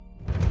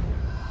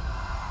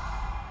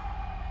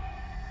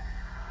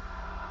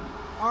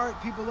All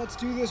right, people, let's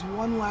do this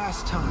one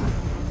last time.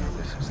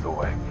 This is the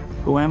way.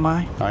 Who am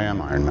I? I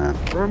am Iron Man.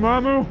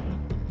 Dormammu,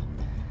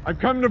 I've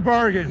come to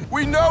bargain.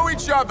 We know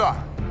each other.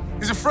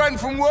 He's a friend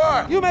from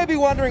work. You may be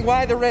wondering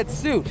why the red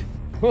suit.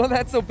 Well,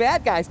 that's so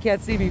bad guys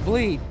can't see me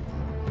bleed.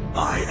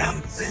 I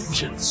am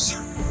vengeance.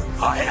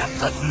 I am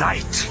the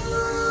night.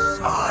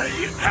 I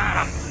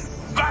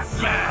am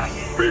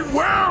Batman.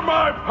 Beware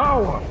my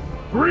power.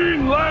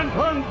 Green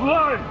Lantern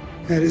blood.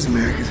 That is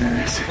America's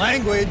ass.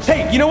 Language.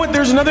 Hey, you know what?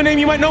 There's another name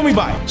you might know me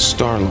by.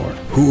 Star-Lord.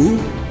 Who?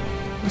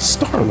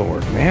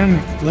 Star-Lord,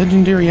 man.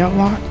 Legendary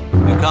outlaw.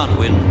 You can't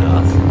win,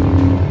 Darth.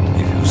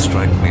 If you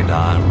strike me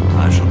down,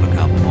 I shall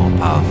become more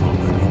powerful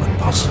than you could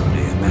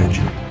possibly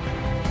imagine.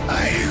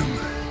 I am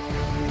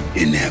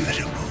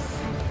inevitable.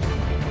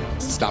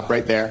 Stop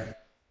right there.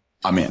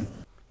 I'm in.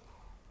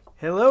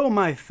 Hello,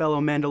 my fellow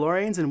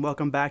Mandalorians, and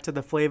welcome back to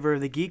the Flavor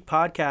of the Geek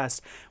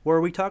podcast, where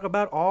we talk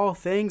about all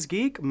things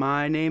geek.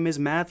 My name is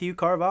Matthew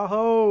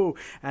Carvalho,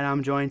 and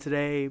I'm joined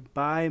today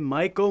by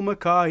Michael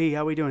McCaughey.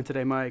 How we doing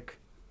today, Mike?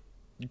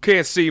 You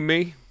can't see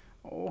me.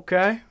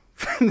 Okay.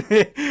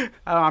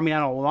 I mean, I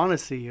don't want to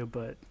see you,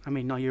 but I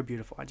mean, no, you're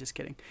beautiful. I'm just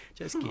kidding.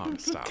 Just kidding. Oh,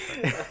 stop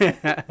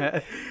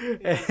it.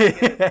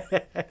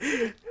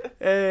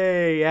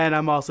 Hey, and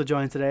I'm also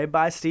joined today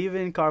by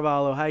Steven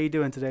Carvalho. How you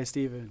doing today,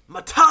 Steven?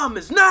 My time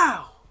is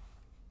now.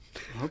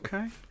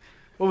 Okay.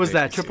 What was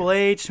that? Triple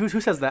H? Who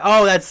says that?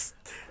 Oh, that's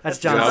John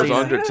Cena. That was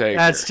Undertaker.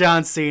 That's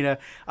John Cena.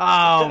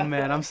 Oh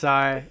man, I'm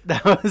sorry.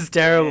 That was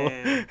terrible.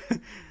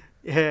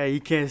 Yeah,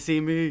 you can't see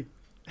me.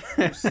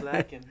 You're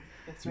slacking.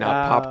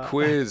 Now, pop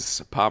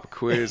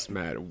quiz,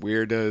 Matt.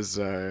 Where does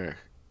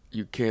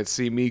 "You Can't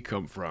See Me"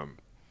 come from?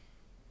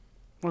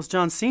 Well, it's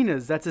John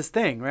Cena's. That's his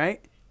thing,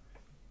 right?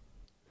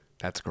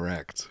 That's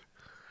correct.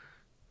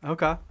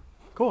 Okay.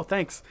 Cool.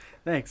 Thanks.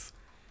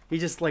 He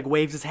just like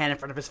waves his hand in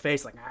front of his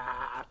face, like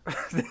ah.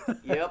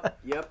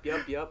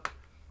 Yep.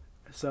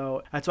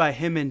 So that's why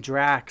him and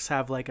Drax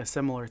have like a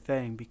similar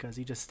thing, because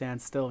he just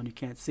stands still and you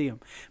can't see him.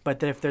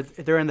 But if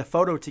they're in the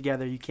photo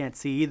together, you can't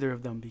see either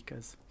of them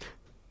because you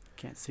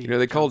can't see. You know,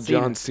 they called Cena.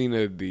 John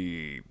Cena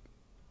the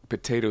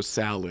potato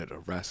salad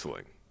of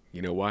wrestling.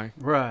 You know why?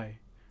 Right.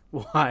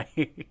 Why?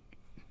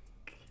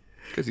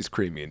 Because he's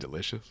creamy and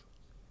delicious.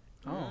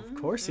 Oh, of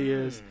course he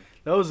is.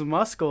 Those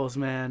muscles,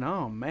 man.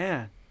 Oh,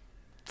 man.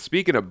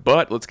 Speaking of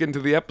butt, let's get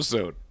into the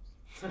episode.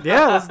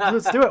 Yeah,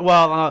 let's do it.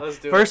 Well, Let's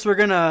do first we're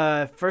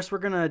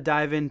gonna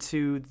dive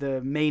into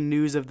the main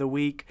news of the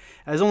week.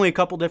 There's only a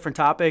couple different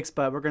topics,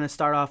 but we're gonna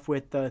start off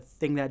with the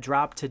thing that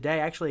dropped today.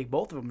 Actually,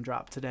 both of them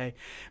dropped today.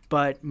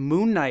 But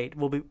Moon Knight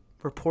will be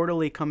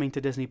reportedly coming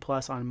to Disney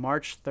Plus on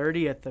March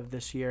 30th of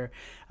this year,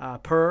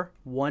 per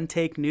One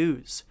Take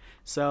News.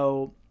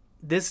 So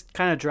this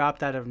kind of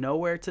dropped out of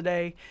nowhere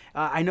today.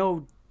 I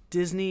know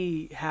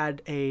Disney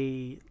had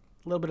a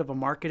little bit of a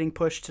marketing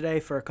push today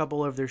for a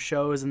couple of their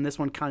shows, and this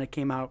one kind of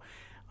came out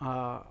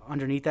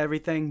underneath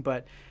everything,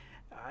 but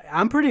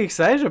I'm pretty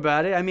excited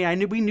about it. I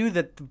mean, we knew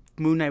that the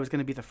Moon Knight was going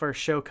to be the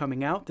first show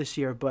coming out this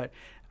year, but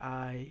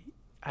I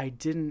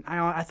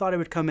thought it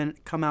would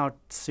come out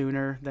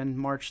sooner than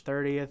March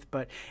 30th,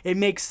 but it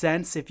makes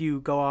sense if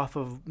you go off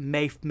of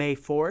May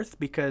 4th,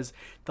 because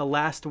the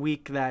last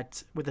week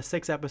that with the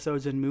 6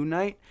 episodes in Moon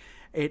Knight,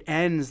 it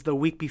ends the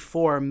week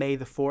before May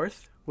the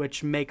 4th,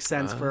 which makes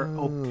sense for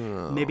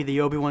maybe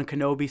the Obi-Wan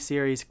Kenobi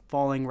series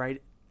falling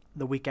right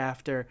the week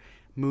after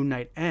Moon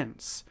Knight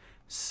ends.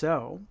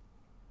 So,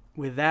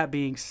 with that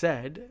being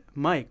said,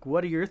 Mike,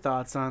 what are your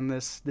thoughts on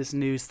this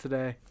news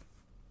today?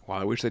 Wow,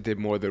 I wish they did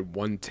more than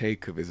one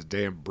take of his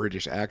damn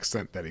British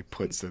accent that he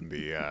puts in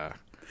the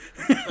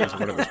as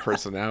one of his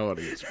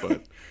personalities.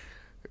 But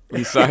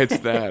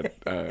besides that,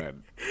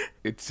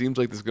 it seems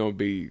like it's going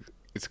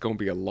to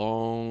be a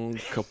long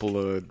couple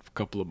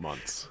of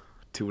months.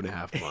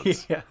 2.5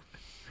 months. Yeah.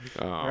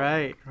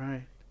 Right.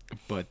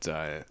 But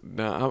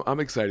no, I'm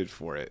excited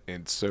for it.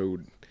 And so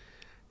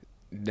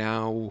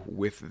now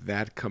with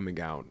that coming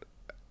out,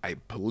 I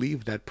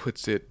believe that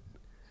puts it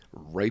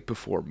right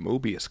before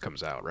Mobius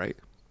comes out, right?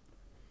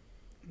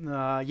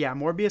 Yeah,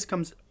 Morbius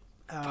comes.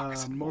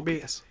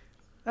 Morbius.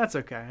 That's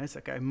okay. It's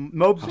okay.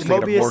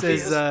 Mobius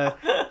is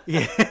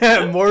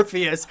yeah,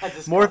 Morpheus,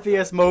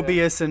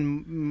 Mobius,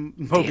 and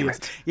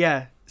Mobius.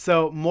 Yeah.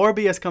 So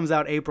Morbius comes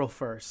out April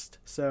 1st.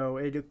 So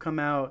it'll come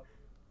out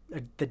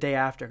the day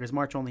after, because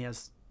March only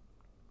has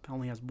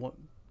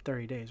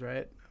 30 days,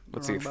 right?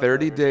 Let's see,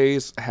 30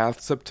 days, half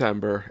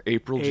September,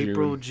 April,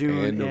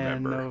 June,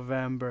 and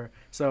November.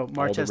 So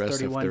March has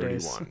 31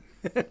 days.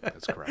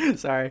 That's correct.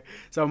 Sorry.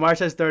 So March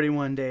has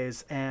 31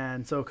 days,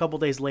 and so a couple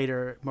days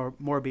later,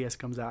 Morbius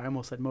comes out. I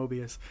almost said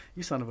Mobius.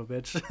 You son of a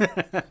bitch.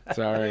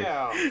 Sorry.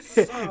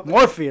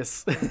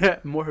 Morpheus.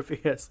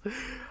 Morpheus.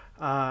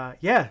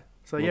 Yeah.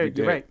 So yeah,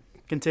 you're right.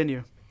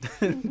 Continue.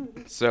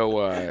 So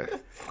I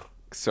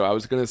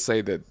was gonna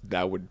say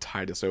that would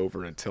tide us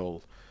over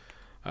until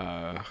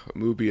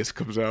Mobius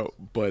comes out,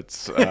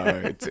 but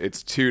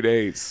it's 2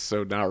 days,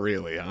 so not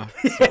really, huh?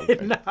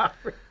 Not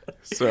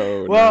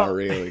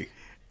really.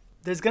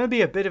 There's gonna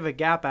be a bit of a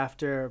gap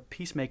after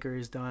Peacemaker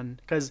is done,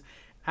 because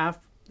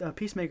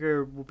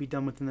Peacemaker will be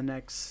done within the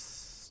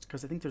next,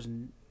 because I think there's,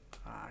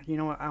 you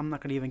know what, I'm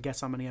not going to even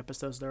guess how many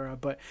episodes there are,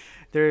 but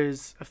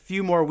there's a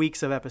few more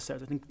weeks of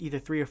episodes. I think either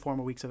 3 or 4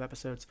 more weeks of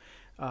episodes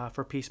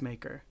for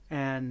Peacemaker.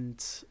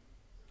 And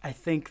I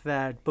think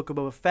that Book of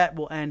Boba Fett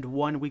will end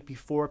 1 week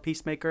before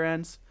Peacemaker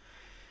ends.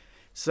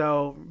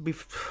 So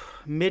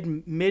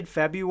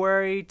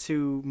mid-February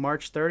to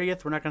March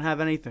 30th, we're not going to have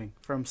anything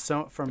from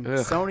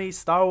Sony,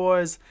 Star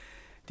Wars,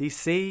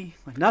 DC,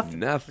 like nothing.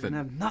 We're going to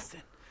have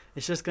nothing.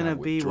 It's just going to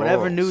be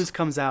whatever news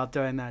comes out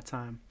during that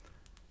time.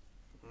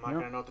 I'm not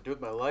going to know what to do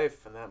with my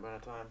life in that amount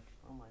of time.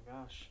 Oh my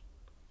gosh.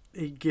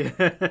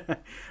 Yeah.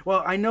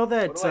 Well, I know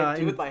that... What do I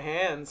do with my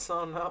hands?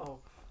 Oh no.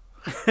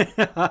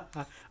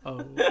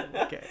 Oh,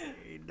 okay.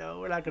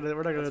 No, we're not gonna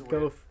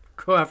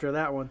go after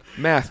that one.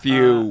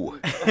 Matthew.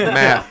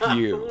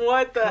 Matthew.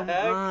 What the Come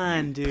heck?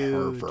 on,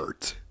 dude.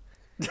 Pervert.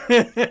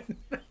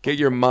 Get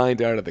your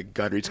mind out of the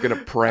gutter. He's gonna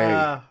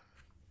pray.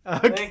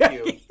 Okay. Thank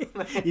you.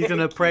 He's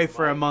gonna pray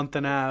for a month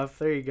and a half.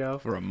 There you go.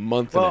 For a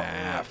month and a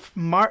half.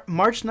 March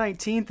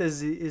 19th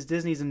is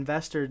Disney's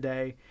Investor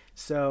Day,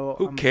 so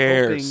Who I'm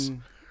cares?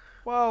 hoping,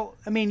 well,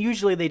 I mean,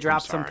 usually they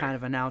drop some kind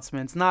of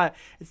announcements.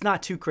 It's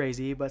not too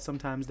crazy, but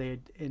sometimes they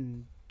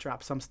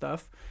drop some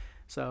stuff.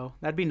 So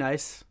that'd be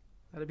nice.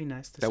 That'd be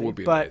nice to see. That would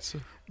be but, nice.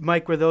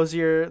 Mike, was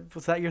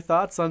that your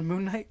thoughts on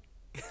Moon Knight?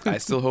 I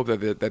still hope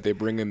that they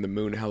bring in the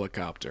moon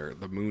helicopter,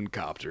 the moon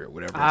copter,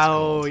 whatever it's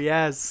called. Oh,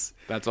 yes.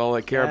 That's all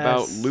I care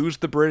about. Lose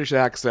the British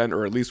accent,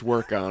 or at least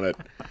work on it,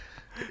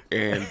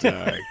 and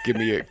give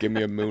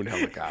me a moon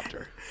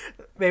helicopter.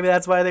 Maybe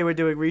that's why they were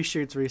doing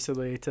reshoots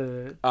recently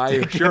to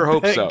sure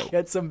hope so.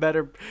 Get some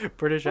better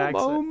British accent.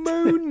 Oh,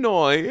 Moon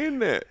Knight,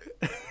 isn't it?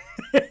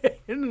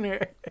 In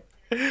there.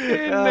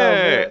 Isn't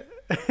it?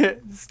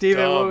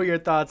 Steven, what were your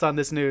thoughts on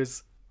this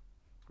news?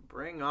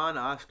 Bring on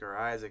Oscar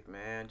Isaac,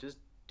 man. Just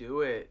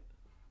do it.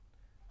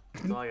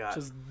 That's all I got.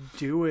 Just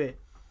do it.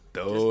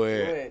 Do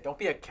it. Don't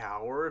be a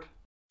coward.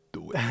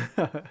 Do it.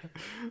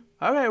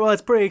 All right, well,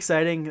 it's pretty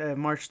exciting,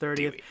 March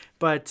 30th.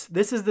 But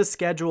this is the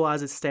schedule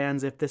as it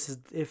stands. If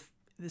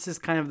this is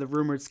kind of the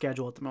rumored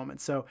schedule at the moment.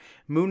 So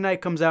Moon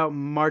Knight comes out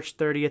March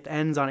 30th,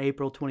 ends on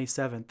April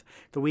 27th.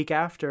 The week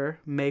after,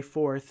 May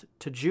 4th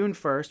to June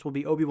 1st, will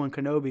be Obi-Wan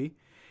Kenobi.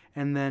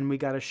 And then we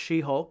got a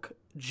She-Hulk,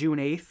 June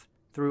 8th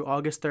through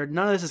August 3rd.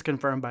 None of this is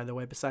confirmed, by the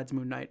way, besides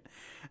Moon Knight.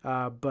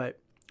 But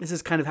this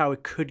is kind of how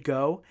it could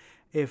go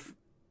if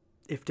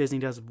Disney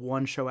does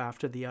one show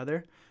after the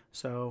other.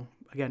 So,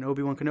 again,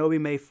 Obi-Wan Kenobi,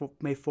 May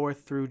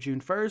 4th through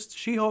June 1st.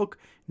 She-Hulk,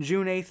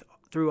 June 8th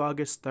through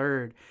August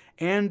 3rd.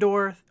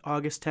 Andor,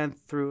 August 10th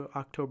through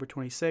October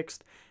 26th.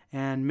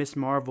 And Ms.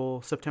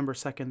 Marvel, September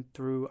 2nd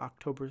through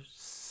October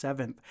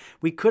 7th.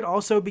 We could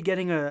also be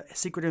getting a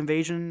Secret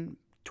Invasion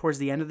towards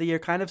the end of the year,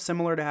 kind of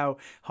similar to how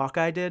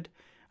Hawkeye did.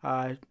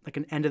 Like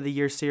an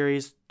end-of-the-year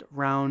series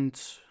around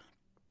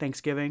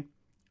Thanksgiving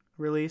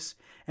release.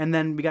 And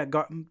then we got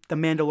The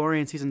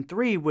Mandalorian Season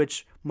 3,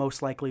 which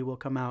most likely will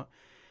come out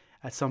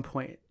at some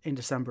point in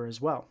December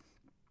as well.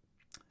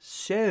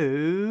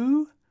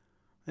 So,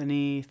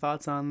 any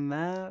thoughts on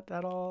that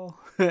at all?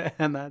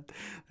 And that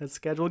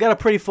schedule? We got a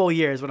pretty full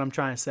year is what I'm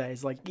trying to say.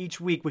 It's like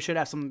each week we should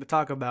have something to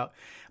talk about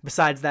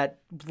besides that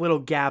little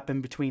gap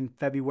in between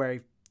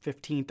February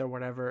 15th or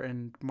whatever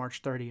and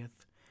March 30th.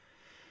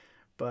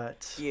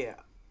 But yeah,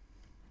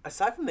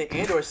 aside from the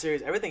Andor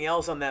series, everything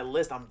else on that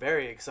list I'm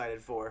very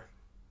excited for.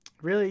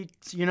 Really?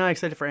 You're not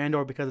excited for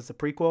Andor because it's a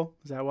prequel?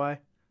 Is that why?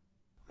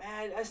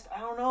 Man, I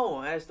don't know.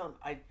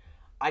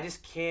 I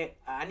just can't.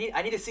 I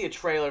need to see a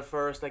trailer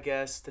first, I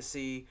guess, to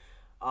see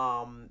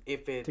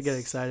if it's to get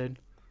excited.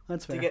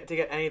 That's fair. To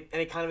get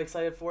any kind of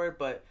excited for it,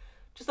 but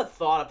just the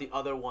thought of the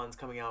other ones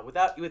coming out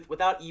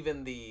without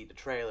even the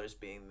trailers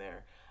being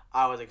there,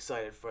 I was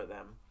excited for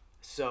them.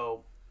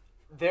 So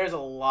there's a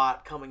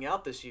lot coming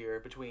out this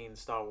year between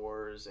Star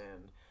Wars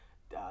and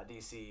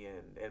DC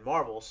and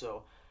Marvel.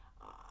 So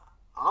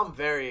I'm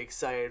very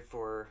excited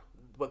for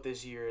what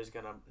this year is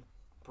gonna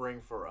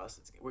bring for us.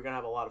 We're gonna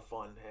have a lot of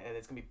fun, and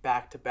it's gonna be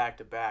back to back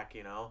to back.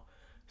 You know,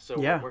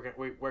 so yeah.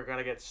 we're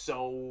gonna get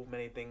so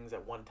many things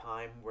at one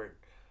time. We're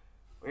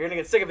gonna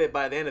get sick of it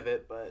by the end of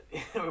it, but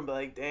we're gonna be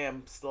like,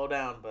 damn, slow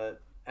down.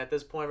 But at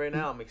this point right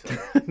now, I'm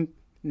excited.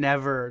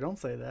 Never. Don't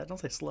say that. Don't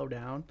say slow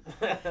down.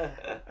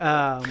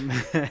 All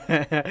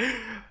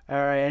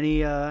right.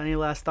 Any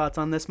last thoughts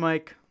on this,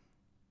 Mike?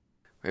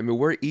 I mean,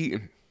 we're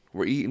eating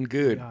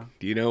good. Yeah.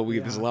 You know,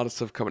 there's a lot of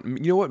stuff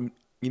coming. You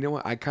know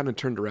what? I kind of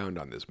turned around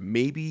on this.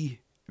 Maybe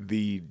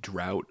the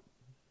drought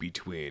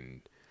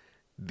between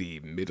the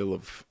middle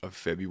of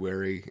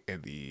February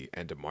and the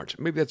end of March,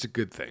 maybe that's a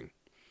good thing,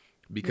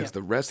 because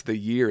the rest of the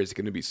year is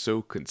going to be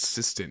so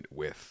consistent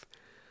with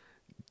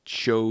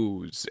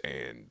shows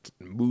and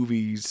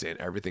movies and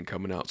everything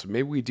coming out. So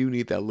maybe we do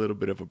need that little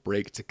bit of a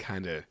break to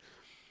kind of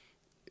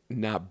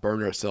not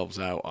burn ourselves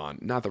out on,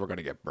 not that we're going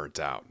to get burnt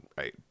out,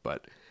 right?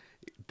 But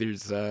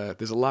there's a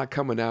lot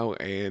coming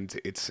out, and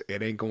it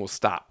ain't going to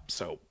stop.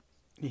 So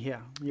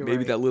yeah, you're maybe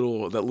right. that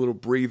little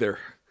breather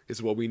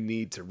is what we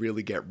need to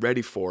really get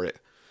ready for it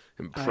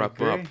and prep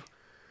up.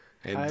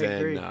 And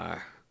then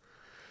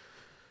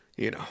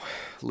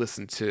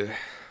listen to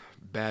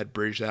bad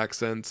British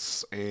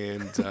accents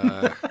and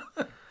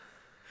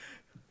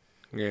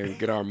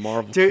get our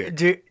Marvel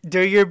kick. Do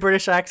your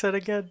British accent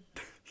again.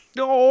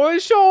 Oh,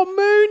 it's on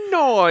Moon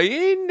Knight,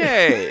 isn't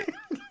it?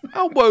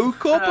 I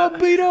woke up, I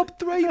beat up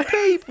 3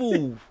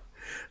 people.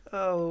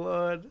 Oh,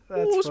 Lord.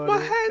 That's What's funny. my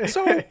hands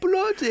all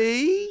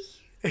bloody?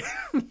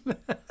 What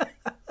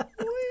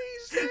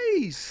is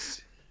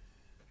this?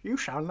 You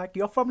sound like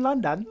you're from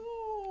London.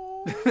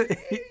 Oh,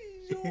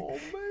 he's on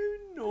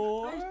Moon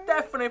Knight. He's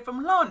definitely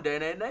from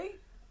London, isn't he?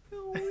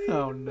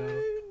 Oh,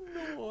 no.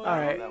 All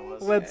right,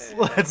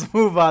 let's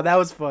move on. That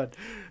was fun.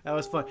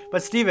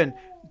 But Steven,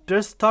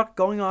 just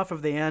going off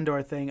of the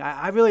Andor thing,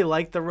 I really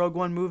liked the Rogue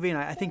One movie, and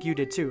I think you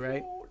did too,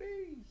 right?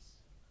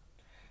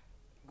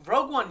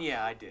 Rogue One,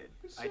 yeah, I did.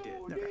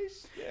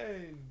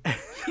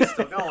 He's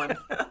still going.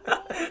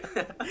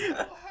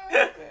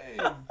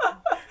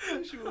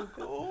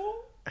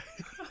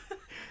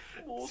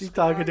 Is he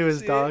talking to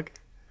his dog?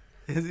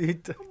 Is he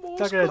talking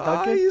to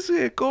Duncan? Is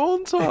it,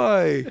 can't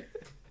I?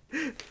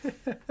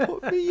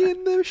 Put me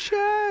in the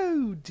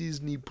show,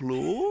 Disney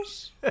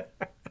Plus.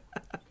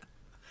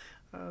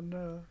 Oh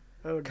no.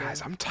 Oh,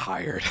 Guys, I'm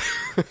tired.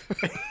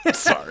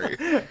 Sorry.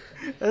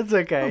 That's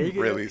okay.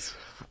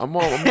 I'm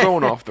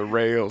going off the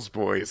rails,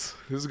 boys.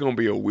 This is gonna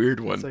be a weird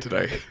one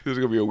today. This is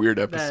gonna be a weird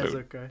episode. That is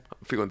okay.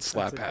 I'm feeling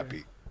slap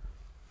happy.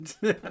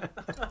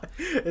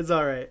 It's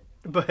all right.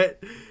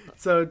 But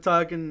so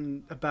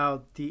talking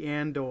about the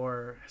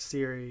Andor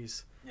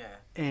series. Yeah.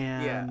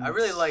 And yeah, I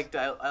really liked.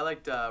 I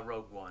liked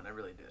Rogue One. I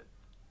really did.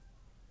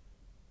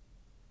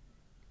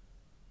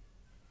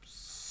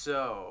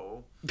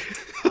 So.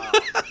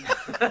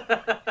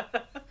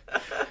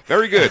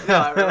 Very good. No,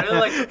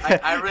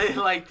 I really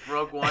liked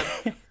Rogue One.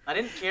 I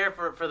didn't care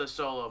for the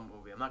Solo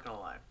movie. I'm not gonna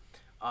lie.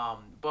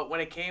 But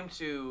when it came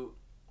to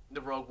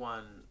the Rogue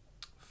One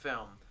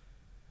film,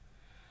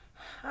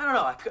 I don't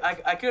know.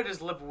 I could have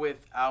just lived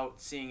without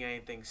seeing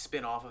anything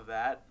spin off of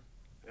that.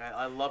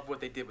 I loved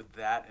what they did with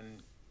that,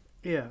 and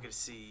yeah, you could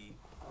see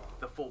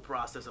the full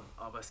process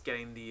of us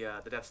getting the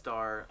Death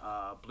Star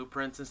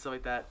blueprints and stuff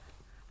like that,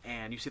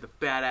 and you see the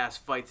badass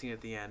fight scene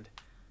at the end.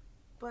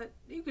 But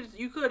you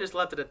could have just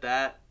left it at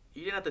that.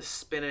 You didn't have to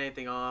spin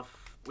anything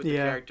off with the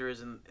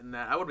characters and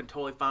that. I would have been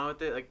totally fine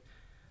with it. Like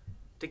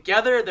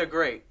together, they're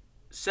great.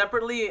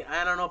 Separately,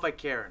 I don't know if I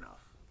care enough.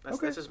 That's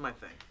just my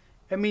thing.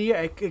 I mean,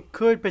 yeah, it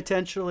could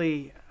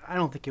potentially. I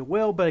don't think it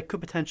will, but it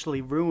could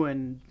potentially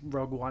ruin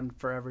Rogue One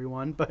for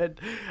everyone. But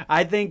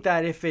I think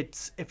that if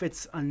it's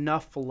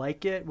enough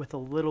like it with a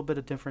little bit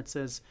of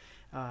differences,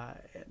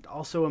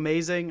 also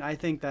amazing. I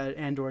think that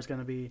Andor is going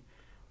to be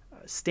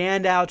a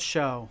standout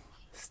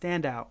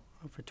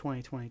for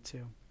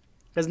 2022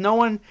 because no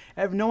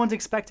one's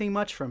expecting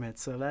much from it.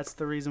 So that's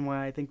the reason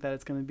why I think that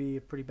it's going to be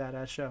a pretty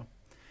badass show.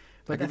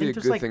 But that could be a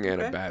good thing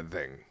and a bad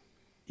thing.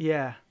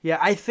 Yeah.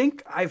 I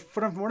think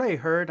from what I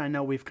heard, I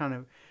know we're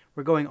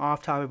going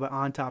off topic but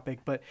on topic,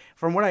 but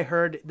from what I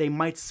heard, they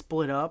might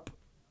split up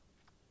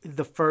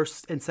the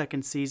first and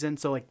second season.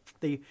 So like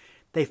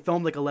they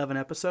filmed like 11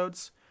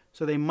 episodes,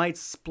 so they might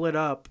split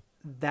up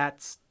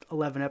that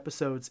 11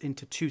 episodes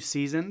into 2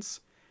 seasons,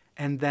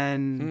 and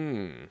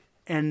then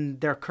and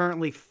they're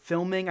currently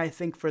filming, I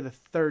think, for the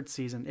 3rd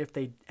season if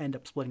they end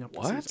up splitting up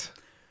the season.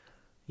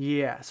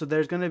 Yeah, so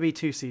there's going to be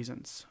 2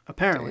 seasons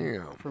apparently.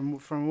 Damn.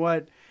 From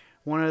what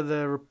one of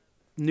the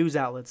news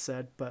outlets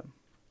said, but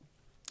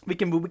we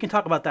can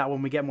talk about that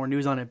when we get more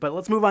news on it. But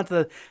let's move on to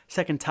the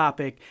second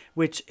topic,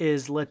 which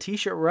is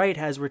Letitia Wright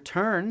has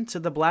returned to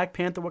the Black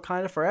Panther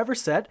Wakanda Forever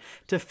set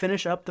to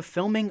finish up the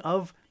filming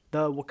of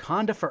the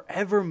Wakanda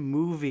Forever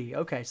movie.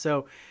 Okay,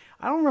 so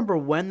I don't remember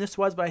when this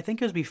was, but I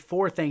think it was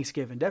before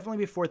Thanksgiving. Definitely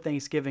before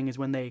Thanksgiving is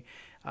when they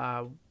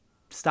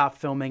stopped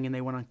filming and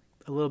they went on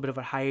a little bit of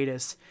a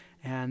hiatus.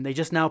 And they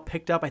just now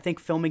picked up. I think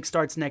filming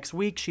starts next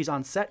week. She's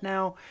on set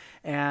now,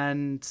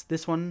 and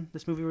this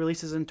movie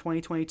releases in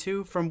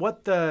 2022. From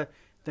what the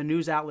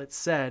news outlet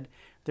said,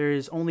 there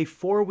is only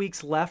 4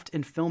 weeks left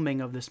in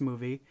filming of this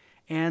movie,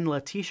 and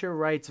Letitia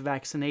Wright's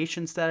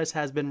vaccination status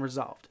has been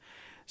resolved.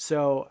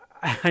 So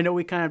I know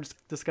we kind of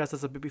discussed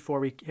this a bit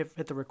before we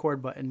hit the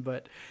record button,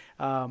 but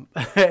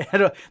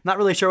not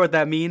really sure what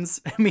that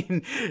means. I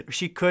mean,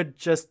 she could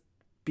just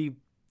be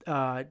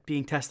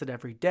being tested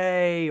every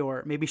day,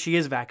 or maybe she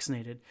is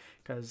vaccinated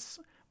because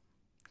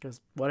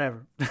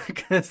whatever,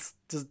 because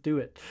just do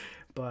it.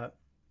 But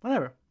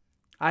whatever.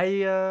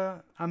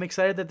 I'm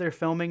excited that they're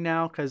filming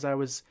now because I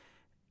was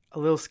a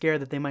little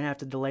scared that they might have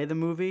to delay the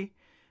movie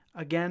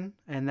again,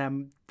 and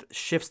then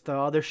shifts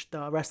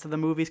the rest of the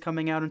movies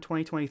coming out in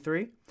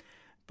 2023.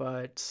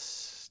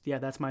 But yeah,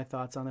 that's my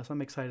thoughts on this.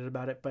 I'm excited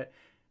about it. But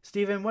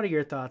Steven, what are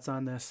your thoughts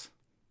on this?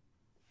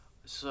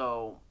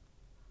 So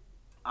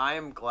I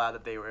am glad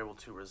that they were able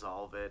to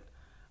resolve it.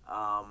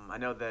 I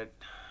know that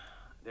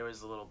there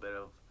was a little bit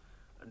of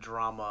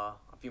drama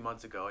a few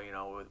months ago,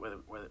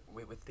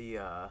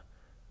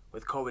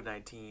 with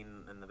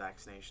COVID-19 and the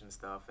vaccination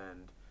stuff,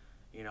 and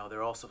there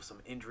are also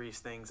some injuries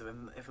things.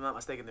 If I'm not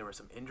mistaken, there were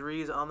some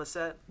injuries on the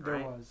set. There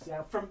right? was,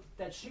 yeah. From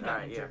that she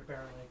got injured,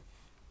 apparently.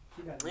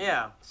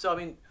 Yeah. So I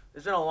mean,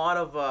 there's been a lot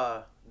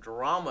of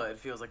drama. It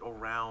feels like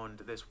around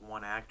this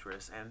one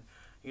actress, and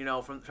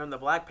from the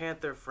Black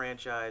Panther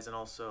franchise, and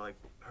also like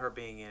her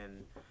being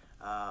in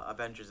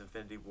Avengers: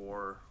 Infinity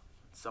War,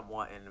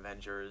 somewhat in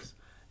Avengers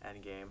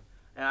Endgame,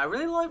 and I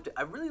really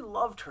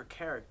loved her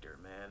character,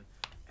 man.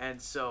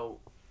 And so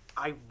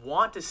I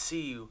want to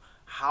see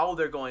how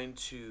they're going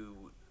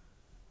to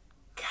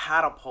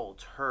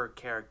catapult her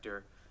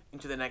character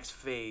into the next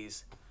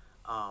phase,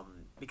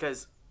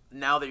 because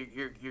now that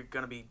you're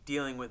going to be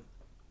dealing with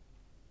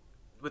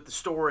the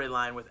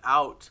storyline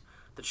without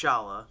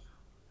T'Challa,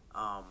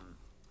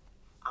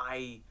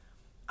 I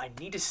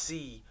need to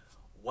see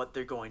what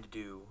they're going to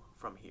do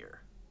from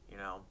here.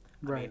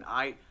 Right.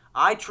 I mean,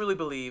 I truly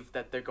believe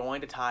that they're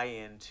going to tie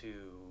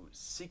into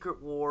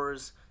Secret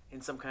Wars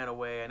in some kind of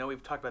way. I know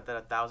we've talked about that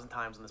 1,000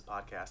 times on this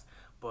podcast,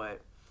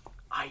 but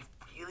I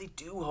really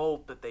do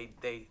hope that they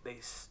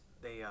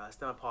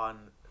stem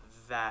upon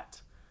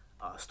that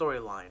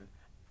storyline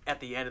at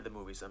the end of the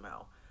movie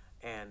somehow.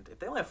 And if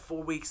they only have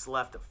 4 weeks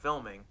left of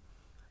filming,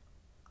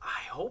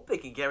 I hope they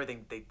can get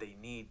everything they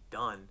need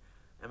done.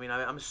 I mean,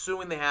 I'm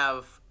assuming they're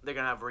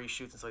gonna have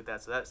reshoots and stuff like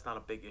that, so that's not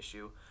a big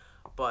issue.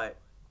 But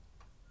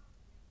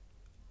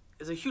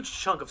there's a huge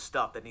chunk of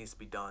stuff that needs to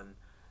be done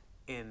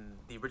in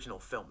the original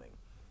filming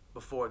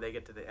before they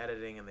get to the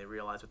editing and they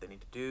realize what they need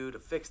to do to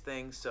fix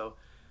things. So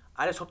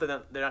I just hope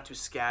that they're not too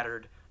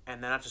scattered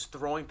and they're not just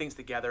throwing things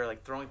together,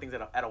 like throwing things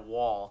at a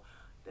wall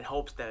in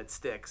hopes that it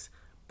sticks.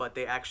 But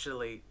they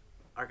actually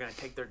are going to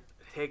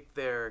take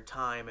their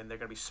time and they're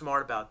going to be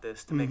smart about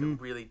this to make a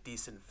really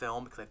decent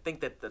film, because I think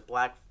that the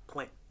Black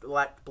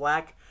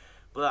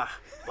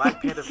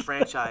Panther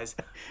franchise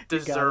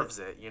deserves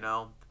it.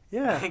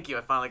 Yeah. Thank you.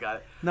 I finally got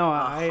it. No,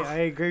 I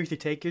agree with you.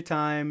 Take your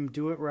time,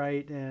 do it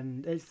right,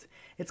 and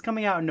it's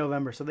coming out in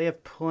November, so they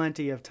have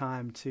plenty of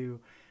time to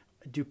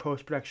do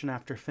post-production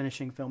after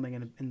finishing filming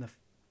in the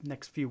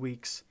next few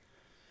weeks.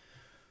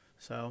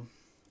 So,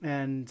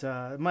 and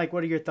Mike,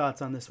 what are your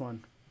thoughts on this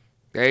one?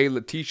 Hey,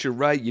 Letitia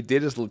Wright, you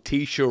did us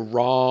Letitia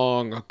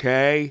wrong,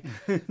 okay?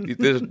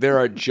 There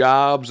are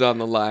jobs on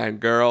the line,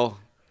 girl.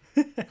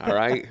 All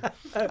right?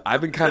 I've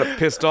been kind of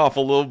pissed off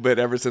a little bit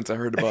ever since I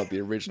heard about the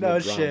original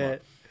drama.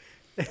 Shit.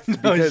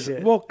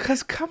 Shit. Well,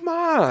 because come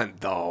on,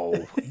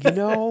 though.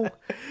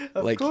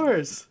 Of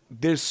course.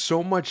 There's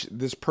so much,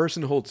 this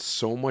person holds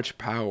so much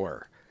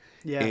power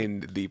Yeah.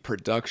 in the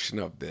production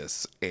of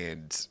this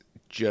and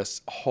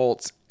just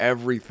halts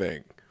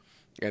everything.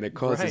 And it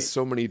causes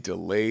so many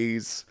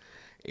delays.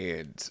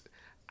 And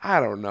I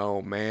don't know,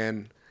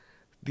 man.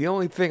 The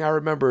only thing I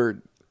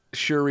remember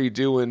Shuri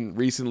doing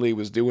recently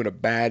was doing a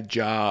bad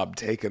job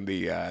taking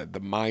the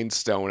Mind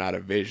Stone out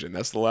of Vision.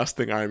 That's the last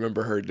thing I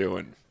remember her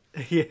doing.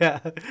 Yeah.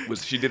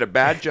 Was she did a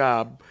bad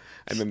job,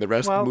 and then the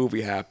rest of the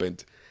movie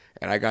happened,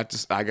 and I think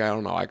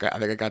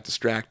I got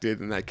distracted,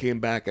 and I came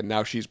back, and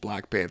now she's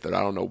Black Panther.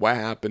 I don't know what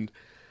happened.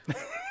 I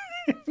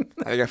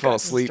think I fell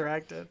asleep.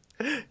 Distracted.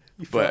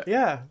 But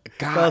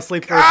fell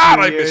asleep for God,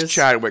 a few I years. miss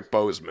Chadwick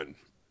Boseman.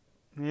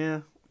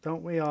 Yeah,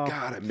 don't we all?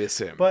 God, I miss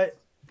him. But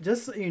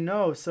just so you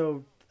know,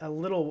 so a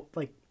little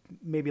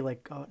maybe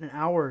an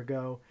hour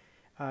ago,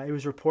 it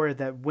was reported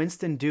that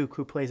Winston Duke,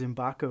 who plays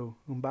M'Baku,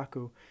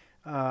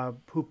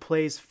 who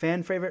plays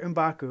fan favorite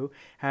M'Baku,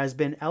 has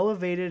been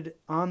elevated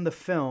on the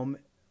film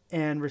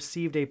and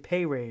received a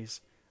pay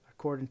raise,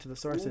 according to the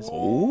sources.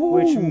 Ooh.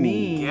 Which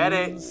means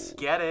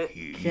Get it.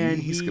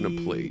 He's gonna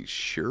play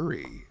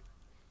Shuri.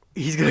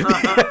 He's gonna be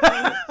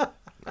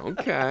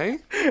Okay.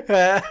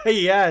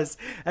 yes,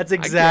 that's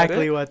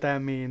exactly what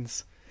that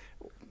means.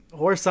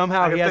 Or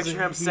somehow I can he has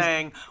picture him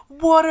saying,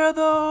 "What are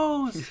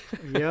those?"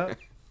 Yep,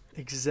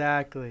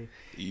 exactly.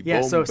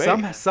 Yeah, so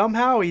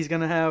somehow he's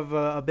gonna have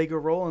a bigger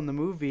role in the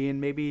movie,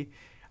 and maybe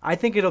I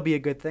think it'll be a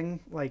good thing.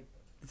 Like,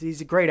 he's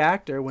a great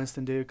actor,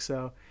 Winston Duke.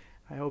 So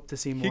I hope to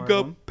see more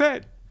of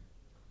him.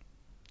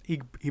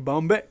 He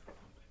bombe.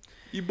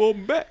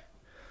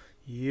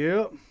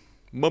 Yep.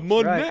 My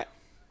money. Right.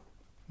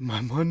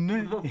 My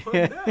money.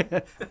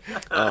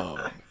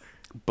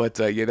 But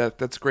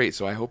that's great.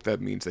 So I hope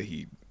that means that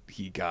he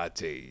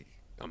got a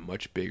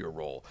much bigger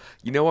role.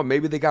 You know what?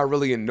 Maybe they got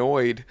really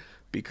annoyed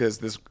because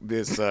this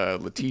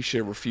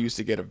Letitia refused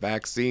to get a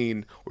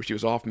vaccine, or she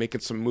was off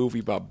making some movie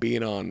about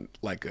being on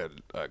like a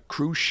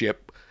cruise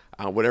ship,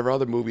 whatever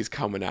other movie's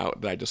coming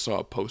out that I just saw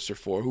a poster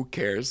for. Who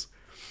cares?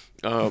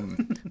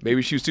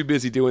 Maybe she was too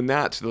busy doing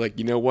that. So they're like,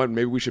 you know what?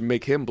 Maybe we should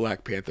make him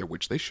Black Panther,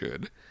 which they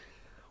should,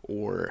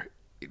 or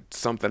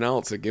something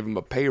else and give him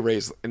a pay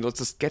raise, and let's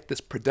just get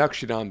this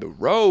production on the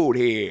road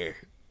here.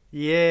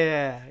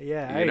 Yeah, I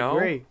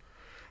agree.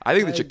 I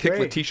think they should kick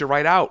Letitia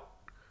right out.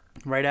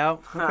 Right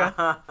out?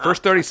 Okay.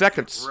 First 30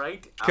 seconds.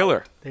 Kill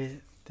her. They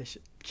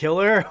should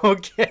kill her?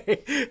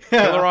 Okay.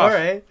 Kill her off. All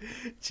right.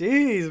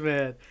 Jeez,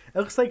 man. It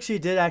looks like she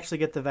did actually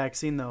get the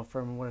vaccine, though,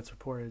 from what it's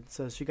reported.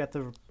 So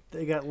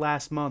they got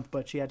last month,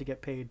 but she had to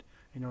get paid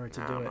in order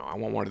to I do don't it. know. I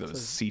want one of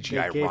those So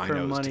CGI they gave her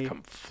rhinos to money.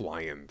 come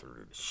flying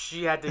through.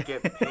 She had to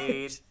get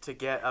paid to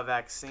get a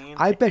vaccine.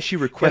 I bet she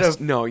requests.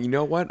 No, you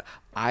know what?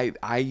 I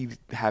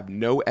have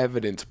no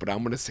evidence, but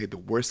I'm gonna say the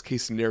worst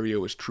case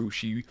scenario is true.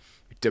 She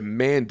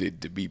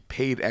demanded to be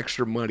paid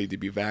extra money to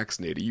be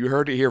vaccinated. You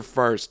heard it here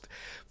first.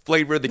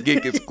 Flavor of the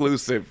Geek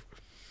exclusive.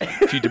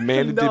 She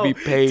demanded to be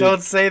paid.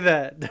 Don't say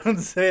that. Don't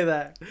say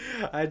that.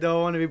 I don't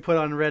want to be put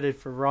on Reddit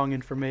for wrong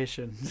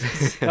information.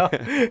 So-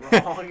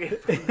 Wrong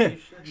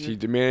information. She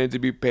demanded to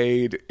be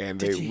paid, and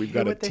Did you we've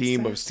hear got a what they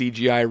team said? of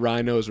CGI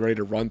rhinos ready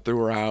to run through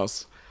her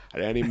house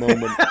at any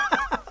moment.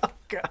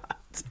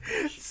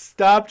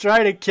 Stop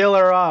trying to kill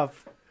her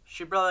off.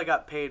 She probably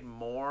got paid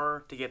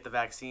more to get the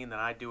vaccine than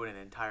I do in an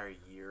entire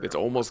year. It's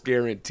almost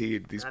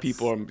guaranteed. These That's-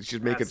 people are. She's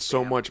making that's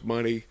so scam. much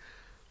money.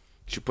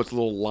 She puts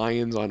little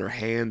lions on her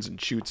hands and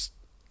shoots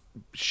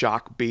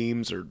shock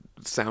beams or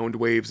sound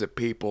waves at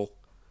people.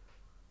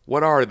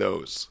 What are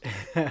those?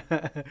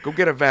 Go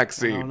get a I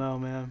vaccine. don't know,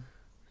 man.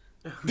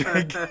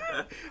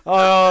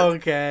 Oh,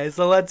 okay.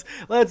 So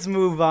let's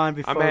move on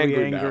before we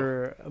angry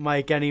anger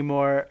Mike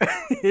anymore.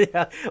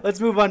 Yeah, let's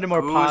move on to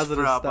more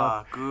positive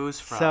stuff.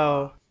 Goose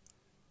frappa.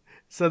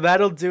 So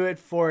that'll do it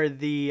for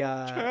the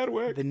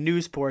Chadwick. the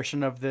news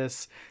portion of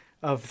this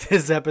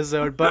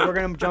episode. But we're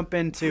gonna jump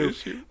into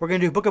we're gonna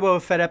do Book of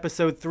Boba Fett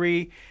episode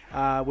 3,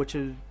 which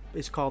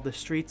is called The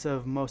Streets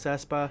of Mos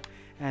Espa,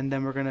 and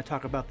then we're gonna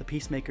talk about the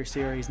Peacemaker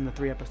series and the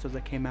 3 episodes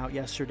that came out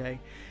yesterday.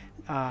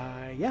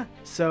 Yeah.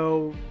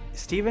 So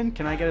Steven,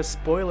 can I get a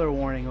spoiler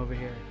warning over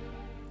here?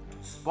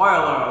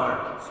 Spoiler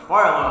alert!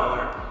 Spoiler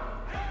alert!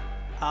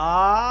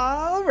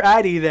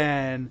 Alrighty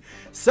then.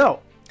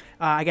 So,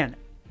 again,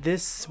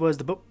 this was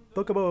the Book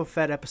of Boba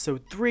Fett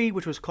episode 3,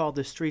 which was called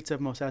The Streets of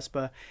Mos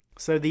Espa.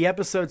 So the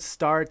episode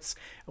starts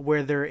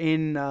where they're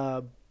in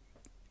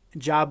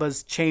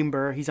Jabba's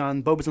chamber.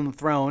 Boba's on the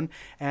throne,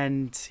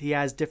 and he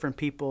has different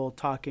people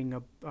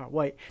talking.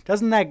 Wait,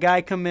 doesn't that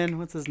guy come in?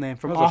 What's his name?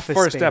 From That was Office the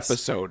first Space.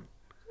 episode.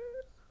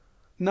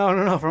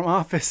 No, from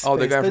Office Oh,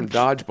 the Space. guy from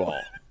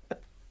Dodgeball.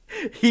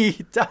 He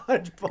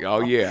Dodgeball. Oh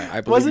yeah, I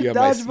Was believe it you have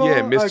my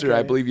Dodgeball? Mister. I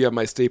Okay. believe you have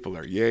my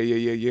stapler. Yeah.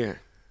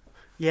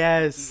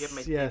 Yes, You get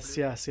my yes.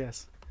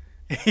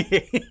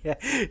 Yeah.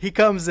 He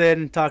comes in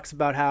and talks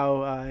about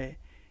how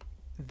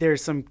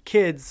there's some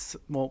kids,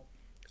 man/robots.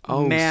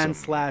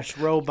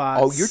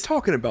 Oh, you're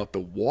talking about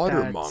the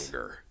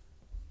watermonger.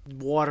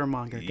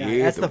 Watermonger guy.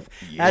 Yeah,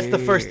 that's the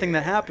first thing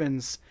that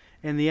happens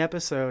in the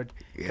episode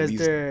Yeah, because these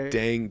they're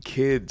dang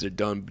kids are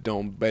done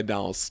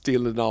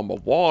stealing all my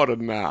water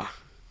now.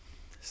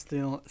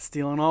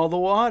 stealing all the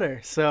water.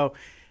 So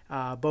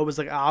Boba's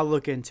like, I'll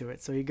look into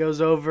it. So he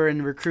goes over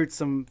and recruits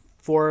some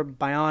 4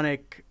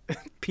 bionic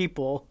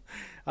people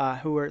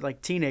who are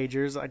like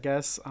teenagers, I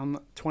guess,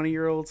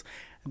 20-year-olds.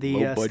 The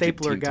Low-budget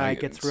stapler Teen guy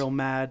Titans. gets real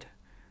mad.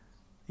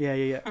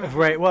 Yeah.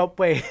 Right. Well,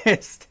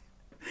 wait.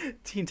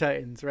 Teen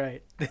Titans,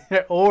 right.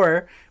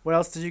 Or what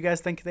else did you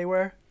guys think they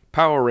were?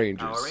 Power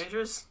Rangers. Power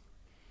Rangers?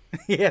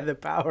 Yeah, the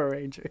Power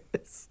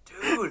Rangers.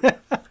 Dude,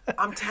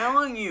 I'm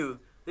telling you,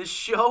 this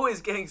show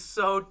is getting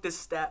so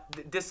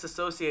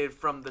disassociated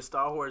from the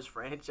Star Wars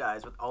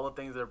franchise with all the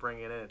things they're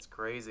bringing in. It's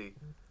crazy.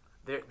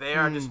 They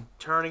are just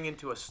turning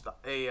into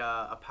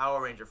a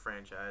Power Ranger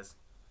franchise.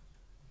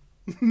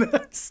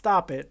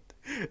 Stop it.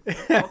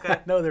 Okay.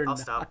 No, they're I'll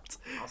not.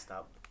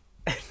 stop.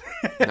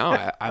 No,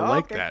 I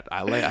like Okay. that.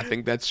 I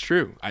think that's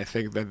true. I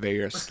think that they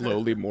are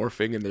slowly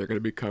morphing and they're going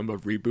to become a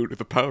reboot of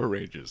the Power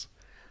Rangers.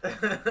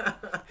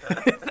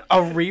 A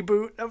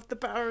reboot of the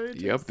Power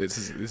Rangers? Yep, this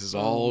is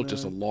all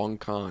just a long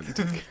con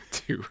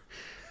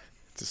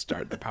to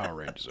start the Power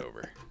Rangers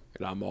over,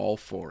 and I'm all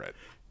for it.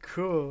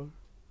 Cool.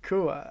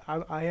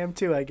 I am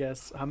too, I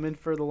guess. I'm in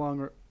for the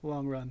long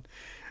run.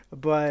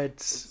 But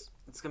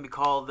It's gonna be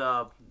called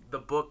the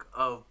Book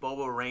of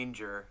Boba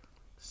Ranger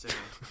soon.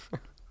 Or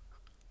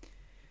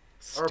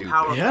Stupid.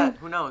 Power Yeah. Fett.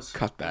 Who knows?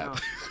 Cut Who that.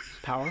 knows?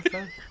 Power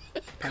Fett?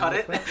 Cut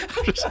it.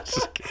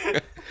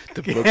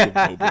 The book of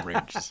Boba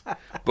Rangers.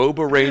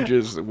 Boba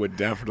Rangers would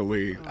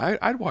definitely.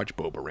 I'd watch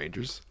Boba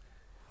Rangers.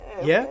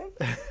 Yeah?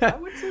 I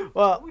would too.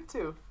 Well- I would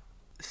too.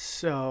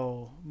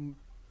 So,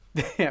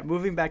 yeah,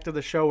 moving back to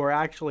the show we're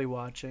actually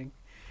watching.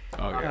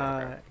 Oh yeah.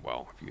 Okay.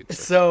 Well, if you could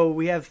say. So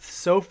we have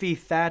Sophie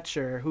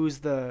Thatcher,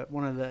 who's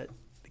one of the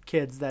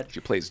kids that She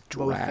plays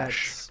Boba Drash.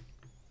 Fett's-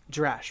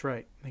 Drash,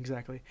 right?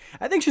 Exactly.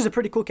 I think she's a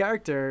pretty cool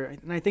character,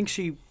 and I think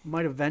she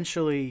might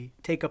eventually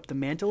take up the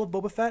mantle of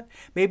Boba Fett.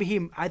 I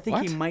think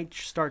he What? might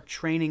start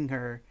training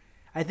her.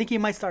 I think he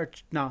might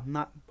start. No,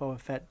 not Boba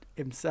Fett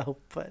himself,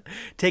 but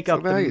take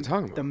up the hell are you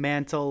talking about? the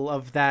mantle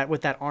of that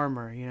with that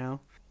armor. You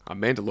know. A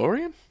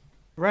Mandalorian?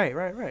 Right.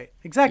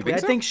 Exactly. You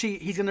think I think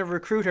he's gonna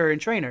recruit her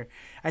and train her.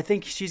 I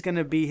think she's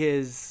gonna be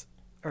she's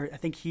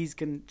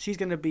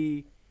gonna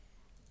be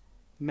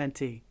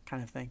mentee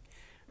kind of thing.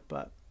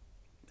 But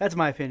that's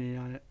my opinion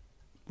on it.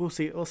 We'll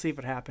see if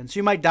it happens.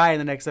 She might die in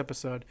the next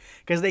episode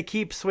because they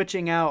keep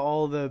switching out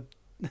all the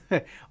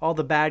all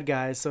the bad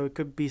guys, so it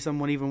could be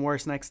someone even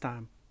worse next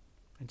time,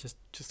 and just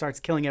starts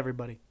killing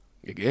everybody.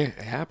 Yeah, it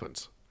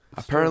happens.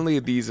 Apparently,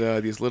 these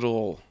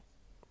little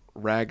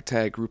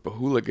ragtag group of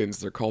hooligans.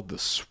 They're called the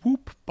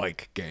Swoop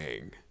Bike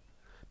Gang.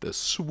 The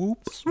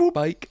Swoop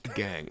Bike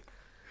Gang.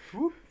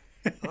 All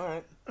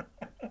right.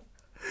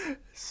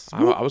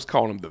 I was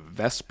calling them the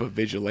Vespa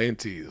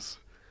Vigilantes.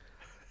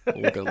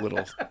 Like a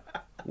little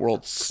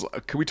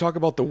Can we talk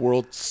about the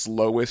world's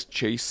slowest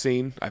chase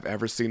scene I've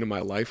ever seen in my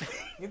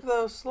life? Even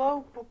though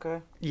slow,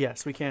 okay.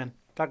 Yes, we can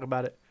talk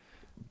about it.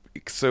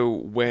 So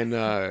when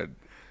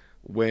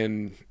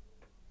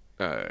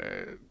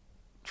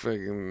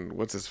fucking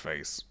what's his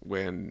face?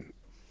 When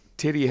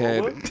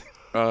Tittyhead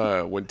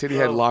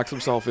locks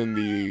himself in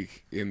the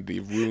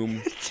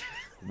room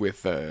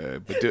with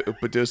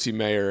Badussi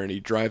Mayer and he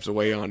drives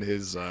away on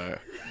his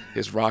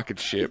rocket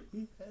ship.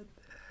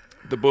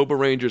 The Boba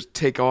Rangers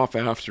take off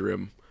after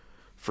him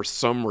for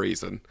some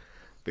reason.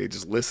 They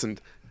just listened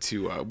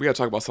to we gotta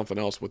talk about something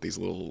else with these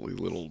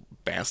little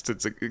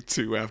bastards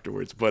too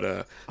afterwards.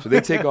 But so they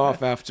take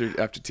off after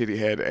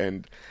Tittyhead,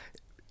 and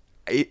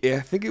I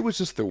think it was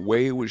just the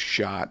way it was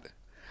shot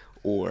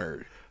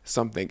or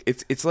something.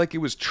 It's like it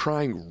was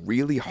trying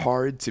really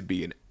hard to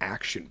be an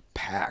action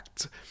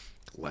packed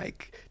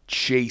like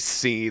chase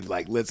scene.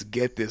 Like, let's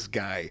get this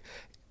guy.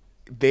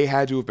 They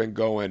had to have been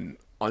going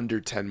under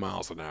 10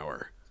 miles an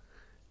hour.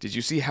 Did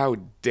you see how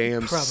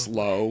damn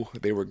slow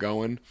they were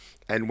going?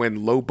 And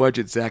when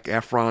low-budget Zac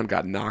Efron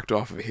got knocked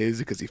off of his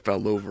because he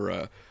fell over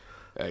a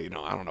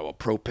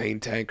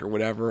propane tank or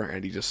whatever,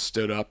 and he just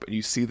stood up, and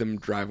you see them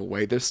drive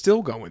away, they're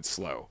still going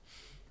slow.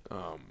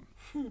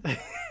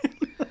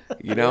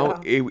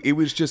 It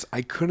was just,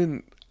 I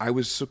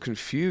was so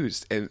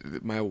confused, and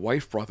my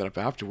wife brought that up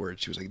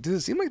afterwards. She was like, "Does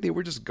it seem like they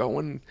were just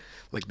going,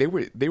 like they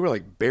were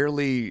like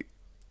barely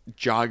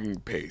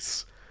jogging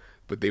pace?"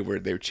 But they were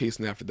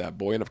chasing after that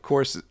boy, and of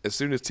course, as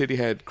soon as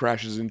Tittyhead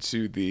crashes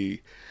into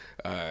the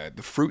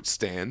fruit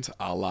stand,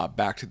 a la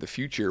Back to the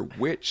Future.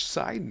 Which,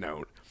 side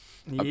note,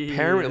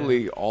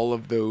 apparently all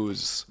of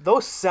those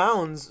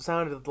sounds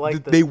sounded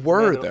like they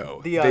were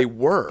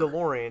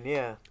DeLorean,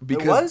 yeah.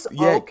 Because it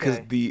was? because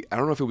I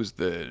don't know if it was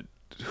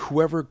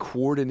whoever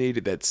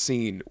coordinated that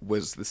scene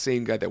was the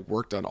same guy that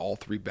worked on all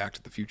 3 Back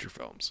to the Future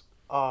films.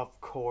 Of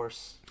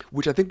course.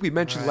 Which I think we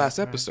mentioned last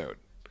episode.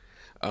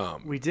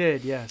 We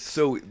did, yes.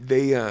 So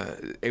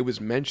it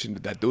was mentioned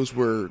that those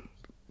were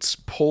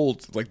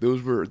pulled, like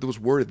those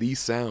were these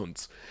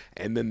sounds,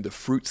 and then the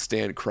fruit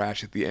stand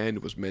crash at the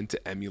end was meant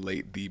to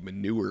emulate the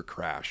manure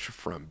crash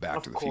from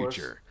Back to the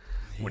Future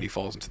when he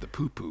falls into the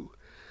poo-poo.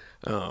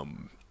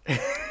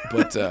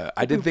 But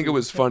I did think it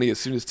was funny as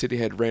soon as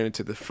Tittyhead ran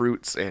into the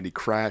fruits and he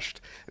crashed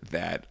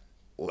that.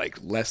 Like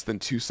less than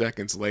 2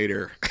 seconds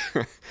later,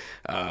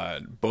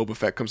 Boba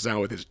Fett comes down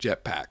with his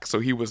jetpack,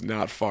 so he was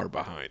not far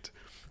behind.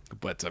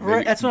 But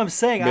right, that's what I'm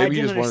saying. I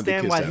didn't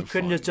understand why he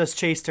couldn't have just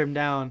chased him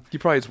down. He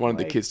probably just wanted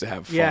the kids to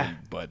have fun,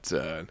 but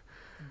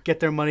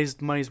get their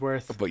money's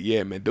worth. But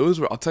yeah, man,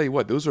 I'll tell you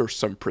what, those are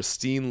some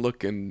pristine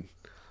looking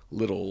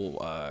little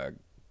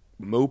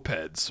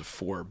mopeds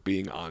for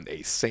being on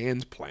a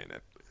sand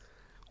planet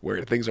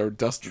where things are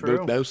dusty.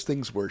 Those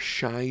things were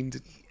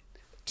shined.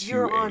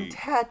 You're on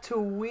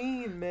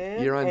Tatooine,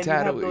 man. You're on Tatooine. You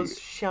have those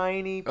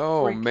shiny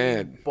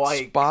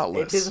bikes.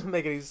 Spotless. It doesn't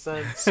make any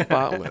sense.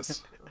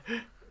 Spotless.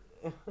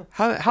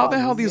 How the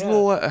hell these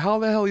little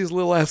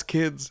ass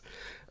kids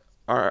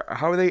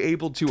how are they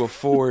able to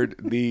afford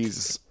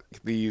these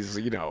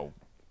Megazord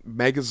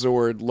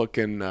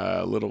looking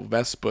little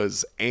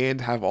Vespas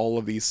and have all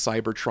of these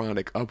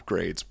Cybertronic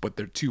upgrades, but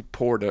they're too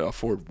poor to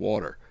afford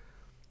water?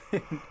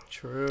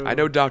 True. I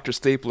know Dr.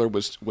 Stapler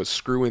was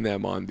screwing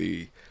them on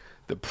the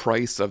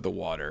price of the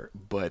water,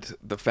 but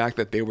the fact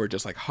that they were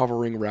just like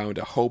hovering around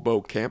a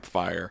hobo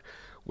campfire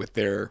with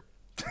their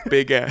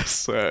big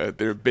ass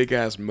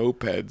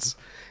mopeds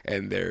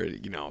and their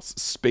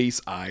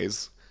space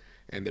eyes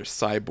and their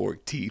cyborg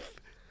teeth,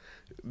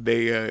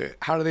 they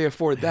how do they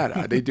afford that?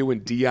 Are they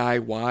doing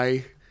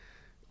DIY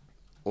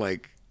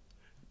like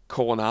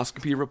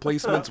colonoscopy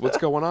replacements? What's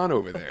going on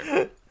over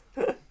there?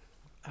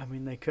 I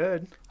mean, they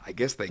could. I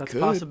guess they could. That's a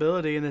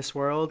possibility in this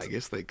world. I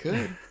guess they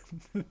could.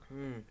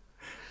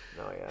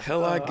 Oh, yeah.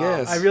 Hell, I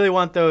guess. I really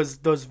want those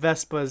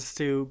Vespas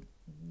to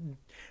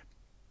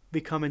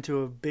become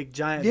into a big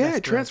giant. Yeah,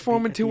 Vespa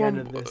transform into a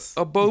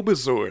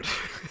Bobazord.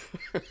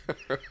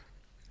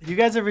 You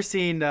guys ever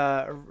seen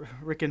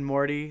Rick and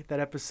Morty? That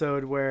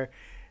episode where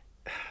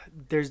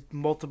there's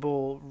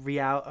multiple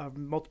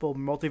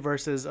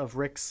multiverses of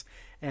Ricks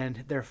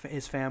and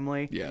his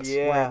family. Yes.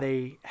 Yeah. Where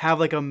they have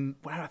like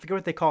I forget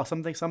what they call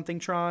it, something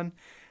Tron,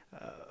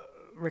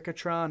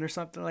 Rickatron or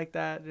something like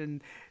that,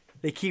 and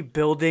they keep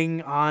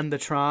building on the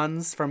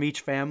Trons from each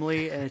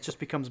family, and it just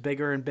becomes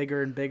bigger and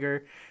bigger and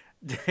bigger.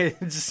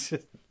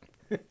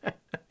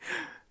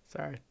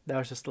 Sorry, that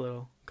was just a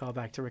little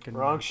callback to Rick and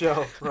Wrong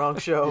Morty. Wrong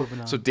show.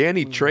 So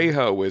Danny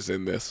Trejo was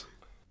in this.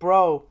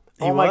 Bro,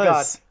 He my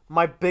was.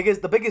 God.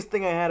 The biggest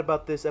thing I had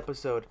about this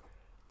episode,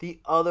 the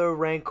other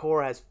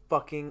Rancor has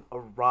fucking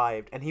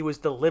arrived, and he was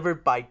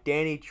delivered by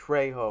Danny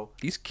Trejo.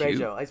 He's cute.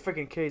 It's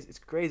freaking crazy. It's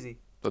crazy.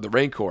 The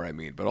Rancor, I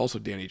mean, but also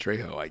Danny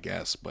Trejo, I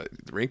guess. But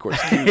the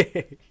Rancor's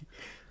cute.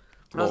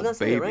 I was Little gonna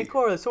say baby. the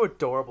Rancor is so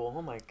adorable.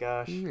 Oh my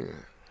gosh. Yeah.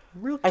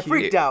 Real I cute.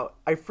 freaked out.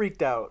 I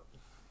freaked out.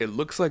 It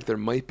looks like there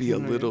might be a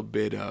Right. little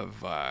bit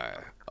of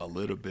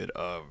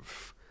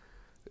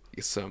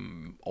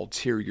some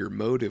ulterior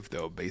motive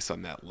though, based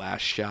on that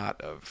last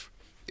shot of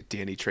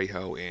Danny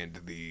Trejo and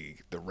the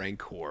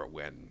Rancor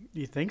when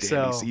You think Danny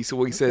so? sees,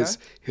 well, he says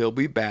he'll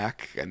be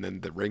back, and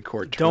then the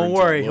Rancor turns. Don't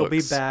worry, and he'll be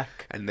looks,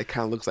 back. and it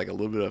kind of looks like a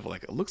little bit of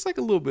like, it looks like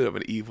a little bit of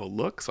an evil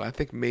look. So I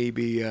think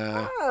maybe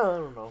I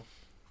don't know.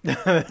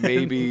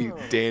 maybe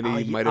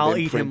Danny might have I'll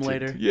eat him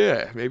imprinted. later.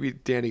 Yeah, maybe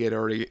Danny had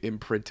already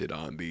imprinted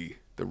on the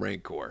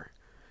Rancor,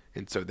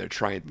 and so they're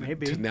trying.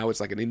 Maybe. To, now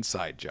it's like an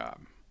inside job.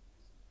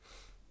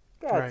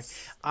 Right.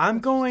 That's- I'm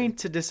going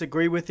to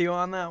disagree with you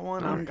on that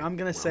one. I'm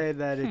going to say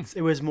that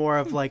it was more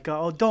of like,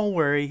 oh, don't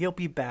worry, he'll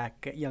be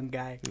back, young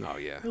guy. Oh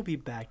yeah. He'll be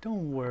back.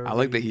 Don't worry. I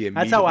like that he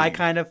That's how I immediately-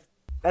 kind of.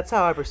 That's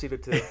how I perceive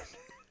it too.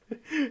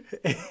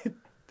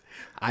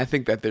 I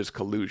think that there's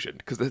collusion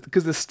because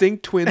the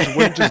Stink Twins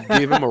wouldn't just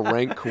give him a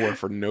Rancor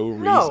for no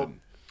reason. No.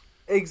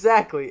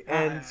 Exactly.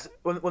 And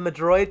when the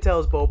droid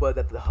tells Boba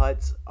that the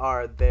Hutts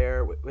are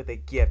there with a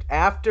gift,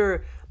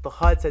 after the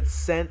Hutts had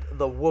sent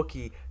the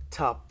Wookiee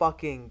to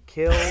fucking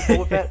kill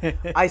Boba Fett,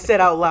 I said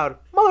out loud,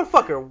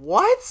 "Motherfucker,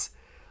 what?"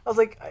 I was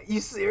like, "Are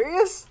you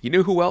serious?" You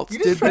know who else You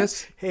just did tried-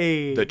 this?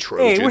 Hey, The Hey, we're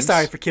Trojans.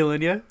 sorry for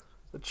killing you.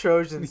 The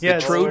Trojans.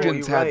 Yes. Oh,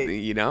 Trojans you're had,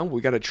 right.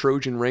 we got a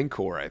Trojan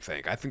Rancor. I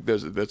think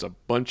there's a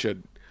bunch of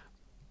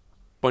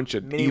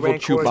Mini evil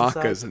Rancors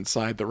Chewbacca's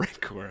inside the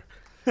Rancor.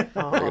 They're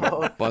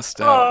gonna bust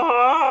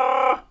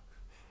out.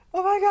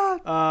 Oh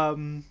my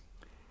god.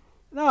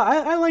 No,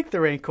 I like the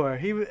Rancor.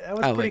 That was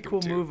I a pretty like him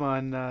cool too. move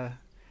on.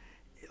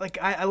 Like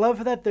I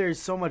love that there's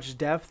so much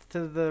depth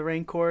to the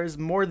Rancors,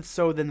 more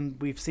so than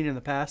we've seen in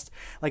the past.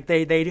 Like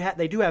they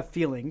do have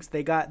feelings.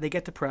 They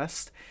get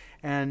depressed,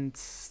 and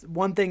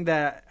one thing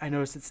that I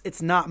noticed,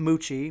 it's not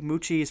Moochie.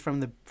 Moochie is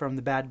from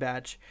the Bad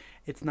Batch.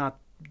 It's not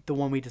the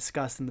one we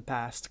discussed in the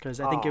past,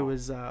 because I think it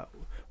was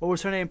what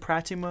was her name?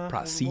 Pratima.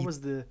 What was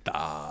the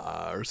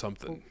or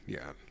something.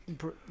 Yeah.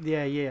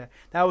 Yeah.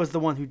 That was the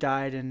one who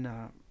died in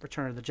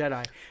Return of the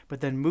Jedi. But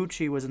then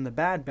Moochie was in the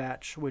Bad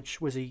Batch, which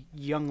was a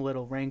young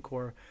little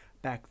Rancor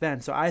back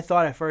then. So I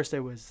thought at first it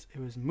was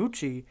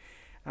Moochie.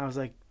 I was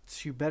like,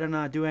 you better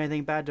not do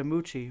anything bad to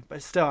Moochie.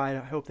 But still, I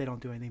hope they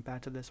don't do anything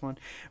bad to this one.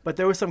 But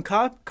there was some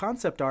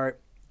concept art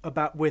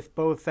with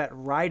Boba Fett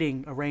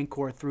riding a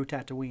Rancor through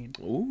Tatooine.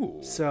 Ooh.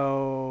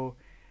 So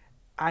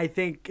I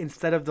think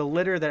instead of the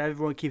litter that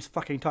everyone keeps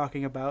fucking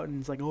talking about, and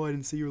it's like, oh, I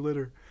didn't see your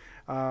litter,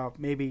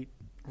 maybe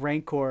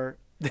Rancor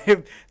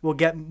will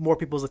get more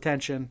people's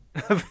attention.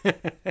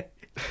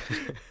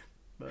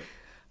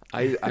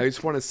 I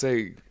just want to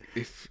say,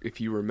 if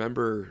you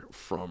remember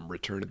from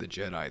Return of the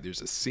Jedi,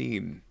 there's a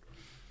scene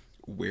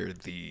where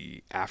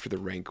after the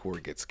Rancor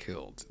gets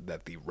killed,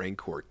 that the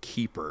Rancor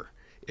keeper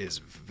is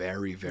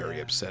very, very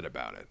upset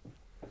about it.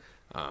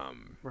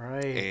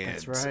 Right, And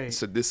that's right.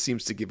 so this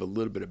seems to give a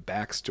little bit of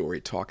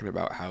backstory, talking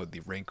about how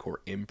the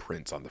Rancor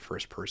imprints on the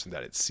first person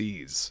that it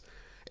sees.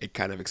 It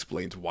kind of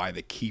explains why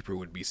the keeper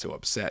would be so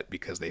upset,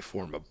 because they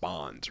form a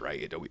bond,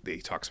 right?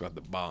 It talks about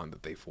the bond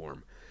that they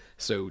form.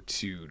 So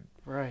to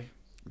Right.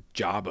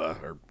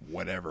 Jabba or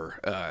whatever,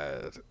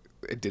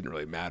 it didn't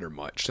really matter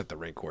much that the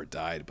Rancor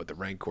died, but the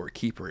Rancor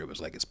keeper, it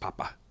was like his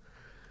papa.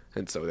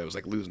 And so that was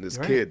like losing his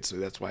Right. kid, so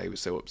that's why he was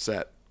so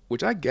upset.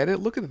 Which I get it.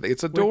 Look at it.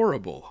 It's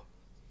adorable.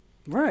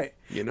 Right.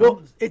 You know?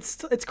 Well,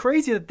 it's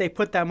crazy that they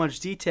put that much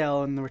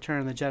detail in the Return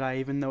of the Jedi,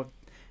 even though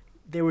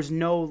there was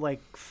no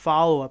like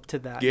follow up to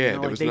that. Yeah, you know?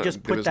 there Like, was they no-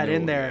 just there put was that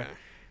in no- there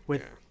yeah,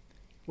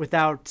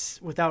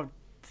 without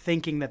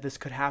thinking that this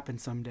could happen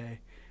someday.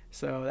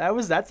 So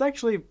that's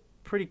actually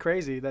pretty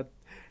crazy that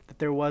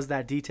there was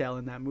that detail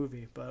in that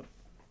movie. But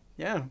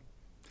yeah,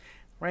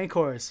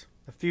 Rancors,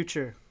 the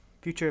future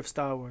of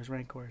Star Wars,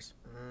 Rancors.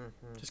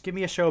 Mm-hmm. Just give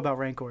me a show about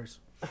Rancors.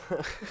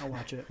 I'll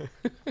watch it.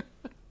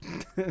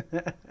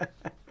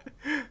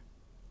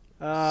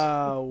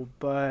 Oh,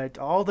 but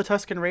all the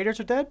Tusken Raiders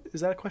are dead?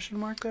 Is that a question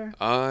mark there?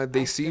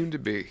 They seem to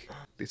be.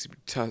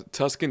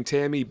 Tusken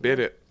Tammy bit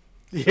it.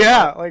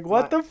 Yeah, like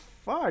what the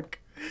fuck?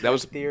 That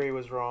was Theory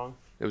was wrong.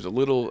 It was a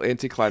little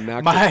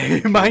anticlimactic. when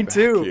he came Mine back.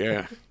 too.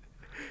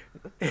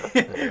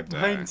 Yeah.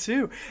 Mine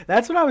too.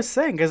 That's what I was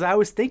saying, because I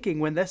was thinking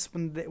when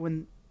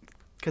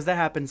because that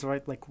happens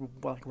right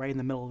in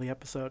the middle of the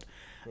episode,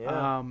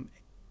 Yeah.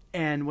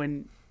 and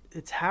when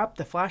the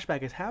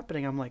flashback is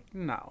happening, I'm like,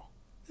 no,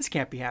 this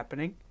can't be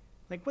happening.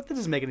 Like, what? That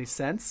doesn't make any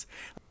sense.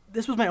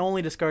 This was my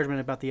only discouragement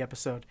about the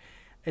episode,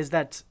 is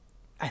that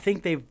I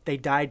think they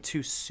died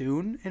too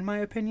soon, in my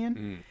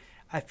opinion.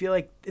 I feel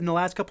like in the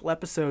last couple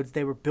episodes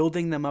they were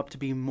building them up to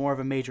be more of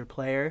a major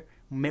player,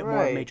 more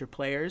Right. major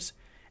players,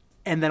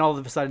 and then all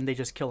of a sudden they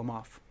just kill them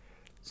off.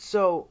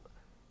 So,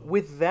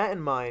 with that in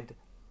mind,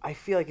 I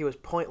feel like it was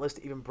pointless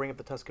to even bring up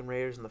the Tusken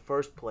Raiders in the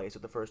first place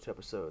with the first 2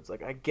 episodes.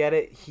 Like, I get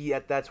it.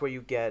 That's where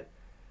you get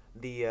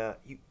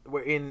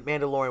we're in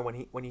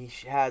Mandalorian when he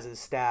has his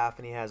staff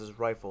and he has his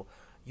rifle.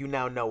 You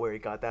now know where he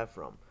got that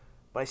from.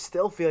 But I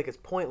still feel like it's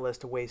pointless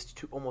to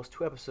waste almost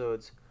 2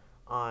 episodes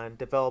on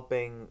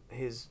developing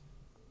his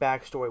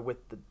backstory with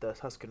the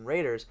Tusken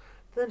Raiders,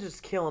 then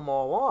just kill them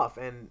all off.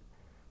 And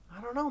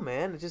I don't know,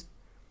 man. It just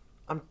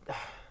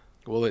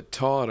Well, it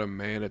taught him,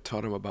 man. It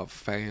taught him about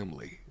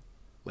family.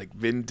 Like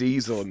Vin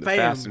Diesel in the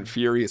Fast and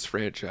Furious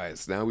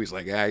franchise. Now he's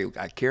like, I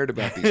cared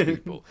about these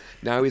people.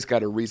 Now he's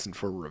got a reason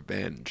for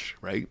revenge,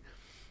 right?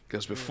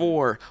 Because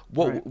before,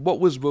 what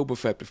was Boba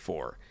Fett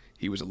before?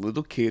 He was a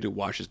little kid who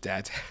watched his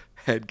dad's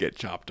head get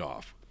chopped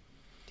off.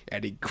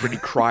 And he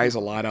cries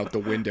a lot out the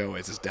window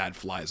as his dad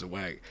flies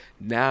away.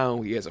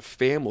 Now he has a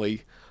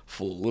family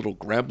full of little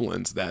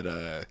gremlins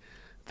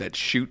that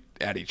shoot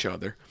at each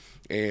other.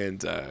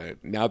 And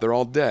now they're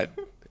all dead.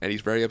 And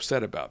he's very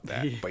upset about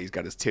that. Yeah. But he's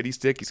got his titty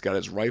stick, he's got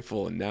his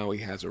rifle, and now he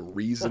has a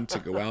reason to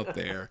go out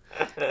there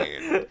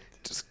and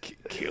just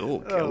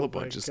kill a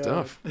bunch of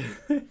stuff.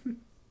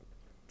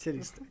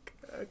 Titty stick.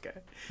 Okay.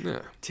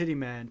 Yeah. Titty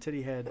man,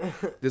 titty head.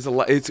 There's a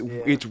lot. It's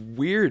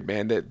weird,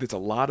 man. That there's a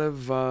lot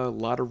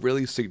of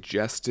really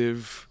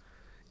suggestive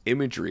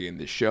imagery in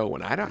this show,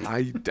 and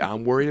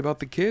I'm worried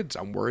about the kids.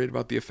 I'm worried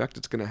about the effect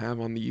it's going to have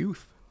on the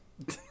youth.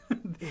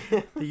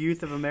 The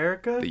youth of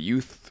America? The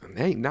youth,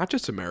 hey, not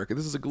just America.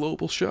 This is a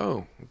global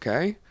show,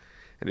 okay?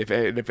 And if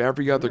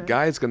every other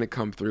guy's going to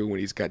come through when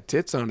he's got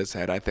tits on his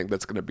head, I think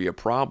that's going to be a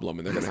problem,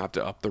 and they're going to have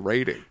to up the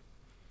rating.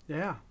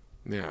 Yeah.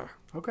 Yeah.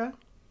 Okay.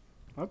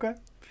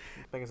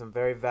 Making some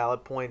very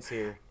valid points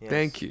here. Yes.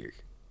 Thank you.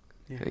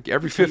 Yeah. Thank you.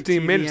 Every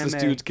 15 minutes, this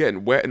dude's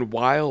getting wet and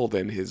wild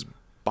in his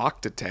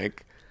Bacta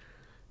tank,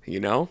 you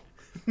know?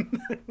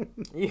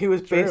 He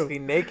was basically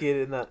naked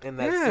in that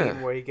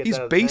scene where he gets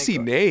out of the tank. He's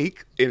basically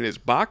naked in his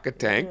Bacta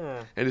tank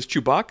and his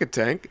Chewbacca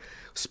tank.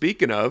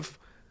 Speaking of,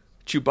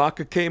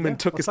 Chewbacca came and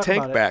took his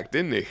tank back,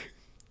 didn't he?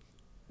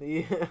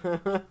 Yeah.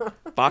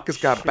 Bacca's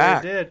got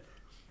back.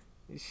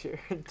 He sure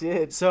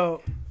did.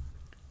 So,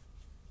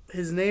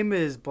 his name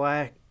is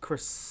Black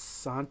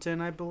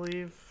Chrysanthemum, I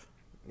believe.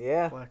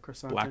 Yeah. Black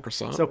Chrysanthemum. Black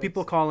Chrysanthemum. So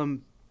people call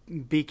him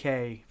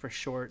BK for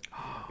short.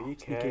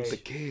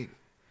 BK.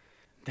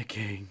 The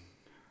king.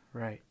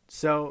 Right.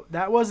 So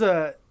that was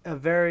a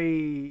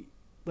very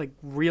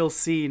real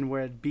scene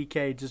where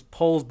BK just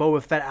pulls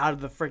Boba Fett out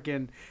of the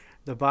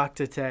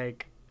Bacta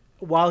tank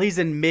while he's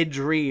in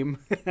mid-dream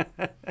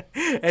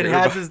and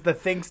has the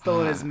thing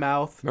still in his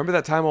mouth. Remember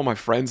that time all my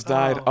friends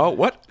died? Oh,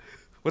 what?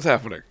 What's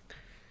happening?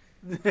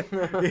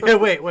 Yeah,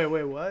 wait,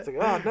 what? It's like,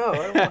 oh, no,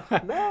 I don't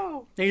want,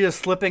 no. And he's just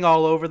slipping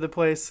all over the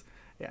place.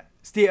 Yeah.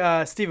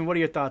 Steven, what are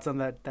your thoughts on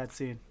that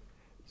scene?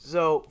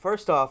 So,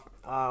 first off,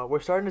 we're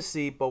starting to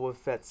see Boba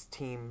Fett's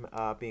team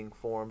being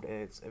formed,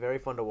 and it's very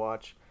fun to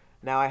watch.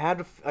 Now, I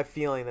had a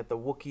feeling that the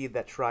Wookiee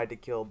that tried to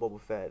kill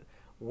Boba Fett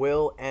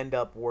will end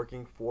up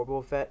working for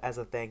Boba Fett as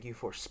a thank you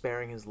for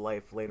sparing his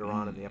life later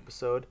on in the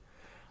episode.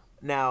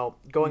 Now,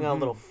 going on a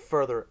little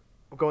further,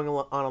 going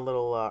on a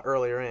little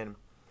earlier in,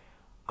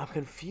 I'm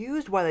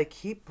confused why they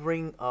keep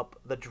bringing up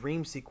the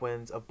dream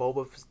sequence of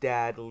Boba's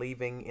dad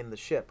leaving in the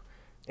ship.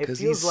 It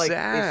feels like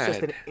it's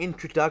just an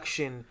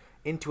introduction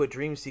into a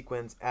dream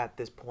sequence at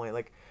this point.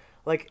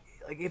 Like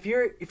if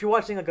you're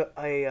watching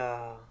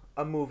a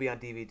movie on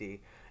DVD and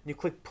you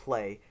click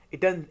play,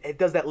 it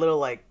does that little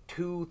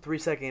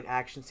 2-3 second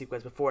action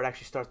sequence before it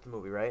actually starts the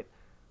movie, right?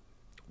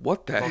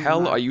 What the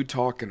hell are you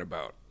talking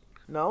about?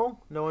 No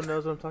one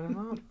knows what I'm talking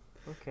about.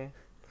 Okay,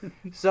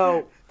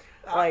 so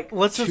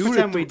let's just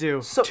pretend we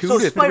do. So 2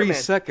 to 3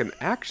 second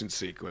action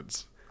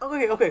sequence.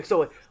 Okay.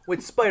 So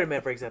with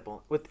Spider-Man, for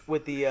example,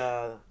 with the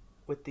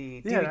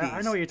DVDs. Yeah,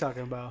 I know what you're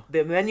talking about.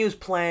 The menu's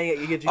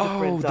playing. It gives you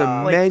different.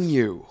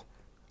 Menu.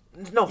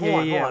 No, hold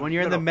on. When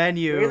you're in the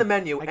menu, you're in the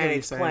menu and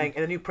it's playing,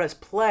 and then you press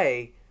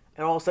play,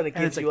 and all of a sudden it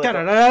gives you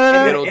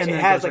and it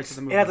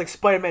has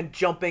Spider-Man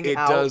jumping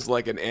out. It does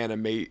like an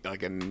animate,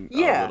 like an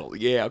little.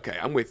 Yeah, okay,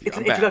 I'm with you. It's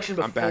an introduction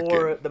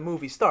before the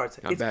movie starts.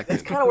 It's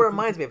kind of what it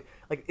reminds me of.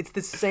 It's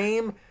the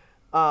same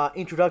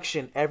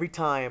introduction every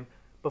time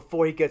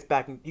before he gets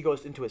back and he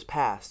goes into his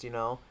past.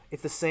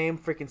 It's the same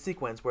freaking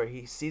sequence where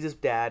he sees his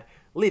dad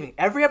leaving.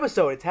 Every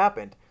episode it's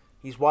happened.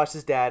 He's watched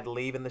his dad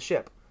leave in the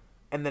ship,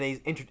 and then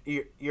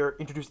you're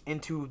introduced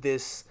into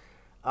this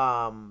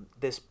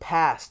this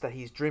past that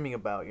he's dreaming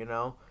about.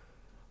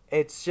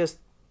 It's just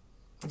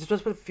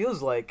what it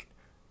feels like.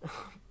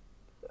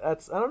 I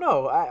don't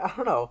know. I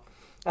don't know.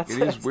 It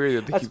is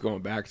weird that they keep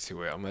going back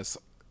to it, unless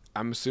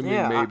I'm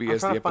assuming maybe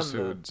as the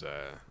episodes.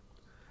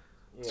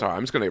 Sorry,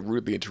 I'm just going to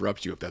rudely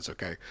interrupt you if that's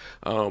okay.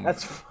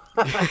 That's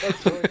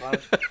really fine.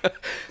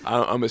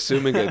 I'm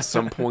assuming at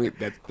some point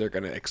that they're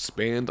going to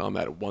expand on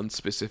that one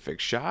specific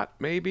shot,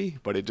 maybe,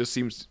 but it just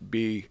seems to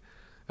be,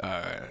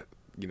 I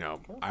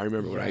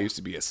remember when I used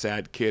to be a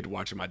sad kid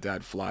watching my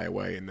dad fly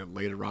away, and then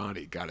later on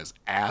he got his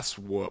ass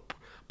whooped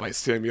by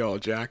Samuel L.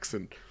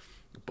 Jackson.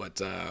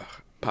 But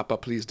Papa,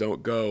 please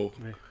don't go.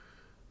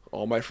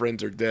 All my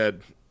friends are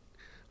dead.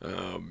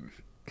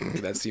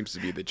 That seems to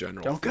be the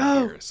general thing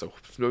here. So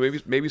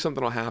maybe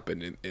something will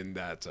happen in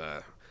that.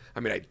 I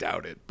mean, I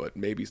doubt it, but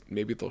maybe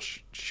they'll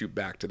shoot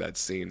back to that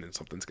scene and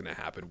something's going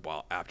to happen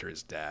after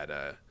his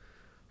dad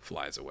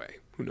flies away.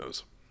 Who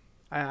knows?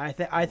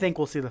 I think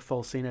we'll see the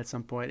full scene at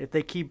some point. If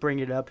they keep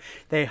bringing it up,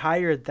 they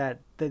hired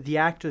the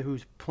actor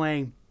who's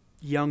playing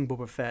young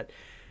Boba Fett.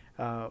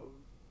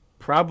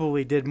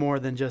 Probably did more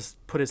than just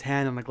put his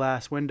hand on the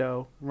glass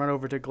window, run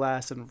over to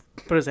glass and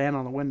put his hand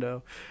on the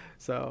window.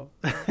 So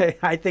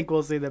I think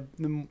we'll see the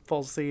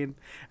full scene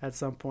at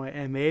some point.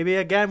 And maybe,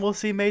 again, we'll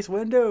see Mace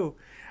Windu.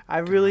 I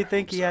really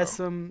think he has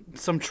some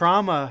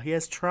trauma. He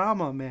has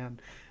trauma, man.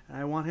 And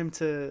I want him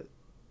to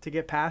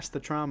get past the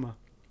trauma.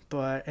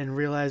 And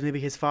realize maybe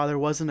his father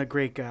wasn't a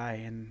great guy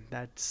and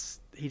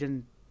he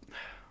didn't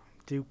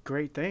do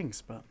great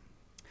things.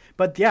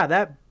 But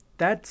yeah,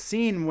 that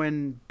scene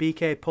when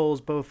BK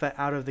pulls Boba Fett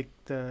out of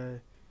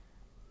the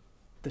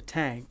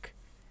tank,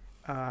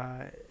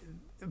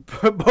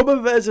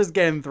 Boba Fett's just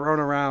getting thrown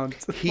around.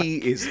 He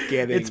is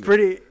getting it's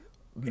pretty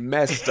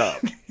messed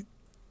up.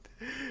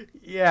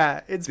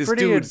 Yeah, it's this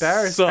pretty dude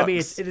embarrassing. sucks. I mean,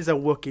 it is a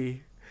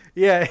Wookiee.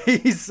 Yeah,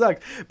 he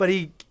sucks, but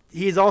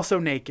he's also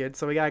naked,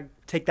 so we gotta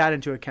take that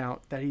into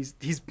account. That he's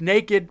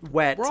naked,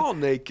 wet. We're all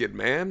naked,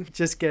 man.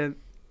 Just getting.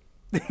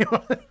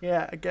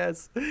 Yeah, I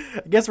guess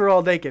we're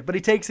all naked. But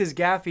he takes his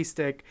gaffy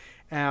stick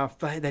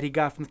that he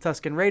got from the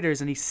Tusken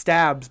Raiders and he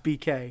stabs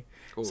BK.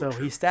 Oh, so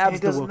true. he stabs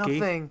It does the Wookiee.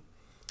 nothing.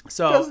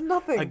 So It does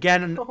nothing.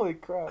 Again, Holy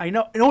crap. I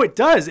know. No, it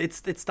does.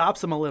 It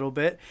stops him a little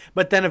bit,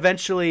 but then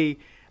eventually,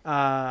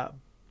 BK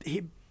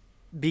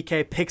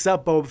picks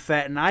up Boba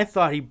Fett, and I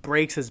thought he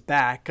breaks his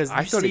back because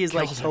you see his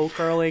like toe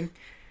curling.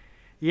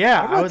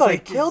 Yeah, I was thought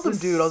like, he killed him, this-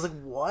 dude. I was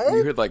like, what?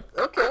 You heard like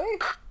Okay.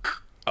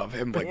 of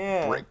him like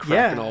Yeah. cracking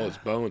Yeah. all his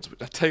bones.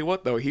 But I tell you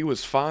what, though, he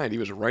was fine. He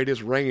was right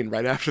as rain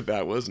right after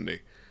that, wasn't he?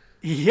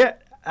 Yeah,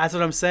 that's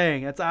what I'm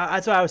saying. That's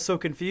what I was so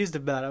confused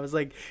about. I was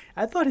like,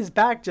 I thought his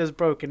back just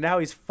broke, and now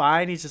he's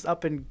fine. He's just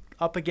up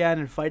again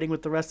and fighting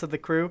with the rest of the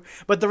crew.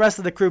 But the rest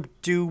of the crew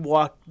do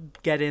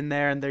get in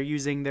there, and they're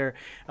using their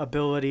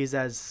abilities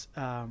as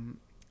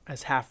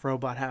half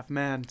robot, half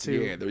man to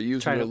Yeah, they're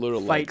using try their to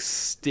little fight like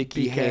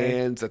sticky BK.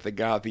 hands that they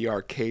got at the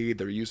arcade.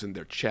 They're using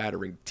their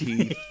chattering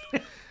teeth.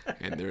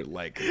 And they're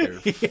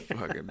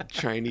fucking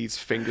Chinese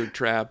finger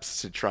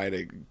traps to try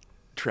to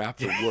trap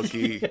the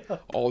Wookiee.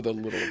 All the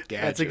little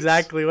gadgets. That's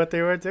exactly what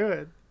they were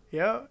doing.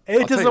 Yeah, it tell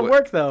you doesn't what-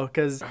 work though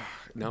because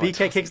No, it BK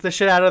doesn't. kicks the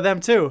shit out of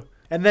them too,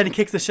 and then he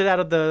kicks the shit out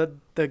of the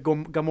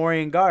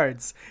Gamorrean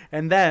guards,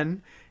 and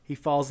then he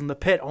falls in the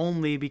pit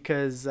only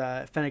because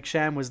Fennec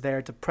Shand was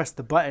there to press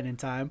the button in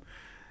time.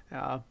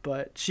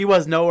 But she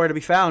was nowhere to be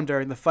found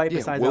during the fight. Yeah,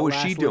 Besides what that was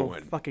last she little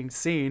doing? fucking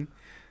scene.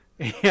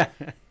 Yeah,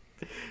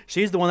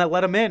 she's the one that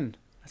let him in.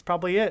 That's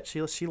probably it.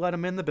 She let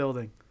him in the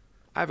building.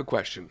 I have a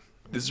question.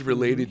 This is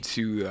related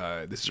to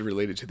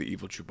the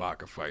evil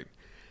Chewbacca fight.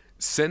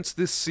 Since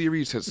this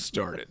series has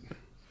started,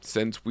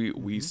 since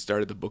we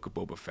started the Book of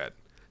Boba Fett,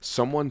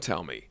 someone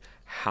tell me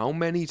how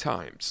many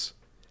times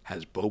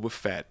has Boba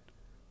Fett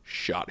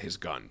shot his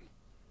gun?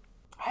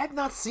 I have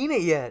not seen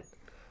it yet.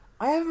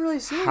 I haven't really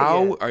seen it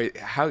yet.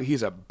 How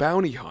he's a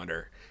bounty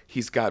hunter.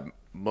 He's got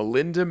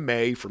Melinda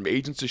May from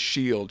Agents of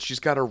S.H.I.E.L.D. She's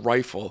got a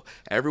rifle.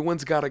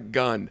 Everyone's got a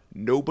gun.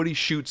 Nobody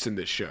shoots in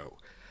this show.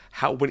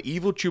 When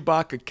evil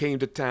Chewbacca came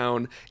to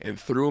town and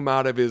threw him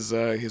out of his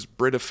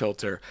Brita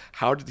filter,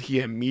 how did he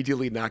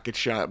immediately not get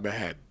shot in the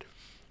head?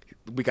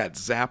 We got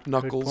Zap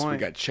Knuckles. We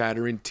point. got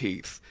Chattering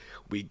Teeth.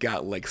 We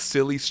got like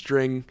Silly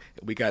String.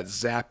 We got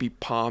Zappy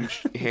Palm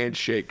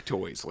Handshake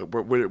toys. Like,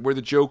 we're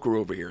the Joker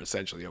over here,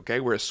 essentially, okay?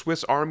 We're a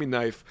Swiss Army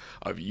knife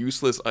of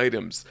useless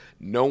items.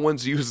 No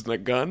one's using a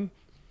gun.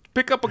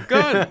 Pick up a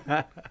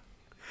gun.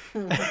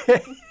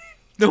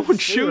 No one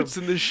shoots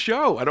in this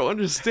show. I don't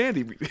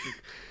understand.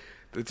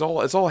 It's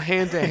all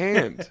hand to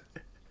hand,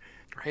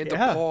 hand to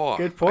Yeah, paw.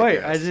 good point.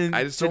 guess.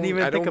 I just didn't don't-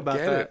 even I think don't about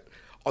get that. it.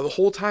 The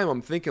whole time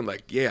I'm thinking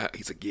like, yeah,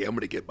 he's like, yeah, I'm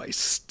gonna get my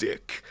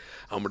stick.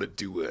 I'm gonna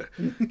do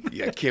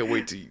I can't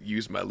wait to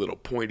use my little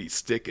pointy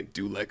stick and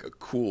do like a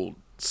cool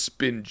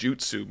spin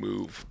jutsu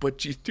move.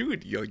 But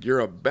you're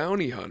a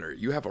bounty hunter.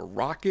 You have a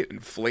rocket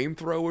and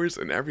flamethrowers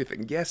and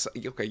everything. Yes,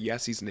 okay,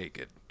 yes, he's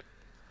naked.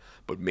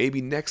 But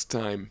maybe next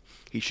time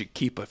he should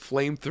keep a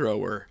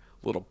flamethrower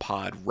little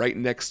pod right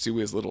next to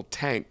his little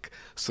tank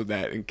so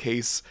that in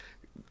case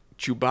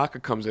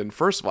Chewbacca comes in,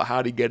 first of all,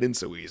 how'd he get in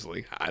so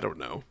easily? I don't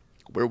know.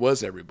 Where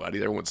was everybody?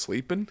 Everyone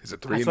sleeping? Is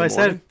it 3 That's in what I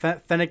the morning?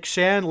 said. Fennec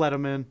Shand let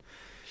him in.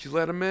 She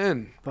let him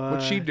in.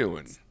 What's she But-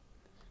 doing?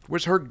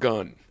 Where's her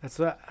gun? That's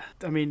what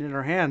I mean. In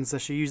her hands, so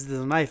she used it as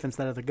a knife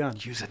instead of the gun.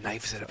 Use a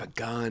knife instead of a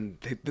gun.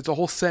 There's a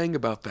whole saying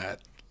about that.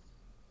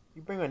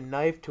 You bring a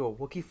knife to a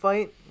Wookiee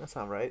fight? That's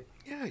not right.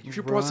 Yeah, you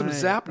should brought some Right,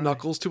 Zap right.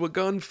 Knuckles to a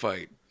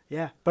gunfight.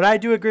 Yeah, but I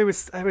do agree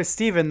with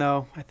Steven,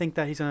 though. I think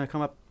that he's gonna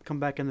come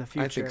back in the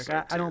future. I think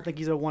so, I don't too. think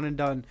he's a one and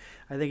done.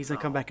 I think he's gonna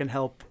come back and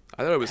help.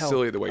 I thought it was help,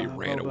 silly the way he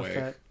ran Boba away.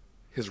 Fett.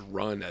 His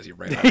run as he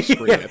ran off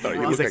screen. I thought he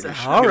He's looked like,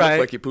 like, "All he looked right."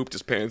 like he pooped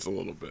his pants a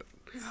little bit.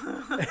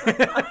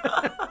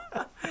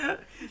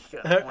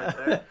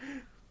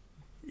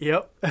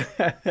 Yep.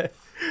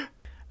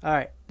 All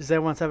right. Does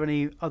anyone else have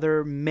any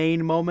other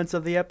main moments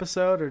of the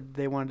episode, or do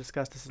they want to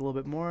discuss this a little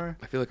bit more?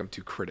 I feel like I'm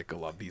too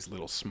critical of these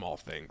little small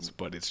things,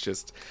 but it's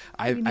just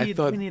We I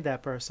thought need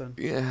that person.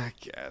 yeah, I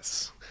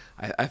guess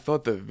I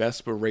thought the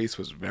Vespa race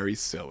was very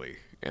silly,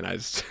 and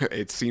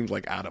it seemed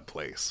like out of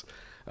place.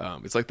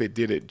 It's like they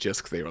did it just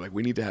because they were like,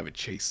 we need to have a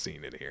chase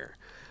scene in here.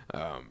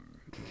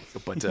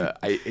 But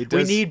it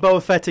does. We need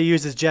Boba Fett to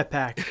use his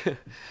jetpack.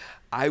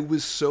 I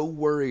was so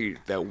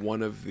worried that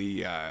one of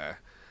the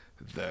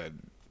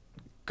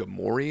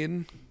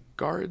Gamorrean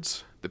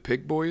guards, the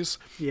pig boys,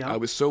 Yeah. I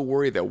was so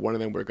worried that one of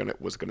them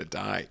was gonna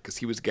die because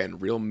he was getting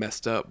real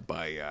messed up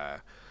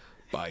by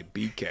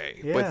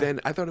BK. Yeah. But then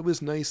I thought it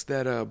was nice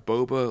that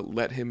Boba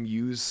let him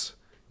use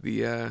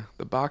the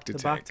Bacta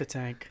tank. Bacta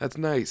tank. That's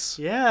nice.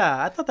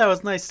 Yeah, I thought that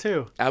was nice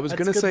too. I was That's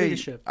gonna good say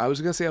leadership. I was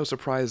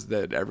surprised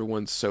that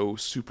everyone's so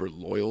super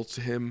loyal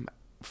to him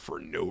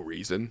for no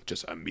reason,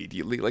 just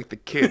immediately. Like the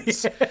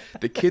kids,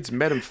 the kids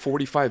met him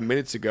 45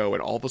 minutes ago,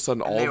 and all of a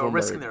sudden, all they of were them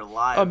risking are their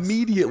lives.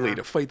 immediately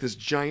to fight this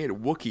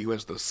giant Wookiee who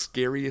has the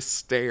scariest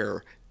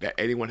stare that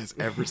anyone has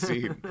ever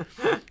seen.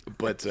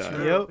 But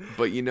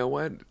but you know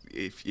what?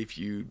 If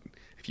you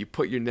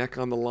put your neck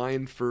on the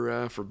line for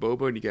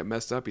Boba and you get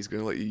messed up, he's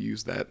gonna let you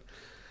use that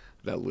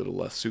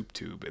little soup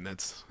tube, and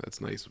that's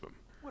nice of him.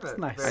 It's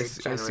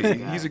nice. I see.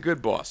 He's a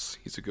good boss.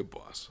 He's a good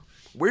boss.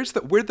 Where'd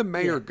the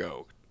mayor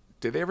go?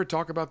 Did they ever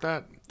talk about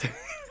that?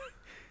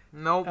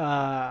 Nope.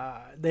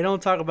 They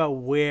don't talk about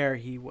where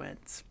he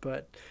went,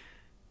 but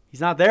he's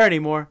not there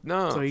anymore.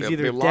 No, so he's they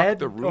either locked dead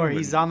the room or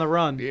he's and- on the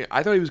run. Yeah,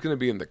 I thought he was going to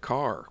be in the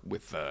car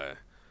with the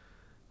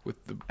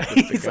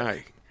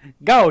guy.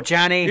 Go,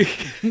 Johnny.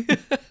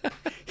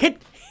 hit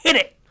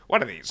it.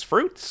 What are these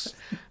fruits?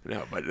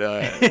 No,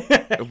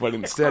 but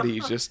instead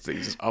he's just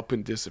up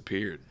and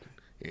disappeared.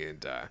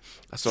 And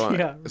so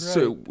Yeah, right.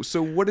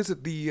 so what is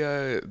it?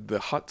 The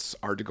Hutts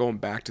are going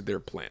back to their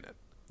planet.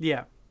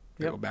 Yeah.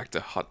 They go back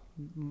to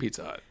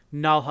Pizza Hut.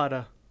 Nal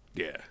Hutta.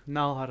 Yeah.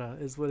 Nal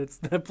Hutta is what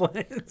the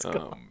plan is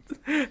called.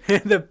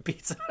 The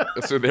pizza.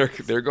 So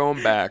they're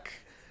going back.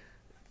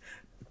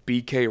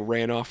 BK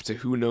ran off to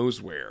who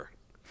knows where.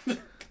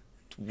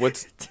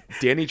 What's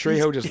Danny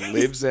Trejo just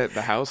lives at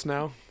the house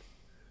now?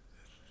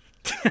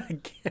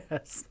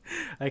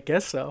 I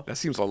guess so. That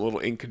seems a little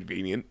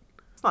inconvenient.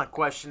 Let's not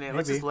question it.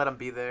 Let's Maybe. just let him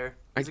be there.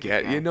 I He's a good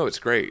get guy. you know it's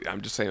great. I'm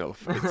just saying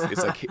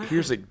it's like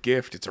here's a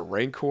gift. It's a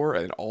Rancor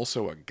and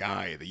also a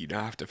guy that you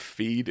now have to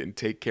feed and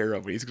take care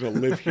of. And he's gonna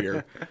live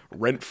here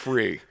rent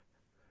free.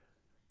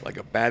 Like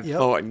a bad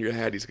thought in your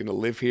head, he's gonna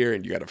live here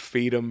and you gotta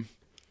feed him.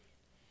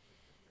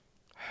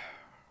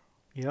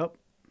 Yep.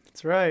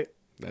 That's right.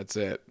 That's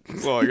it.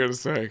 That's all I gotta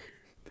say.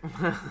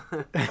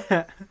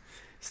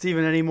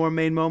 Steven, any more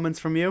main moments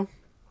from you?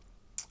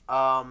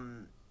 Yeah,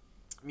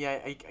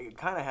 I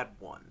kind of had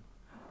one.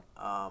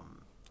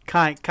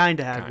 Kind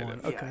of had Kinda.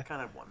 one. Yeah, Okay. I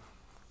kind of had one.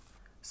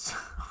 So,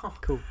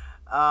 Cool.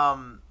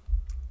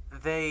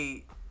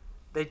 they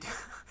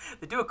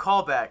do a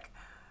callback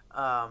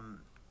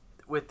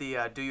with the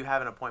 "Do you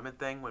have an appointment?"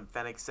 thing when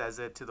Fennec says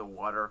it to the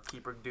water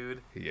keeper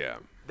dude. Yeah.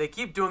 They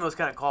keep doing those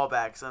kind of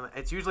callbacks, and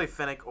it's usually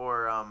Fennec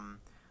or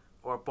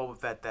Boba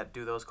Fett that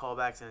do those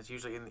callbacks, and it's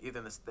usually in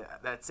either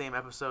that same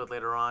episode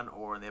later on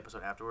or in the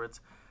episode afterwards.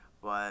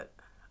 But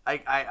I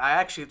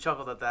actually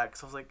chuckled at that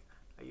because I was like,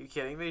 "Are you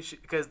kidding me?"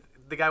 Because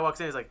the guy walks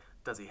in, he's like,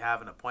 "Does he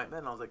have an appointment?"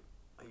 And I was like,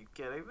 "Are you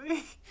kidding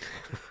me?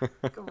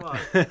 Come on,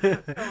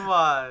 come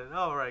on!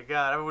 Oh my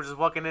God!" Everyone was just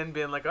walking in,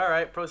 being like, "All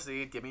right,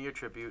 proceed. Give me your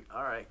tribute.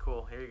 All right,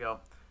 cool. Here you go."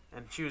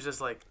 And she was just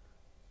like,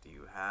 "Do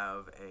you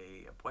have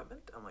a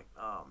appointment?" I'm like,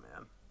 "Oh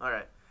man. All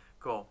right,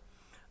 cool."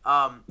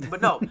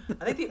 But no,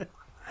 I think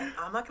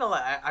I'm not gonna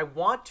lie. I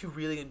want to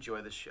really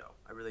enjoy this show.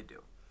 I really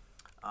do.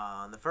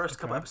 The first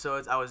couple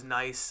episodes, I was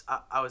nice.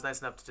 I was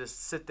nice enough to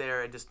just sit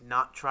there and just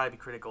not try to be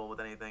critical with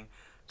anything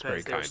very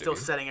because they were kind of still you.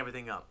 setting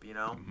everything up. You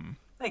know. Mm-hmm.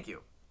 Thank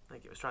you. I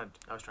was trying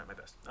my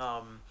best.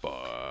 But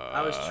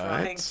I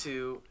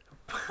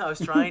was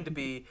trying to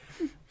be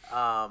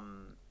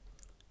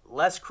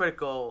less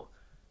critical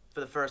for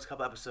the first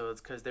couple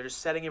episodes because they're just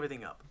setting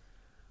everything up.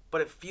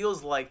 But it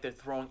feels like they're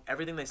throwing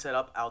everything they set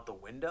up out the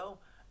window,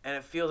 and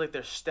it feels like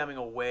they're stemming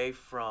away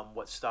from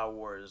what Star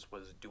Wars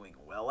was doing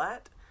well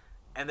at,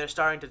 and they're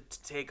starting to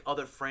take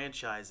other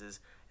franchises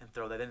and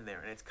throw that in there,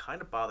 and it's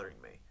kind of bothering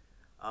me.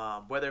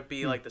 Whether it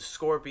be like the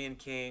Scorpion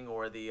King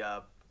or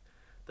the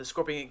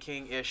Scorpion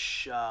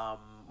King-ish,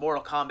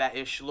 Mortal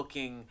Kombat-ish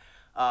looking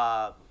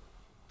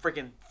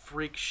freaking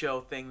freak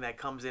show thing that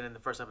comes in the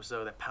first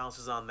episode that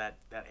pounces on that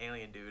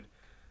alien dude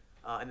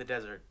in the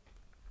desert.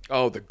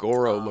 oh, the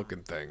Goro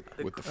looking thing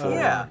with the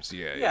forearms.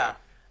 Yeah.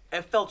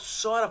 It felt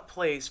so out of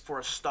place for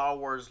a Star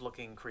Wars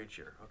looking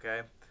creature. Okay,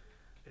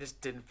 it just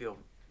didn't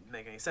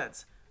make any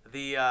sense.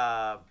 The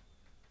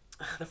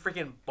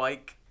freaking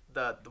bike,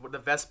 the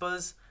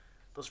Vespas,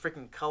 those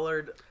freaking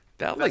colored.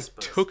 That like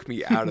Vespas took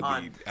me out of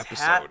on the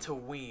episode.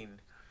 Tatooine,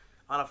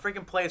 on a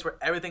freaking place where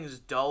everything's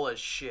dull as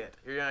shit.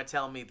 You're gonna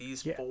tell me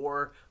these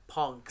four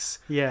punks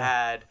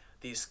had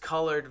these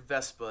colored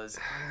Vespas,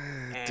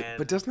 and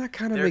But doesn't that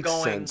kind of they're make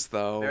going sense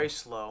though? very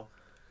slow.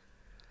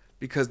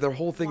 Because their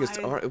whole thing is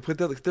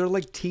they're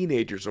like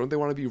teenagers. Don't they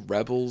want to be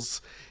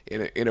rebels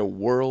in a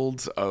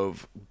world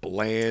of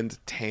bland,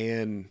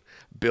 tan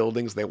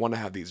buildings? They want to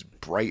have these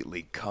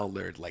brightly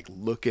colored, like,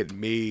 look at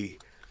me,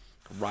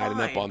 riding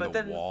up on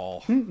the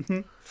wall.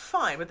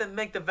 Fine, but then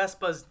make the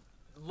Vespas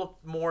look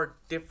more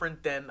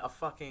different than a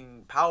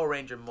fucking Power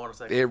Ranger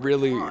motorcycle. They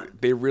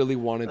really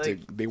wanted to.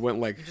 They went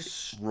like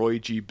Roy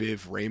G.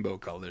 Biv rainbow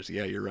colors.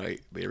 Yeah, you're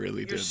right. They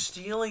really did. You're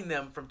stealing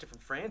them from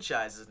different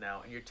franchises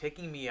now, and you're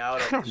taking me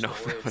out of I don't the know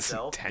story if that was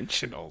itself.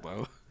 intentional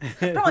though.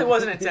 It probably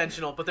wasn't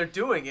intentional, but they're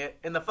doing it.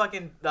 And the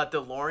fucking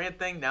DeLorean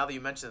thing. Now that you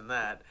mentioned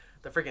that,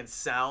 the freaking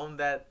sound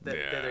that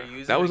they're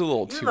using. That was a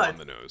little even too on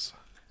the nose.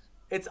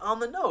 It's on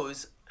the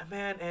nose,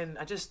 man, and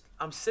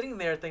I'm sitting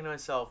there thinking to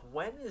myself,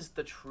 when is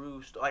the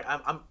true like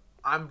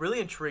I'm really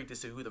intrigued to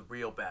see who the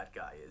real bad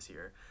guy is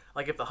here.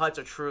 Like if the Hutts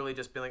are truly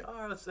just being like,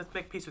 oh, let's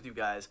make peace with you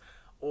guys,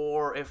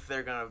 or if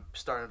they're gonna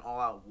start an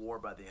all-out war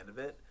by the end of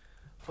it.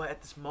 But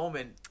at this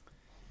moment,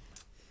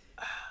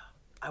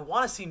 I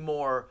want to see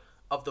more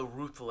of the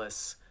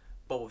ruthless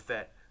Boba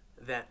Fett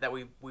that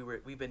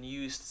we've been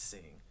used to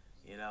seeing.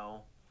 You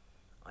know,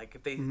 like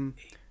if they,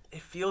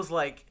 it feels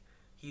like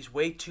he's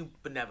way too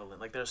benevolent.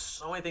 Like there's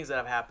so many things that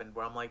have happened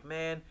where I'm like,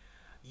 man,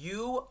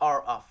 you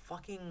are a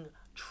fucking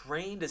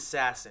trained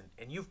assassin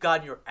and you've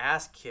gotten your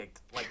ass kicked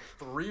like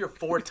 3 or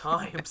 4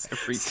 times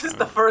since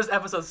the first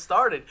episode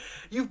started.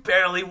 You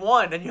barely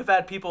won and you've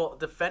had people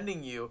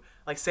defending you,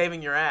 like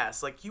saving your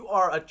ass. Like you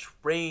are a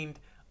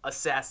trained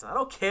assassin. I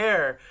don't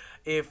care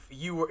if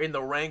you were in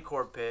the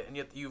Rancor pit and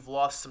yet you've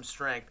lost some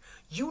strength.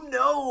 You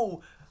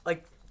know,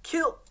 like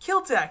kill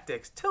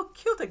tactics,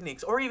 kill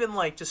techniques, or even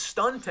like just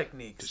stun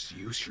techniques. Just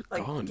use your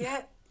like, gun.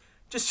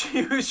 Just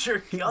use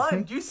your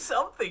gun. Do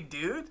something,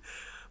 dude.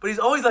 But he's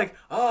always like,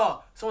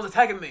 oh, someone's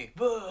attacking me.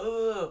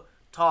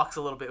 Talks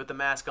a little bit with the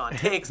mask on.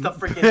 Takes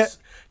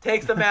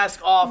the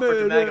mask off for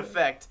dramatic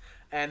effect,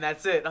 and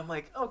that's it. I'm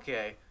like,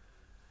 okay.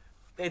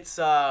 It's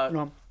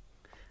I'm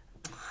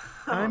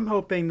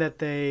hoping that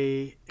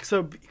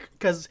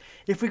because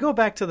if we go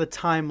back to the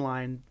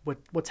timeline,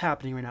 what's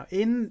happening right now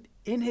in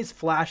his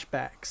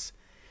flashbacks,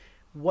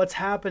 what's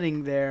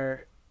happening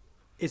there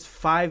is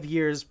 5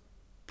 years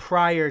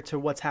prior to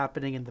what's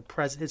happening in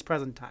his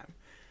present time.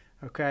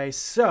 Okay,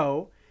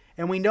 so,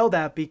 and we know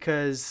that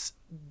because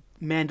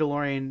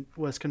Mandalorian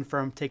was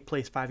confirmed to take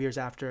place 5 years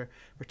after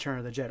Return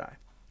of the Jedi.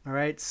 All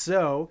right,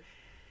 so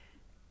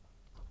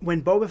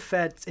when Boba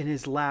Fett in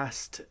his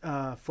last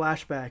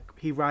flashback,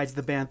 he rides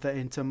the Bantha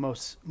into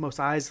Mos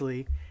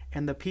Eisley,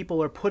 and the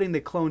people are putting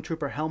the clone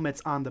trooper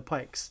helmets on the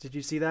pikes. Did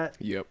you see that?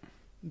 Yep.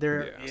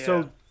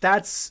 So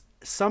that's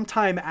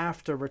sometime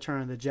after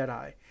Return of the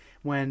Jedi,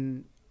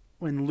 when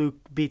Luke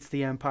beats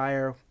the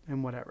Empire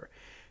and whatever.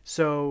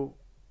 So,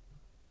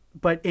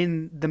 but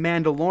in The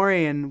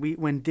Mandalorian,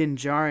 when Din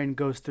Djarin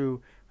goes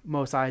through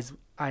Mos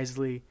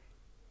Eisley,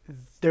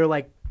 they're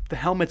like the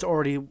helmets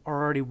are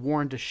already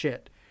worn to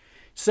shit.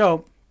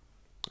 So,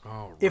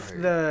 so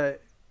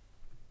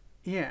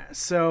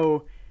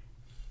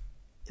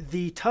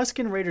the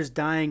Tusken Raiders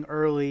dying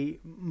early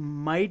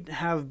might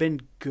have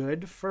been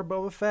good for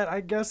Boba Fett,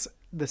 I guess.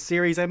 The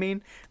series, I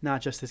mean,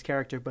 not just his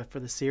character, but for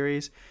the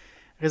series,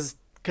 because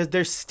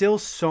there's still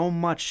so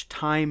much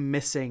time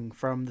missing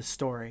from the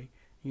story.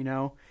 You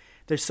know,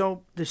 there's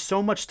so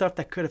much stuff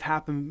that could have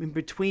happened in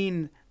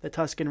between the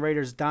Tusken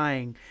Raiders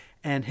dying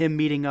and him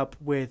meeting up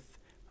with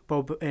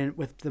Boba and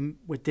with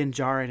Din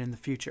Djarin in the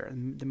future,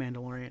 and the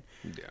Mandalorian.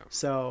 Yeah.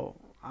 So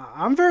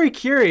I'm very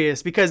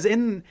curious because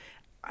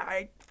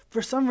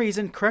for some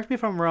reason, correct me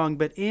if I'm wrong,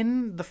 but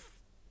in the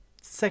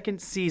second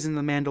season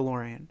of The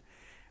Mandalorian,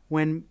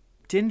 when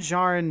Din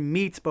Djarin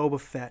meets Boba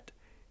Fett,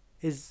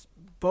 is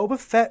Boba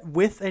Fett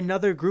with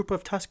another group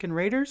of Tusken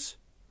Raiders?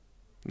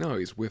 No,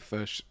 he's with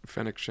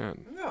Fennec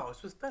Shen. No,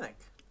 it's with Fennec.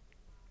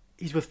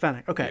 He's with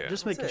Fennec. Okay, Yeah.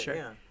 just making sure.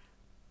 Yeah.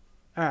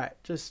 All right,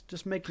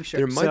 just making sure.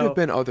 There might have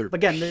been other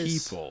again,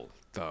 people,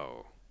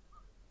 though.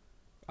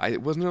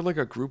 Wasn't there like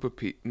a group of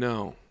people?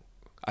 No,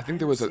 I think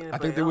there was a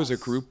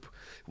group.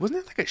 Wasn't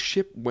it like a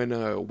ship when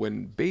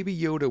Baby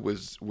Yoda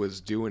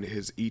was doing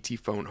his ET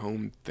phone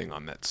home thing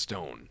on that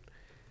stone?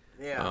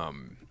 Yeah.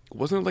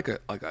 Wasn't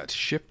it like a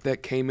ship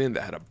that came in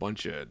that had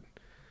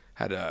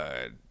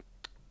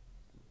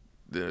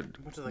the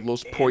like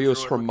Los android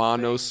Pollos looking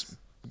Hermanos things.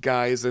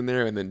 guys in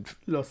there, and then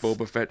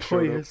Boba Fett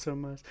showed up.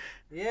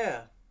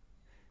 Yeah.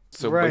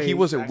 So, but he Right.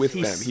 wasn't with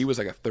He's- them. He was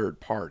like a third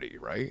party,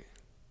 right?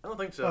 I don't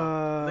think so.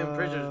 I'm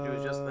pretty sure it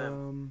was just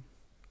them.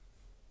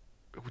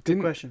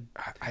 Didn't question.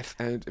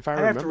 and if I I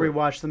remember, have to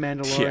rewatch The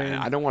Mandalorian.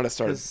 Yeah, I don't want to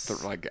start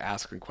 'cause- like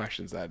asking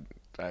questions that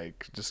I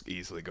could just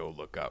easily go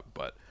look up,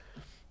 but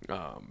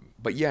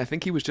yeah, I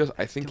think he was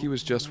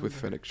just with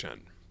Fennec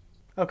Shen.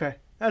 Okay,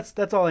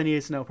 that's all I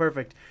needed to know.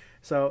 Perfect.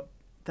 So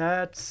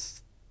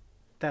that's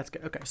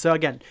good. Okay, so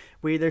again,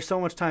 there's so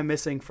much time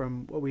missing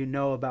from what we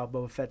know about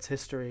Boba Fett's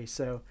history.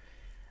 So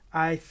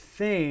I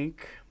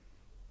think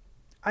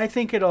I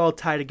think it'll all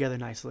tie together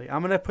nicely.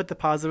 I'm going to put the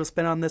positive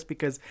spin on this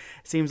because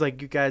it seems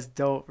like you guys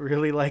don't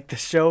really like the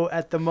show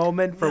at the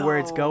moment for where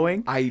it's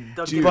going. I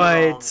Don't do. get me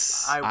wrong,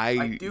 But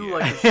I do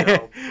like the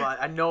show,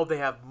 but I know they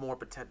have more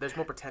there's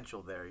more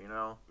potential there, you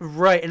know?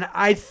 Right, and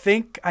I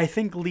think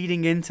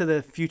leading into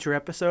the future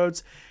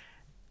episodes,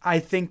 I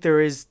think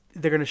they're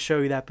going to show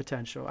you that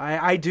potential.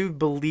 I do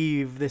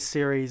believe this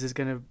series is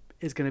going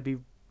to be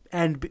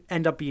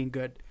end up being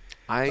good.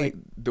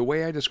 The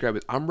way I describe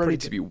it, I'm ready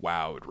to be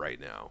wowed right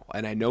now,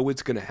 and I know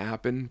it's gonna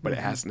happen, but it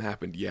hasn't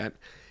happened yet,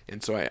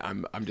 and so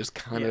I'm just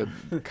kind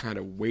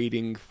of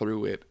wading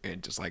through it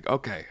and just like,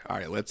 okay, all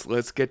right,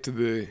 let's get to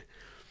the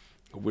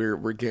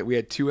we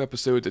had 2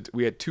 episodes,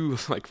 we had 2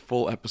 like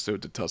full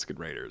episodes of Tusken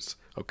Raiders,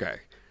 okay,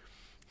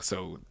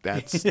 so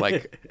that's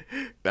like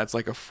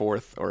a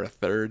fourth or a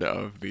third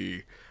of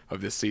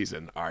this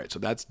season. All right, so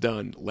that's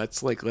done.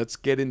 Let's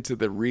get into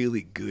the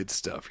really good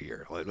stuff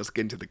here. Let's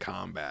get into the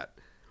combat.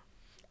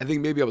 I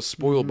think maybe I was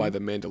spoiled by the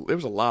Mandalorian. There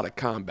was a lot of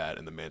combat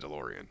in the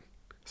Mandalorian,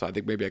 so I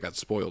think maybe I got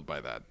spoiled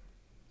by that.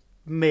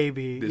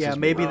 Maybe,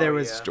 Maybe there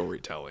was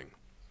storytelling.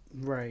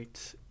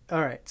 Right.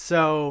 All right.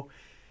 So,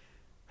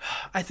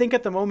 I think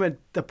at the moment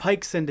the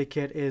Pike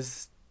Syndicate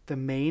is the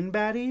main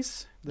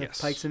baddies. The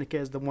Yes. Pike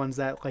Syndicate is the ones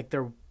that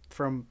they're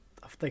from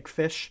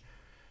fish,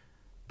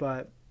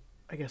 but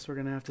I guess we're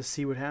gonna have to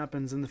see what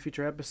happens in the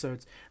future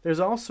episodes.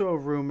 There's also a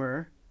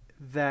rumor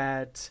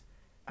that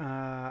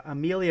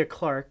Amelia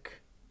Clark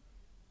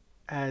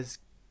as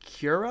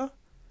Kira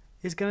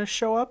is going to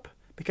show up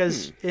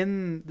because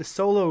in the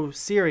Solo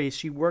series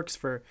she works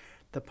for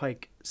the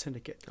Pike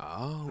Syndicate.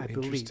 Oh, I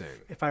interesting.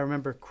 believe, if I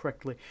remember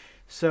correctly.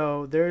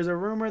 So there's a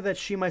rumor that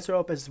she might show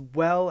up as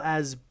well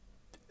as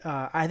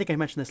I think I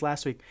mentioned this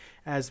last week,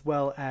 as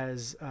well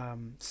as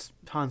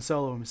Han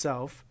Solo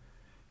himself,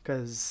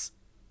 because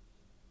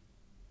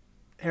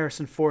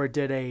Harrison Ford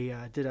did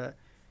a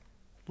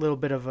little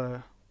bit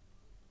of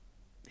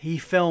he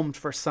filmed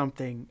for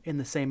something in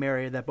the same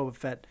area that Boba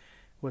Fett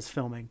was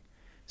filming.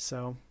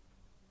 So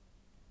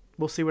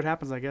we'll see what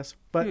happens, I guess.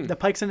 But the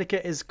Pike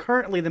Syndicate is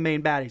currently the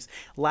main baddies.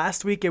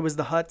 Last week it was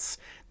the Hutts.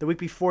 The week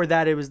before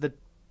that it was the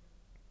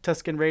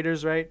Tusken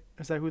Raiders, right?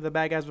 Is that who the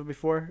bad guys were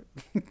before?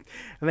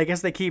 And I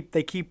guess they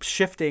keep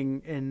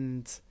shifting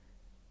and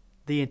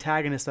the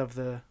antagonist of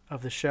the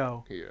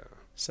show. Yeah.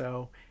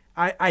 So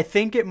I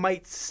think it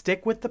might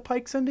stick with the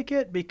Pike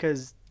Syndicate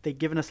because they've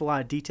given us a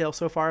lot of detail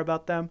so far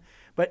about them.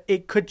 But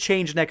it could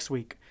change next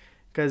week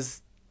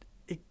because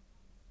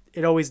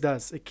it always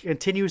does. It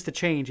continues to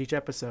change each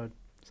episode.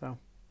 So,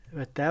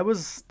 but that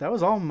was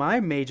all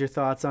my major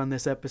thoughts on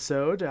this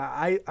episode.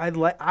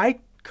 I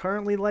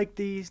currently like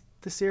the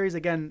series.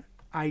 Again,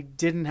 I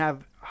didn't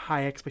have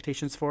high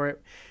expectations for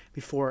it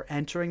before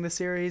entering the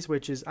series,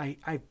 which is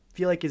I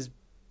feel like has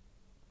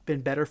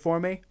been better for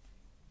me.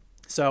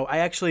 So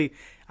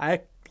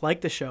I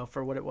like the show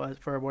for what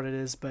it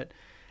is. But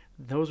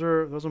those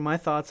were my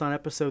thoughts on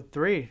episode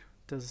 3.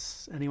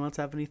 Does anyone else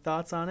have any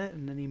thoughts on it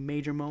and any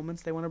major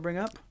moments they want to bring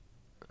up?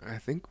 I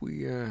think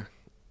we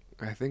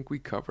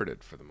covered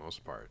it for the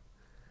most part.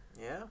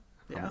 Yeah.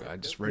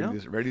 I'm just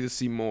ready to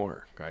see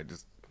more. I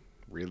just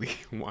really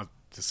want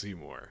to see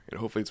more, and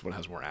hopefully this one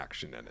has more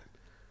action in it.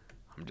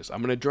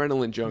 I'm an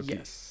adrenaline junkie.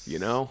 Yes. You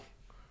know.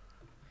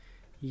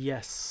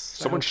 Yes.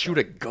 Someone shoot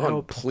a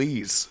gun,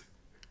 please.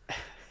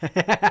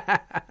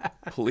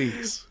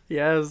 Please.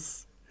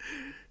 Yes.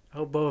 I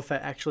hope Boba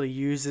Fett actually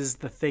uses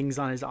the things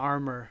on his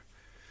armor.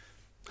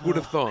 Who'd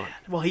have thought? Man.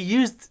 Well, he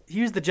used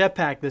the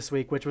jetpack this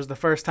week, which was the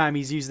first time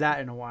he's used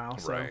that in a while.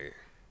 So Right.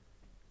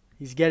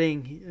 He's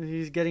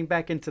getting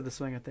back into the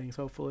swing of things,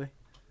 hopefully.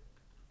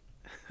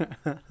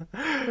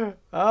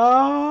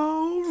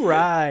 All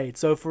right.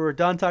 So if we're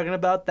done talking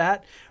about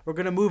that, we're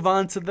going to move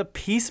on to the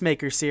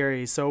Peacemaker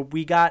series. So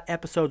we got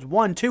episodes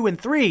 1, 2, and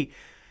 3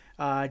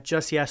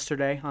 just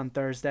yesterday on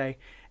Thursday.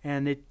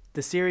 And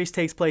the series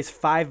takes place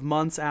 5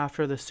 months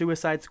after the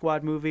Suicide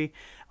Squad movie.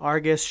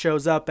 Argus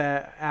shows up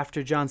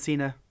after John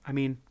Cena.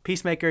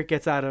 Peacemaker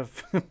gets out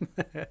of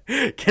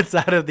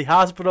the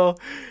hospital,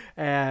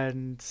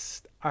 and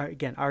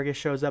again, Argus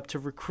shows up to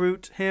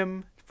recruit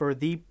him for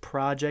the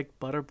Project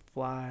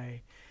Butterfly.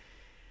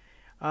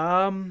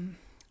 I'm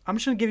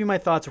just gonna give you my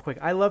thoughts real quick.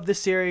 I love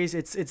this series.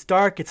 It's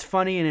dark, it's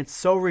funny, and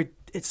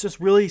it's just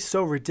really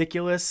so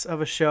ridiculous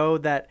of a show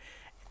that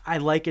I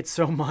like it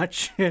so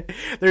much.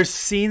 There's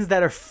scenes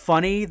that are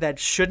funny that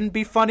shouldn't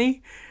be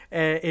funny.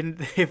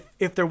 And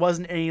if there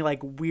wasn't any like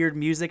weird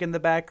music in the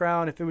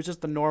background, if it was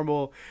just a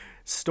normal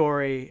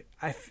story,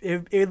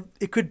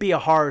 it could be a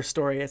horror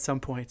story at some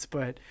points.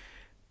 But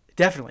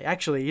definitely,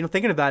 actually,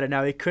 thinking about it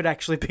now, it could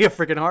actually be a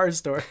freaking horror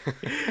story.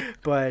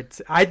 But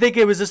I think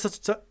it was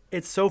just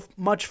it's so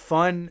much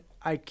fun.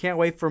 I can't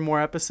wait for more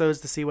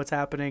episodes to see what's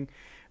happening.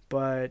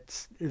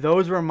 But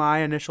those were my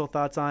initial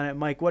thoughts on it.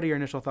 Mike, what are your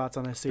initial thoughts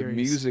on this series?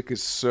 The music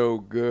is so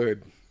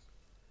good.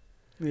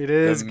 It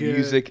is good. The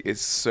music is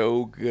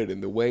so good,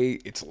 and the way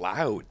it's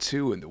loud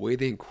too, and the way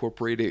they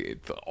incorporate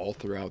it all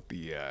throughout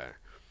the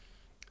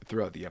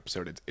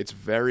episode. It's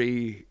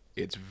very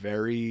It's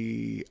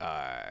very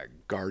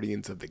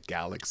Guardians of the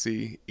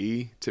Galaxy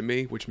to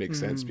me, which makes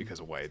sense because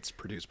of why it's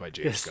produced by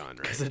James Gunn, right?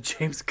 Because of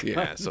James Gunn.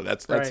 Yeah, so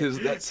that's Right.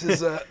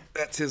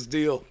 his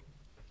deal.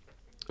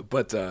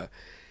 But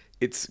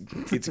it's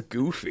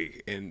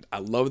goofy, and I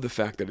love the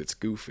fact that it's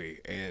goofy,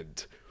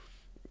 and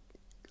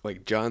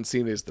like John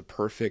Cena is the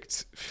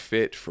perfect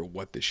fit for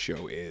what the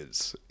show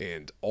is,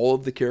 and all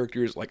of the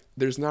characters, like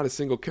there's not a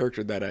single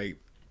character that I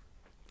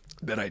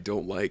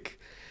don't like,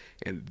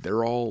 and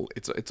they're all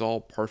it's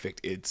all perfect.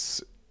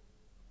 It's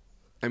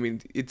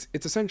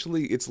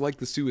essentially it's like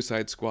the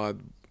Suicide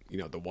Squad,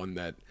 the one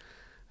that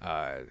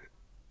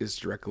is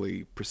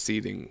directly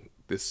preceding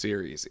this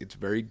series. It's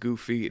very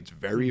goofy, it's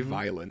very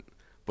violent,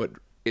 but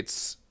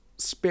it's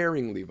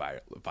sparingly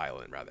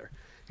violent rather.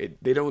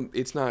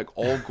 It's not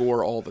all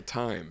gore all the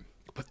time,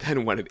 but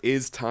then when it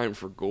is time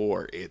for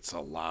gore, it's a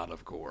lot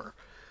of gore.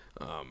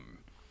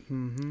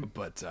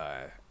 But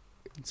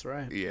That's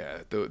right. yeah,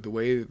 the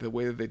way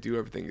that they do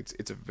everything,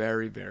 it's a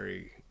very,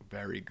 very,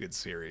 very good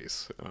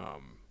series.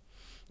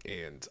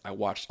 And I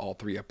watched all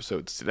 3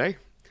 episodes today,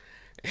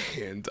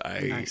 and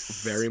I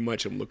very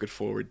much am looking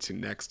forward to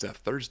next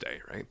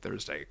Thursday. Right,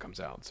 Thursday it comes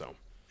out. So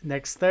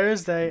Next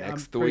Thursday. I'm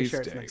next pretty sure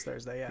it's Thursday. next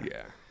Thursday. Yeah.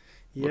 Yeah.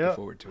 Yep, Looking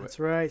forward to it. That's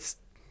right.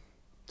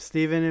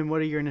 Steven, and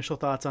what are your initial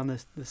thoughts on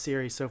the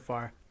series so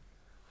far?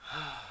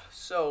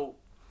 So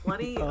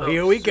plenty. Oh, of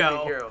here we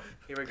go. superhero-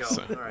 Here we go.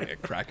 So, All right. yeah,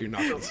 crack your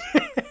knuckles.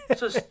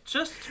 So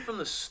just from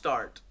the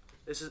start,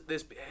 this is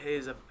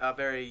a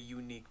very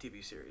unique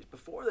TV series.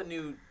 Before the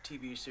new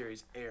TV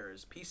series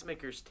airs,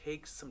 Peacemakers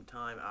takes some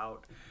time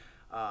out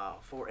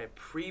for a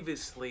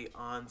previously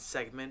on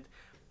segment,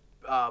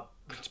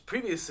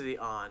 previously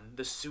on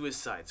the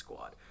Suicide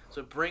Squad.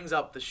 So it brings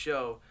up the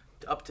show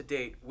up to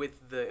date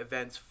with the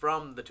events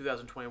from the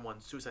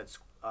 2021 Suicide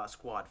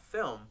Squad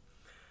film.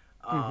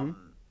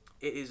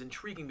 It is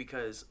intriguing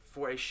because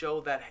for a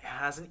show that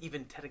hasn't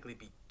even technically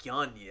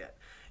begun yet,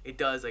 it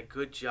does a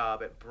good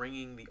job at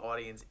bringing the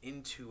audience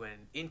into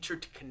an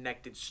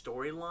interconnected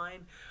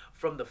storyline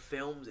from the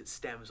films it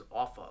stems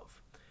off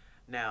of.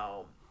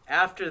 Now,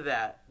 after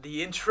that,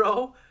 the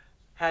intro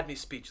had me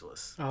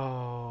speechless.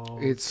 Oh,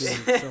 It's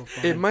dude, so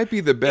funny. it might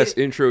be the best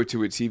intro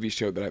to a TV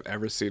show that I've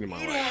ever seen in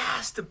my It life.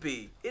 has to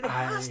be. It I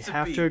has to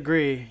have be. to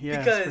agree. Yes,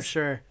 for Because-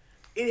 sure.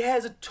 It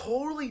has a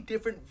totally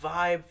different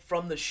vibe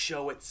from the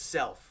show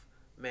itself,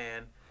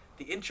 man.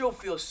 The intro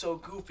feels so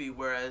goofy,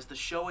 whereas the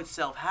show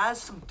itself has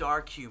some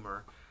dark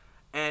humor,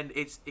 and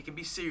it can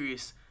be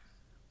serious,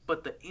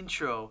 but the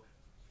intro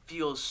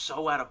feels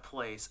so out of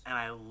place, and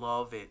I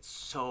love it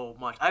so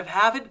much. I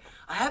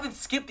haven't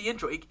skipped the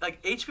intro.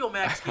 Like HBO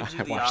Max gives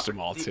you I the, watched them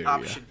all the too, yeah.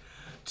 option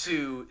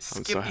to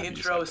skip so the happy you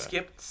intro, said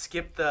that.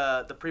 skip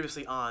the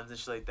previously ons and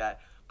shit like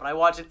that. But I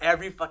watch it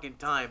every fucking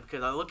time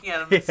because I'm looking at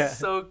them. Yeah. It's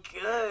so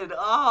good.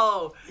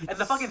 Oh, and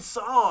the fucking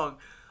song,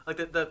 like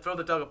the "Throw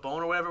the Dog a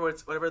Bone" or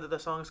whatever the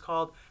song is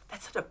called.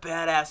 That's such a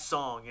badass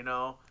song, you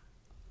know.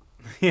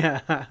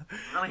 Yeah,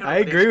 don't even know I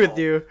what agree it's with called.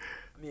 you.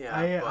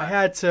 Yeah, I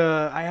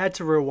had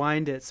to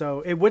rewind it,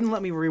 so it wouldn't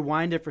let me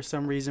rewind it for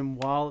some reason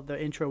while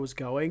the intro was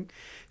going.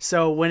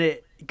 So when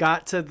it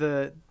got to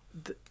the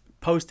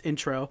post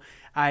intro,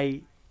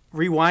 I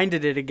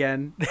rewinded it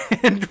again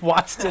and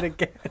watched it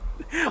again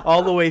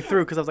all the way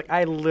through because I was like,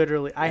 I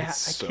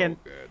So can't.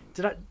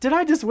 good. Did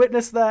I just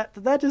witness that?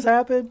 Did that just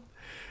happen?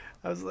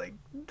 I was like,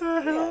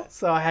 the hell?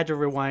 So I had to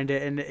rewind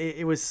it, and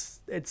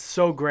it's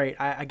so great.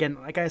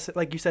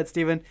 Like you said,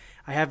 Steven,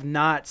 I have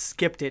not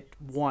skipped it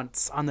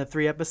once on the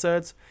 3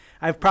 episodes.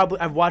 I've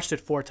watched it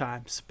 4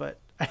 times, but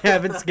I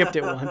haven't skipped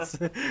it once.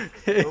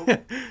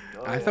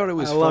 I thought it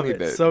was I love funny it.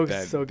 that, So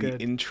the good.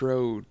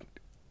 intro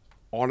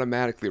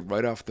automatically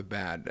right off the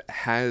bat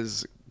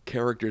has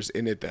characters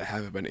in it that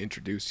haven't been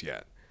introduced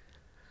yet.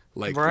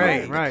 Like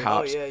Right, the right.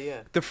 cops. Oh,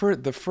 yeah. The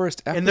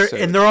first and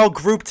episode. they're all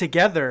grouped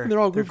together. They're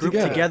all grouped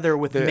together.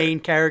 with The- main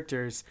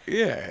characters.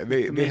 yeah,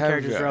 The main have,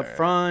 characters are up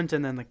front,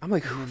 and then I'm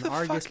like, and who then the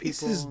Argus fuck is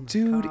people this and the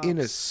dude in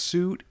a cops.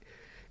 suit?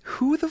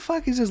 Who the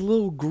fuck is this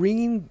little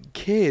green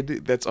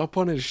kid that's up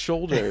on his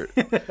shoulder?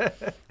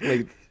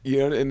 Like,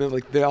 and then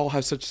like they all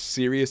have such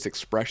serious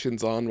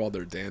expressions on while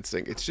they're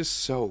dancing. It's just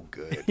so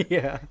good.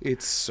 Yeah.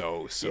 It's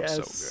so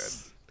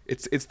Yes.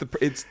 good. It's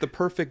the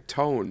perfect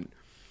tone.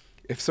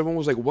 If someone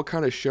was like, "What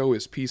kind of show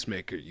is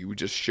Peacemaker?" you would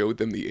just show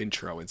them the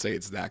intro and say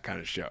it's that kind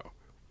of show.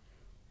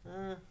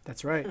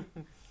 That's right.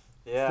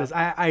 Yeah. 'Cause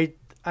I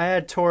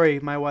had Tori,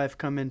 my wife,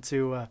 come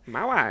into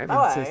My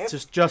wife.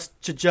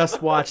 to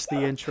just watch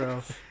the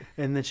intro,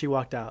 and then she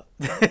walked out.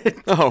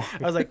 Oh,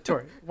 I was like,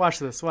 Tori, watch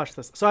this.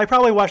 So I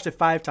probably watched it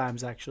 5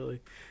 times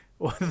actually.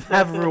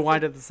 I've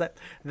rewinded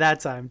that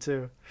time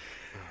too.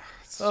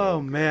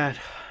 Oh man.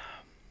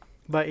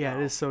 But yeah,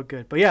 it is so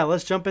good. But yeah,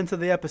 let's jump into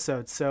the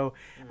episode. So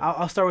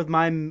I'll start with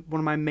one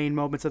of my main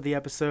moments of the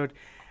episode.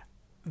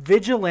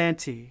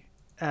 Vigilante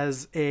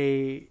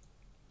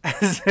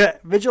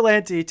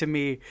Vigilante to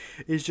me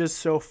is just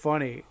so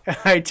funny.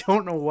 I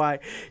don't know why.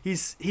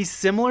 He's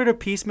similar to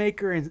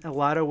Peacemaker in a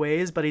lot of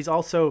ways, but he's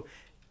also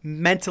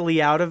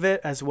mentally out of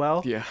it as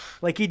well. Yeah.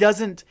 Like he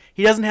doesn't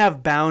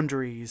have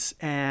boundaries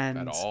and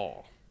At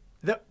all.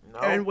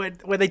 And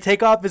when they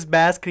take off his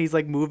mask and he's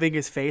like moving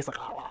his face like,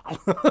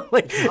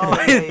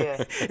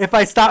 if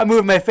I stop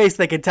moving my face,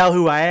 they can tell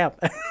who I am.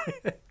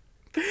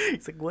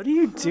 He's like, what are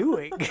you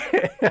doing?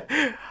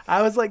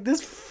 I was like,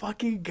 this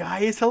fucking guy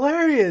is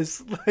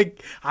hilarious.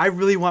 Like, I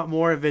really want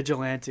more of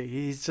Vigilante.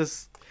 He's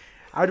just,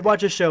 I would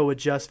watch a show with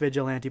just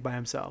Vigilante by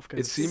himself. Cause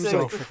It seems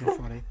so like freaking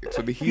funny.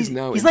 So he's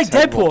now he's like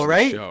integral Deadpool, to the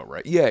right? show,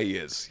 right? Yeah, he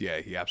is.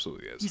 Yeah, he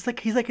absolutely is. He's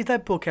like a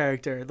Deadpool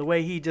character. The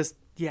way he just,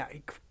 he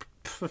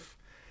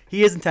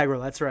is integral.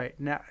 That's right.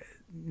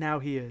 Now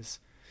he is.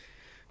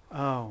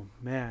 Oh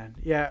man,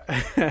 yeah.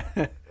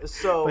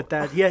 So, but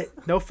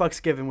no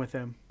fucks given with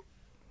him.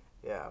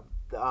 Yeah.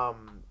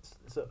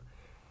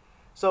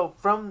 So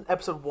from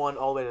episode 1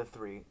 all the way to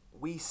 3,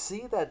 we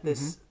see that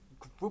this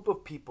group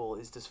of people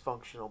is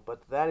dysfunctional,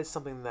 but that is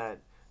something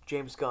that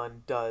James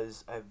Gunn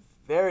does a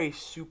very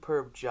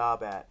superb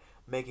job at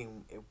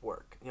making it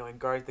work. You know, in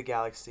Guardians of the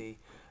Galaxy,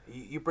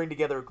 you bring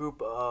together a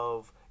group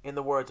of, in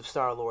the words of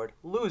Star-Lord,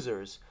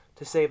 losers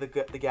to save the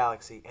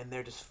galaxy, and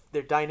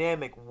their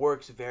dynamic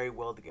works very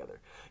well together.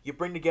 You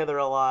bring together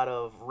a lot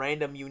of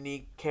random,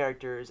 unique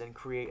characters and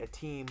create a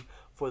team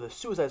for the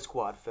Suicide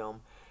Squad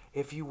film.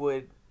 If you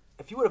would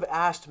have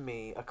asked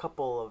me a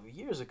couple of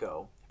years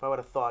ago if I would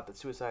have thought that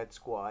Suicide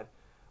Squad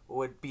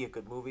would be a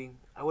good movie,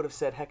 I would have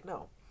said heck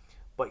no.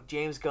 But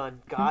James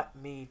Gunn got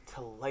me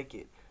to like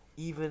it,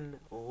 even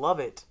love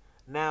it.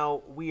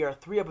 Now we are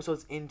 3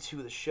 episodes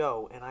into the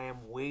show, and I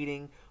am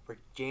waiting for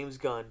James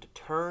Gunn to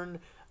turn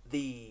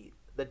the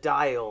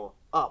dial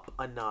up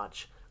a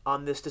notch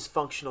on this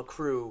dysfunctional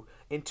crew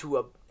and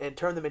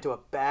turn them into a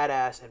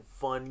badass and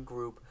fun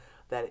group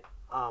that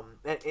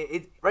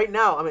right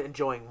now I'm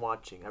enjoying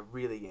watching. I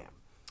really am.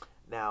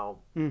 Now,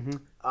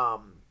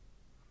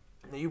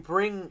 you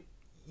bring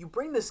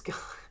this guy.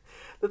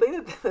 The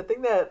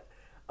thing that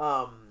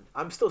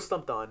I'm still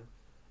stumped on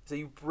is that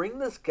you bring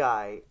this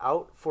guy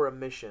out for a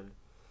mission,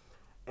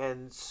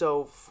 and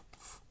so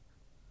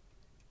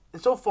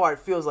far it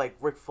feels like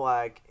Rick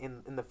Flag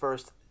in the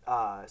first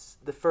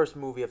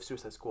movie of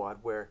Suicide Squad,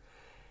 where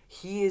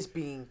he is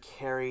being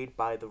carried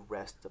by the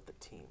rest of the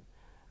team.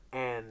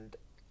 And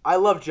I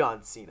love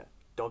John Cena.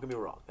 Don't get me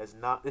wrong.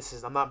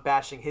 I'm not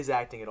bashing his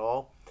acting at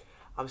all.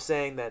 I'm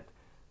saying that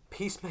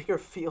Peacemaker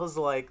feels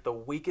like the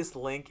weakest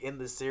link in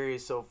the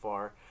series so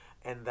far,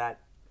 and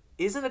that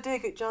isn't a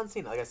dig at John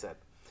Cena. Like I said,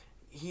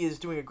 he is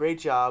doing a great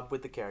job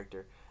with the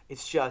character.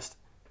 It's just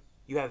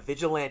you have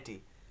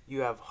Vigilante,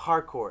 you have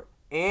Harcourt,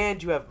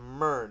 and you have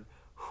Myrn,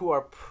 who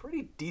are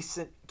pretty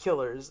decent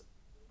killers,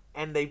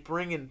 and they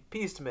bring in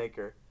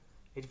Peacemaker.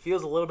 It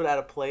feels a little bit out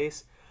of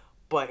place,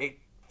 but it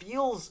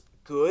feels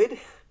good.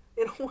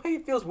 In a way,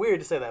 it feels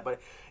weird to say that,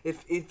 but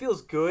it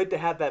feels good to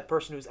have that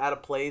person who's out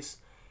of place,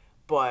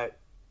 but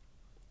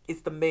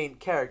it's the main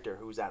character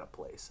who's out of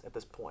place at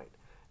this point,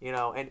 you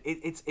know, and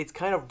it's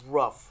kind of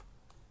rough.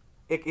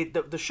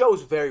 The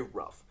show's very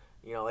rough,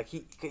 you know, like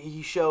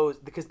he shows,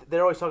 because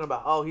they're always talking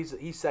about, oh, he's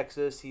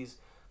sexist, he's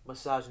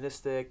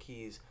misogynistic,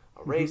 he's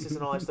a racist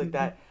and all that stuff like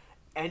that,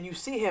 and you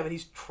see him and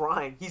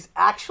he's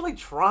actually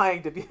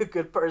trying to be a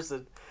good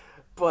person,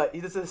 but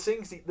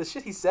the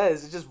shit he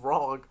says is just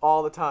wrong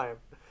all the time.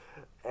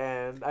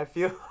 And I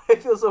feel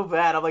so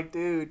bad. I'm like,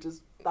 dude,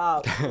 just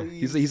stop,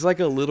 please. He's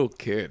like a little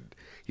kid.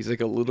 He's like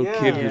a little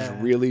kid who's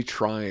Yeah. really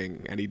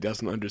trying, and he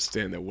doesn't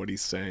understand that what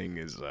he's saying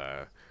is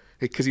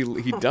because he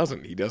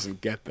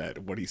doesn't get that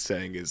what he's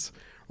saying is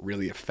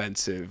really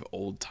offensive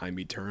old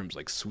timey terms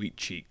like sweet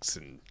cheeks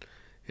and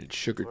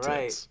sugar tits.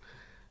 Right.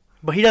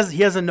 But he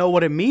doesn't know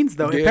what it means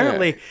though. Yeah.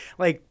 Apparently,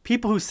 like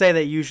people who say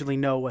that usually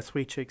know what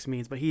sweet chicks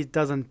means, but he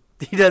doesn't.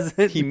 He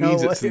He know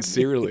means it what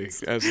sincerely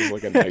means. as is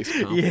like a nice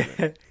compliment.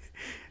 Yeah,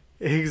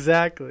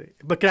 exactly.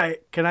 But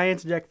can I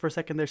interject for a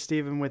second there,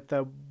 Stephen, with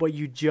what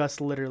you just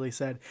literally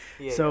said?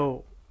 Yeah,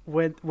 So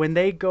when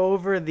they go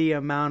over the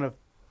amount of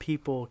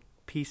people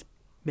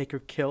Peacemaker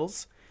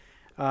kills,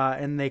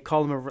 and they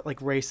call him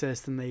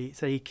racist, and they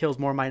say he kills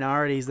more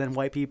minorities than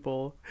white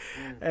people,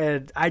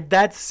 and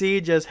that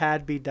scene just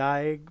had me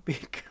dying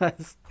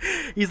because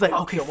he's like,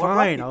 okay, kill more white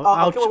fine, people.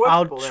 I'll kill more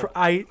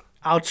white people,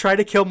 I'll try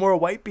to kill more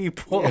white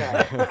people.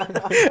 Yeah.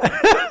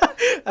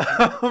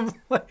 I'm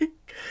like,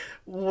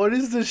 what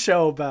is this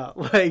show about?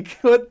 Like,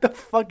 what the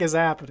fuck is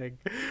happening?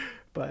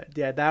 But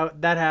yeah,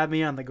 that had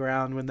me on the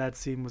ground when that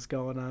scene was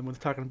going on. When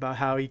talking about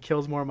how he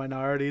kills more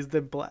minorities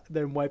than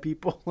white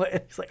people.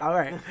 And he's like, all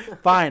right,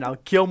 fine, I'll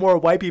kill more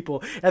white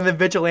people. And then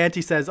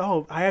Vigilante says,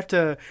 oh, I have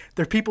to.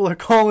 Their people are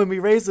calling me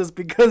racist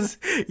because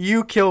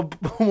you kill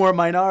more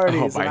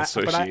minorities. Oh, by I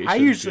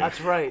association, usually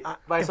That's right.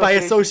 by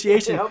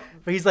association. Yep.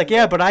 But he's like,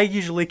 yeah, but I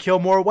usually kill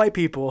more white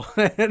people.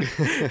 And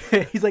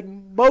he's like,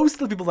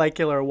 most of the people I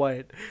kill are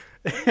white.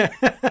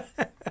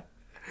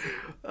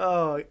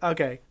 Oh,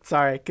 okay.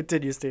 Sorry.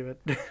 Continue, Steven.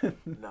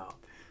 No.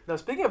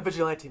 Speaking of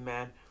Vigilante,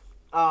 man,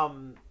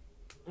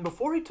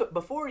 before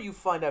you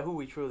find out who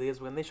he truly is,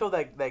 when they show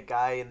that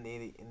guy in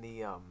the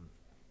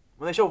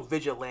when they show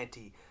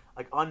Vigilante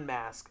like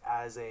unmask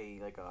as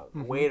a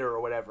waiter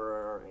or whatever,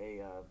 or I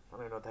don't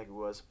even know what the heck it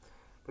was.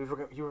 But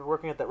he was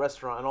working at that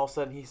restaurant, and all of a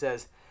sudden he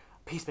says,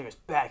 Peacemaker's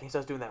back, and he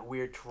starts doing that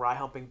weird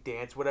dry-humping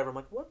dance, whatever. I'm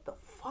like, what the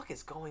fuck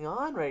is going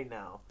on right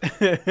now?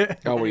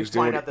 Oh, when he was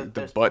doing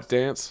the butt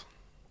dance?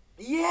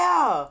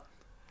 Yeah!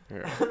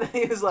 Yeah. And then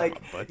he was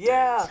like,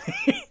 yeah.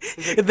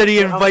 Like, and then he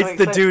invites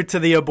the dude to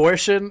the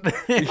abortion. I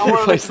want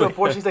to go to the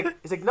abortion.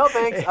 He's like, no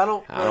thanks, I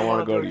don't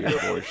want to go to your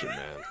abortion,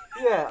 man.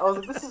 Yeah, I was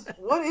like,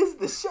 what is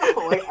this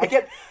show? Like,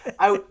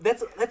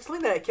 that's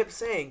something that I kept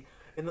saying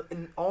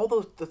in all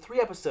the 3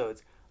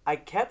 episodes. I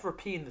kept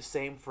repeating the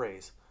same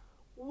phrase.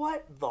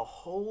 What the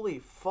holy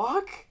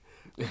fuck?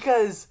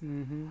 Because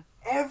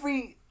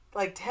every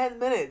 10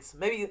 minutes,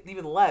 maybe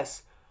even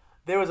less,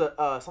 there was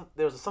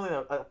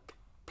a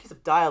piece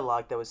of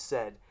dialogue that was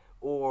said,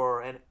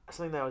 or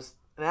something that was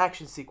an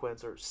action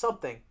sequence or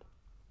something,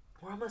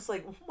 where I'm just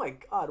like, oh my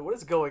god, what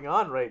is going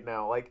on right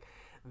now? Like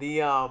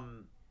the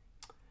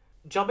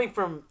jumping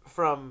from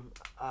from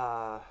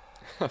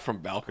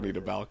balcony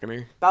to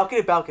balcony.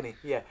 Balcony to balcony,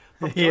 yeah.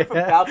 From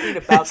balcony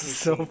to balcony. It's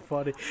so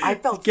funny. I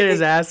felt get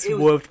his ass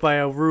whooped by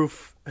a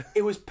roof.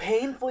 It was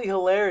painfully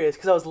hilarious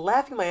because I was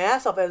laughing my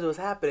ass off as it was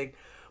happening,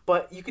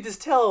 but you could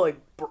just tell like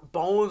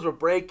bones were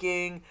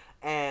breaking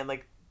and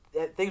like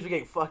things were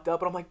getting fucked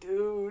up, and I'm like,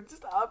 dude,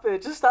 stop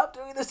it! Just stop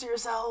doing this to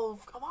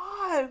yourself. Come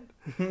on.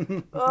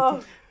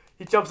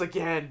 He jumps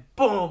again.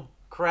 Boom.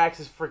 Cracks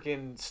his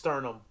freaking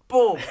sternum.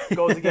 Boom.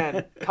 Goes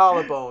again.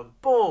 Collarbone.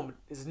 Boom.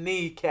 His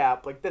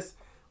kneecap. Like this.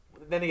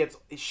 Then he gets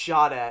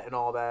shot at and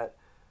all that.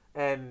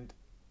 And,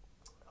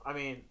 I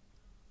mean,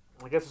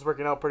 I guess it's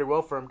working out pretty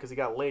well for him because he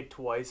got laid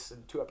twice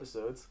in 2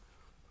 episodes.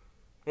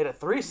 He had a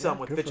threesome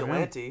with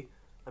Vigilante.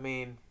 I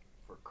mean,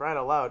 for crying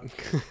out loud.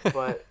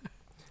 But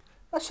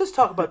let's just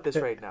talk about this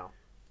right now.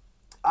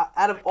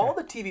 Out of all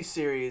the TV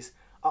series,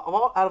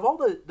 out of all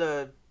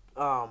the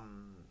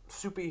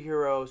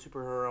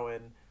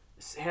superheroine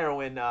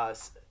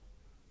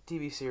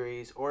TV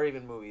series or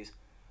even movies,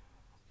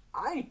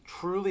 I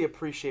truly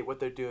appreciate what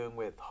they're doing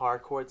with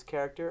Harcourt's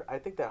character. I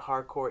think that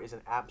Harcourt is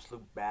an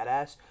absolute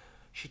badass.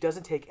 She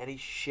doesn't take any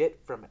shit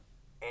from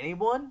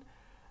anyone,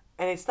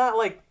 and it's not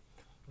like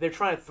they're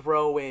trying to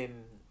throw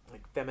in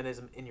like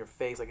feminism in your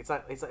face. Like it's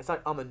not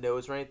on the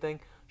nose or anything.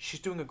 She's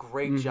doing a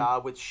great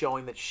job with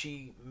showing that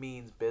she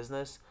means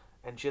business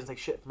and she doesn't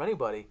take shit from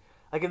anybody.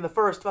 Like in the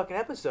first fucking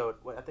episode,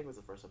 I think it was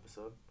the first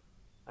episode.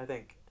 I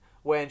think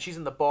when she's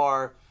in the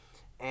bar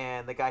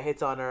and the guy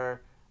hits on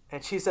her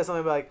and she says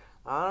something like,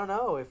 I don't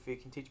know if you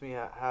can teach me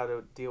how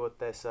to deal with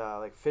this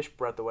like fish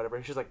breath or whatever.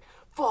 And she's like,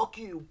 fuck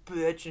you,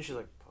 bitch. And she's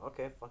like,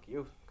 okay, fuck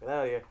you. Get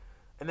out of here.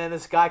 And then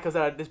this guy comes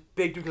out, this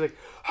big dude is like,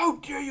 how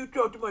dare you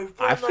talk to my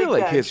friend I feel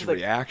like that? his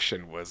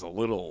reaction was a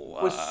little...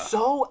 was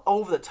so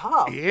over the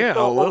top. Yeah,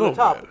 a little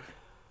bit.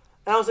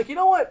 And I was like, you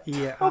know what?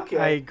 Yeah, okay.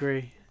 I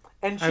agree.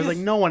 And I was like,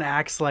 no one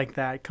acts like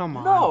that. Come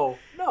on.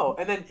 No.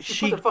 And then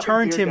she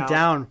turned him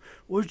down.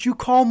 What'd you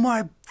call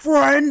my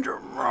friend?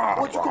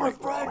 What'd you call my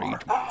friend, you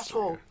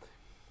asshole?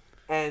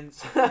 And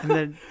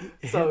then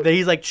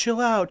he's like,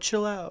 chill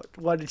out.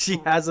 Why did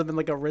she has him in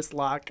like a wrist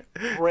lock?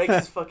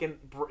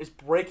 is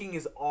breaking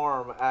his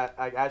arm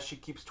as she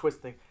keeps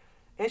twisting.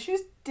 And she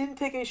just didn't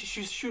take any.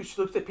 She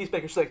looks at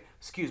Peacemaker. She's like,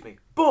 excuse me.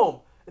 Boom.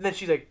 And then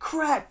she's like,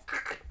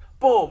 crack.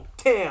 Boom.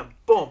 Tam.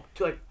 Boom.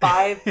 To like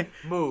 5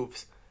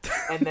 moves.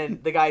 And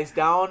then the guy's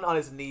down on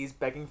his knees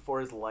begging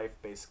for his life,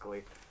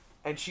 basically.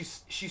 And she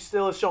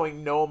still is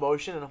showing no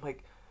emotion. And I'm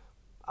like,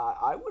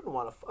 I wouldn't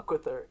want to fuck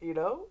with her, you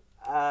know?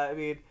 I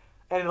mean,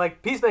 and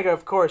like Peacemaker,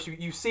 of course,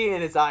 you see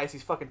in his eyes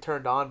he's fucking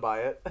turned on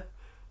by it.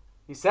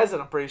 He says it,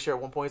 I'm pretty sure,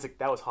 at one point. He's like,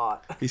 that was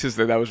hot. He says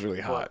that was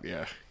really hot,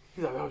 yeah.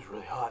 He's like, that was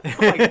really hot.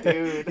 I'm like,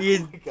 dude,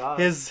 oh my God.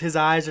 His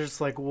eyes are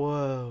just like,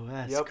 whoa,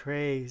 that's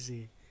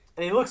crazy.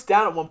 And he looks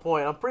down at one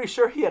point. I'm pretty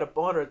sure he had a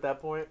boner at that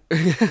point.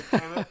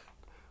 Damn it.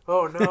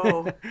 Oh,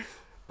 no.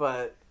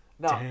 But,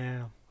 no.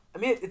 Damn. I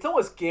mean, it's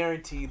almost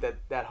guaranteed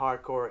that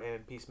Hardcore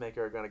and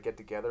Peacemaker are going to get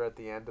together at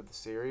the end of the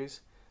series.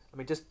 I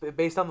mean, just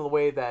based on the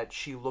way that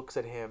she looks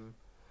at him.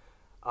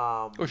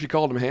 She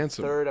called him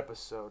handsome. 3rd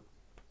episode.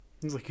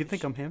 He's like, you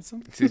think I'm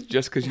handsome? See,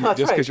 just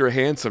because you're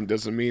handsome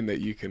doesn't mean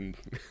that you can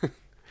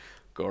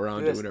go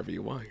around do whatever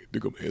you want. You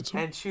think I'm handsome?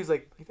 And she's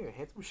like, you think I'm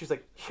handsome? She's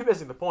like, you're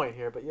missing the point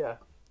here, but yeah.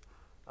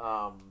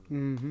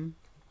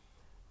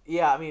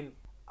 Yeah, I mean,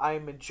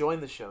 I'm enjoying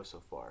the show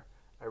so far.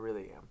 I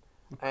really am.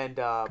 And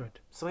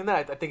something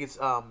that I think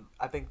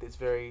it's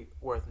very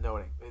worth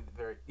noting.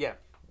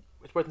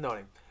 It's worth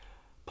noting.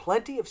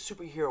 Plenty of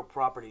superhero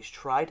properties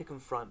try to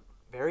confront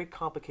very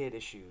complicated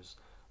issues,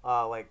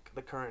 like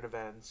the current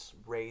events,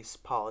 race,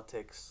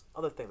 politics,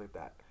 other things like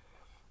that.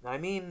 Now, I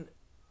mean,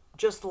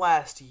 just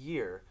last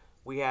year,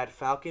 we had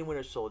Falcon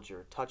Winter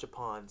Soldier touch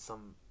upon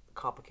some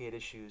complicated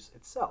issues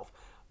itself,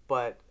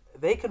 but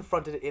they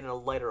confronted it in a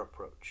lighter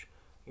approach.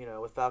 You know,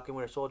 with Falcon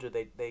Winter Soldier,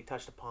 they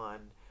touched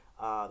upon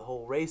the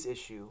whole race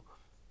issue,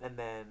 and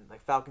then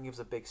like Falcon gives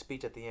a big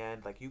speech at the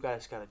end, like, you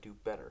guys gotta do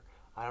better.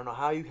 I don't know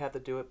how you have to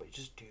do it, but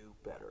just do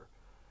better.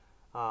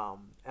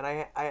 And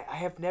I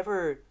have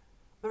never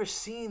never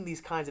seen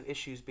these kinds of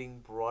issues being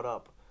brought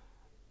up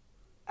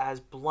as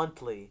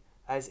bluntly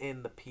as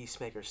in the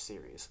Peacemaker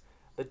series.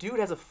 The dude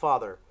has a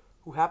father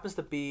who happens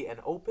to be an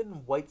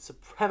open white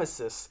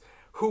supremacist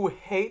who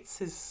hates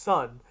his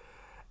son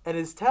and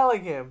is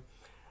telling him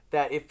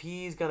that if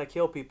he's gonna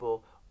kill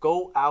people,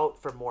 go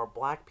out for more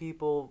black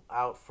people,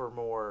 out for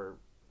more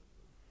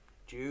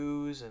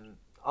Jews and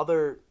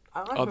other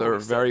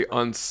very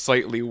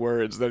unsightly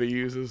words that he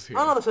uses here.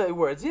 I don't know the unsightly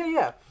words.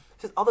 Yeah.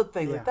 Just other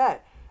things like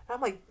that. And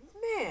I'm like,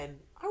 man,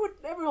 I would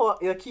never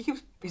like.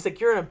 He's like,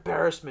 you're an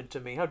embarrassment to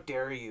me. How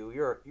dare you?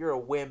 You're a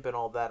wimp and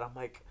all that. I'm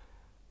like,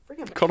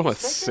 freaking. Called him a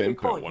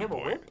simp at one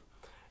point.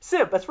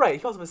 Simp. That's right. He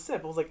calls him a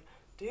simp. I was like,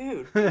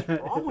 dude, what's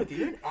wrong with you?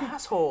 You're an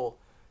asshole.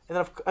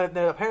 And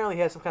then apparently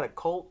he has some kind of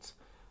cult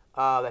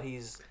that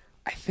he's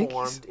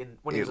formed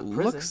when he was in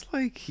prison. It looks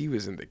like he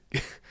was in the.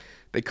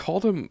 They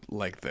called him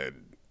like the.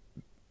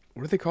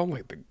 What do they call him?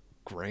 Like the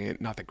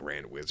Grand, not the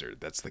Grand Wizard.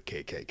 That's the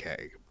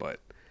KKK. But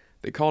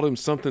they called him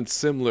something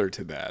similar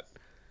to that.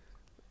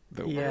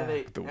 The white. Then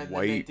they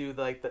do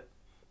like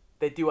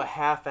they do a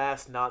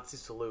half-assed Nazi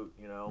salute,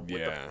 you know,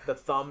 with the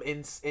thumb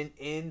in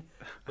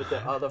with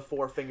the other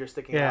four fingers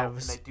sticking out,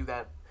 and they do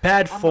that.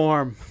 Bad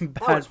form.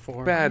 Bad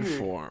form. Bad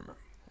form.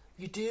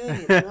 You're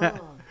doing it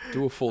wrong.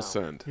 Do a full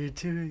send. You're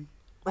doing.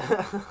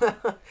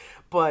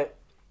 But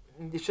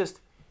it's just,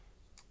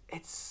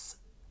 it's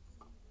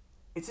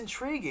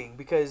intriguing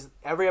because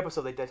every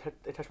episode they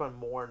touch on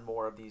more and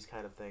more of these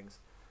kind of things,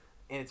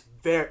 and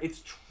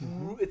it's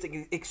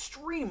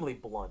extremely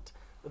blunt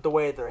the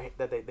way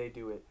they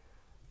do it,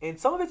 and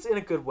some of it's in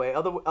a good way.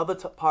 Other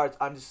parts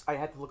I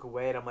had to look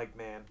away and I'm like,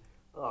 man,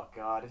 oh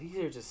god, did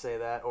he just say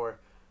that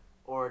or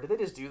did they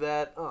just do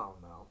that? Oh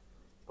no,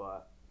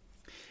 but.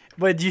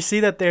 But did you see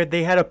that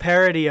they had a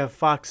parody of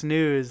Fox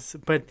News,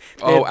 but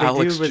the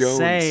Alex dude was Jones.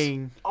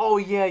 saying,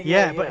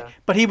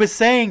 but he was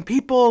saying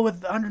people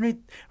with underneath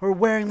were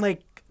wearing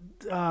like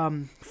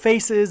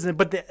faces,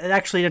 but it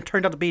actually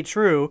turned out to be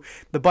true.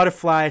 The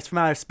butterflies from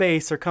outer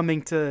space are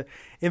coming to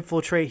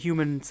infiltrate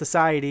human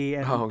society,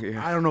 and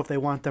I don't know if they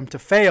want them to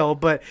fail,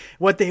 but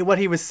what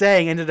he was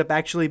saying ended up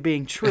actually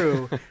being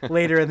true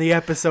later in the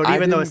episode,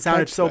 even though it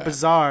sounded so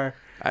bizarre.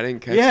 I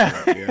didn't catch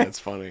that. Yeah, that's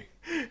funny.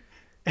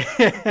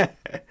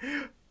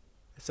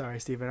 Sorry,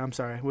 Steven. I'm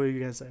sorry. What were you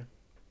going to say?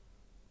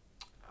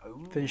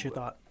 Finish your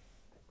thought.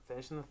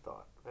 Finishing the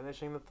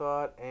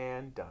thought,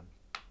 and done.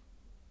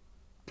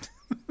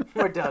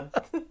 We're done.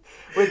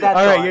 With that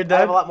all thought, right, you're done? I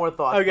have a lot more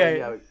thoughts. Okay.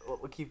 Yeah,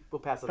 we'll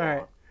pass it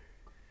all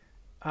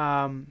along.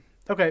 Right.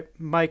 Okay,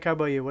 Mike, how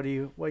about you? What are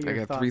your thoughts? I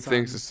got three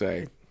things to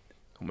say.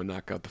 I'm going to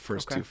knock out the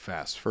first two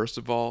fast. First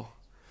of all,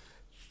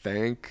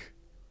 thank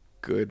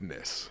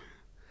goodness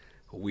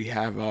we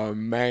have our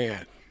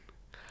man,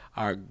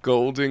 our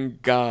golden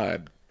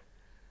god,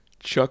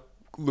 Chuck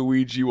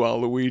Luigi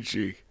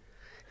Waluigi,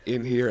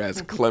 in here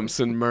as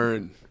Clemson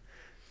Mern.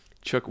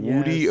 Chuck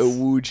Woody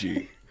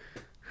Awuji,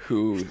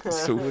 who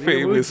so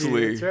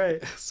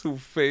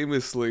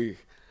famously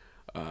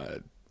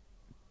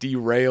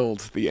derailed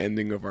the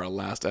ending of our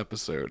last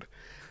episode.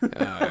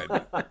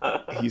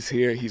 He's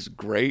here. He's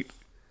great.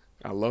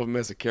 I love him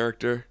as a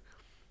character.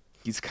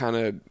 He's kind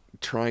of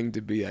trying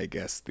to be, I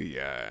guess, the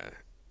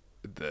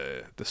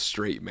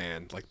straight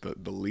man, like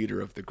the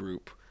leader of the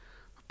group.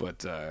 But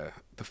the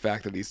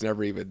fact that he's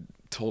never even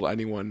told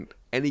anyone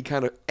any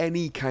kind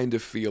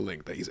of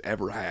feeling that he's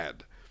ever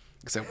had,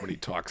 except when he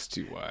talks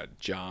to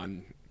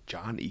John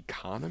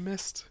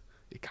Economos.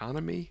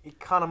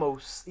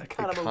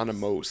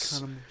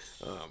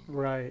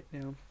 Right.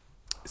 Yeah.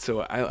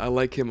 So I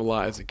like him a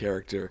lot as a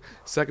character.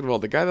 Second of all,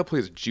 the guy that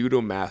plays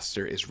Judo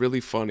Master is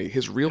really funny.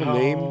 His real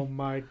name. Oh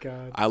my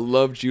god. I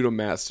love Judo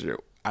Master.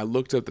 I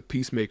looked up the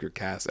Peacemaker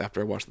cast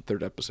after I watched the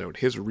third episode.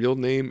 His real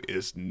name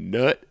is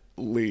Nut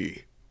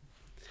Lee,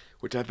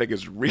 which I think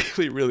is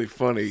really, really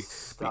funny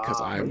because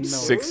I'm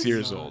 6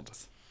 years old.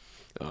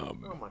 Oh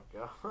my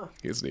god.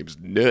 His name's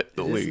Nut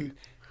Lee.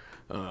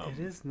 It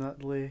is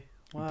Nut Lee.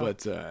 Wow.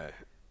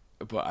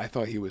 But I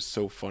thought he was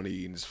so funny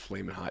eating his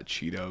flaming hot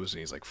Cheetos,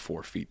 and he's like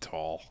 4 feet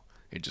tall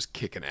and just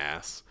kicking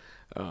ass.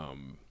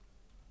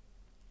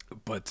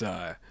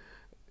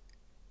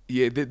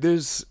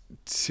 There's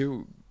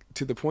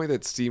to the point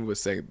that Steve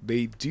was saying,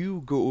 they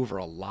do go over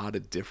a lot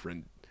of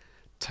different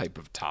type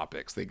of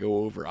topics. They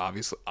go over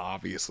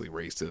obviously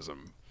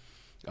racism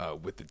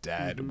with the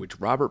dad, which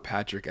Robert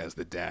Patrick as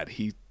the dad,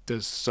 he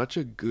does such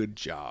a good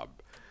job.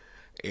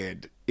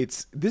 And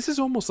this is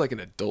almost like an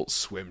Adult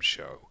Swim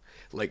show.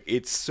 Like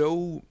it's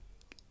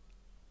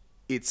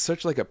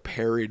such like a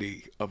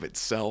parody of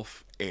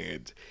itself,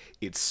 and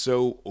it's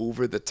so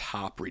over the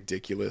top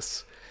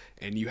ridiculous.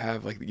 And you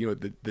have like, you know,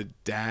 the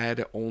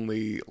dad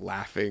only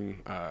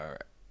laughing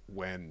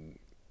when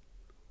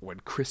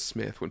Chris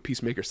Smith, when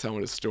Peacemaker's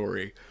telling his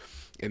story,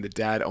 and the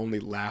dad only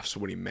laughs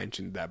when he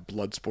mentioned that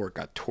Bloodsport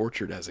got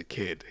tortured as a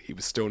kid. He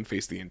was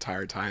stone-faced the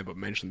entire time, but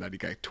mentioned that he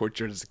got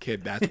tortured as a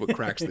kid. That's what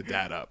cracks the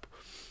dad up.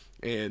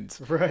 And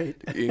right,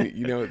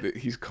 you know,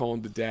 he's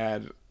calling the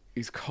dad,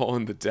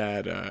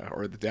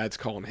 or the dad's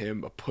calling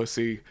him a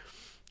pussy.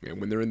 And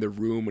when they're in the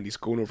room and he's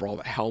going over all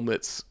the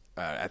helmets,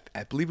 I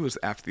believe it was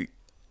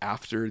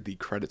after the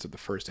credits of the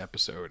first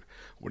episode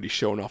when he's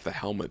showing off the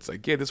helmets.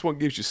 Like, yeah, this one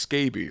gives you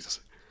scabies.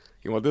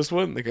 You want this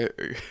one? Like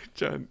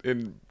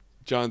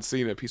John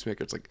Cena,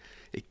 Peacemaker, it's like,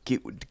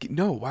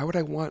 no, why would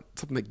I want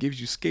something that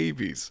gives you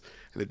scabies?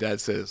 And the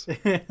dad says,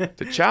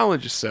 to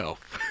challenge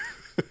yourself.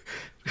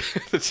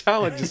 To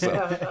challenge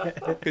yourself.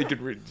 He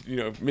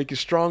could, make you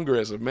stronger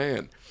as a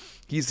man.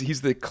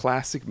 He's the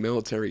classic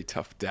military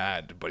tough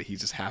dad, but he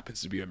just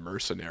happens to be a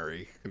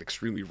mercenary, an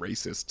extremely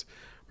racist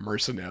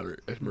mercenary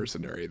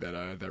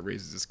that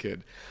raises his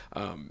kid.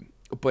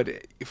 But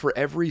for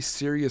every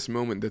serious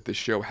moment that the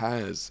show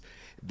has,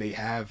 they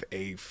have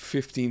a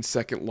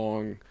 15-second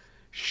long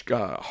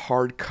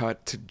hard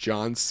cut to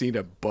John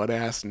Cena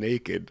butt-ass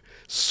naked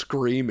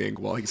screaming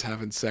while he's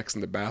having sex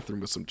in the bathroom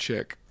with some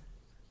chick.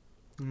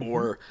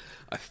 Or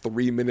a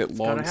 3-minute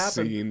long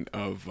scene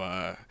of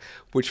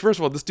which, first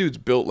of all, this dude's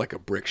built like a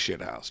brick shit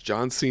house.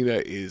 John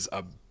Cena is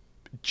a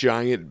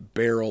giant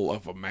barrel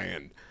of a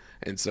man,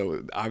 and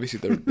so obviously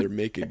they're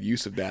making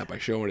use of that by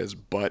showing his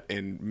butt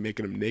and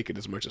making him naked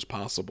as much as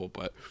possible.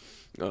 But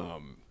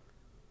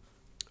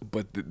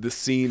the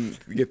scene,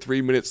 you get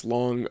 3 minutes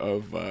long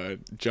of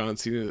John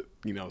Cena,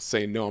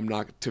 saying, "No, I'm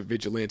not," to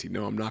Vigilante.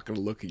 "No, I'm not going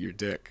to look at your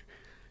dick.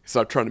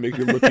 Stop trying to make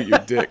me look at your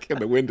dick in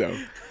the window."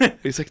 And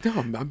he's like, "No,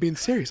 I'm being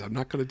serious. I'm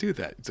not going to do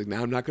that." It's like,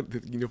 "Now I'm not going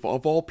to,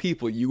 of all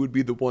people, you would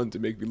be the one to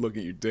make me look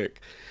at your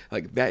dick."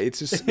 Like that. It's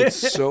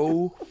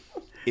so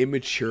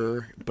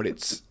immature,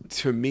 but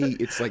to me,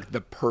 it's like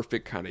the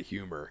perfect kind of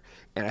humor.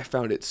 And I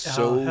found it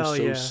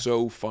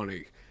so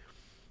funny.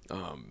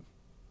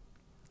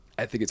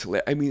 I think it's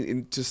hilarious. I mean,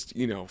 and just,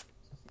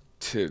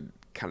 to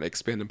kind of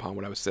expand upon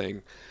what I was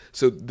saying.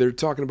 So they're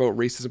talking about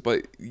racism,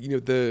 but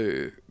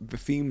the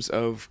themes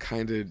of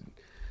kind of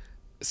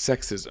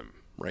sexism,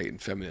 right,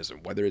 and feminism.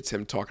 Whether it's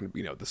him talking,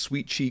 the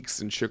sweet cheeks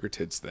and sugar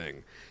tits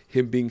thing,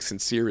 him being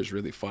sincere is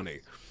really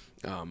funny.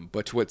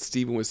 But to what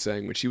Steven was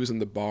saying, when she was in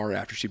the bar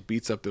after she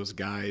beats up those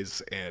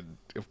guys, and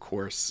of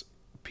course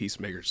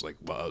Peacemaker's like,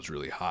 "Wow, it was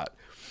really hot."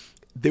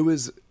 There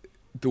was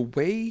the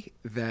way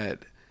that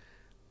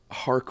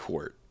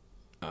Harcourt,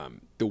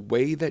 the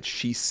way that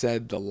she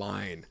said the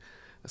line.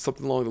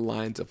 Something along the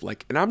lines of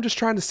like, "And I'm just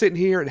trying to sit in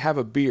here and have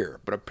a beer,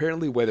 but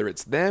apparently whether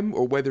it's them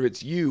or whether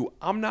it's you,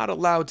 I'm not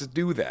allowed to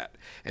do that."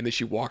 And then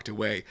she walked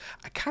away.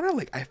 I kind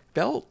of I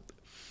felt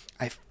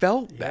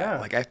that.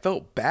 Like, I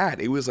felt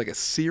bad. It was like a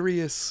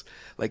serious,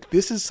 like,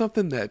 this is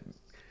something that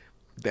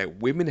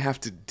women have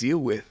to deal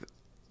with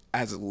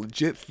as a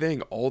legit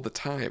thing all the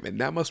time.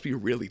 And that must be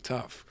really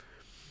tough.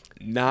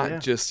 Not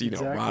just,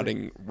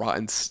 exactly.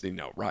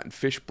 rotten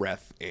fish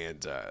breath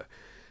and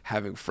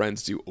having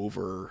friends do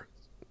over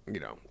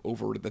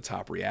the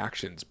top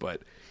reactions,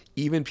 but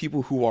even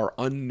people who are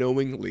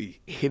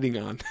unknowingly hitting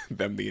on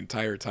them the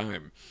entire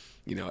time.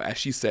 As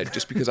she said,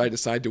 just because I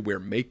decide to wear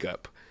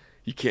makeup,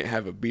 you can't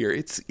have a beer.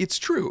 It's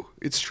true.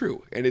 It's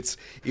true. And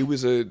it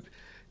was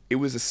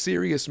a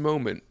serious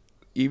moment,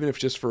 even if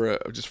just for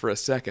a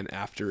second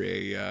after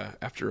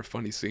a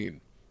funny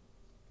scene.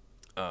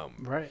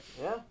 Right.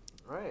 Yeah.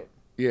 Right.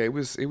 Yeah, it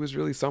was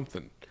really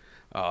something.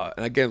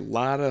 And again,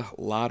 lot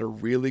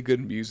of really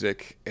good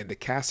music, and the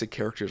cast of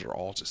characters are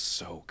all just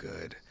so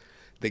good.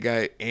 They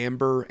got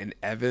Amber and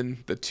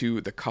Evan,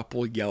 the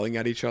couple yelling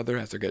at each other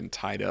as they're getting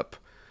tied up.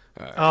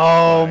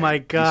 Oh my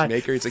God!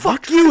 He's like,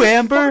 "Fuck you,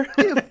 Amber!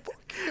 Fuck him,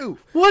 fuck you!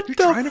 What You're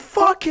the trying to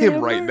fuck him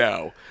Amber? right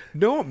now?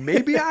 No,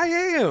 maybe I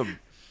am."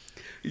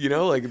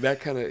 Like that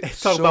kind of.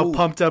 Talk about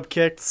pumped up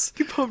kicks.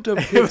 You pumped up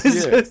kicks. It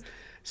was just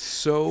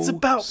so. It's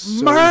about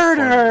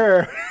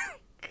murder.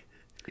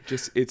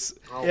 It's that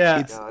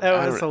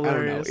was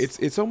hilarious. I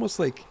don't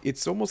know.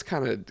 It's almost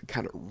kind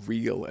of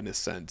real in a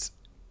sense.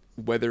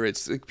 Whether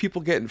it's like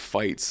people get in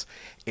fights,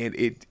 and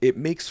it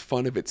makes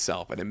fun of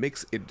itself, and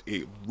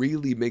it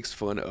really makes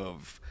fun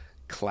of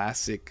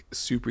classic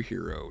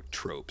superhero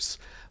tropes.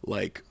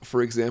 Like,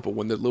 for example,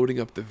 when they're loading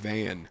up the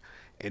van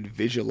and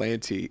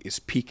Vigilante is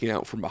peeking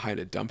out from behind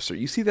a dumpster.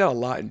 You see that a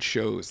lot in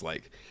shows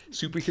like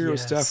superhero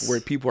stuff where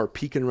people are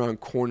peeking around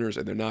corners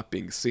and they're not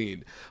being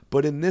seen.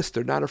 But in this,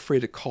 they're not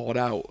afraid to call it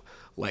out.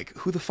 Like,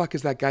 who the fuck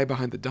is that guy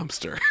behind the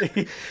dumpster?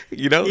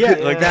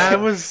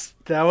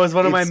 That was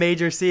one of my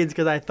major scenes,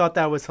 because I thought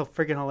that was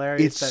freaking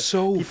hilarious. It's that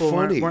so people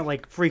funny. weren't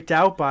like freaked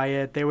out by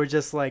it. They were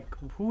just like,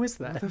 "Who is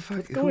that?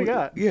 What's going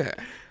on?" Yeah.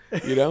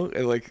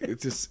 And like,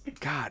 it's just,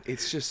 God,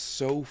 it's just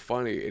so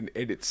funny. And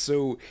it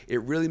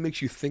really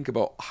makes you think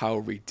about how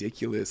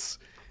ridiculous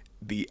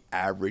the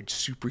average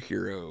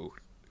superhero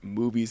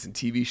movies and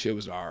TV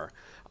shows are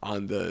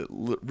on the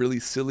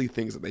really silly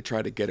things that they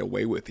try to get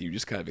away with. And you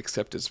just kind of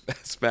accept as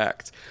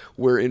fact.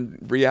 Where in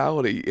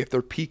reality, if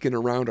they're peeking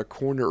around a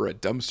corner or a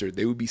dumpster,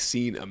 they would be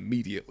seen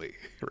immediately,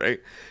 right?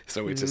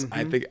 So it's just,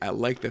 I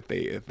like that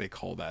they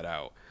call that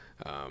out.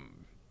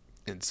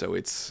 And so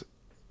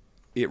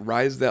it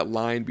rides that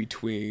line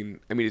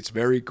between, I mean, it's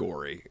very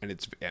gory, and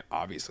it's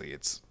obviously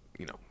it's,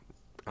 I don't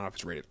know if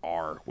it's rated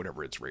R,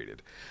 whatever it's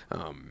rated.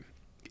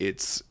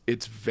 It's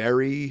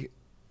very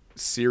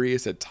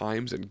serious at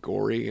times and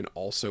gory, and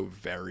also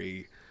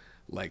very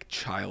like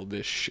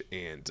childish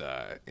and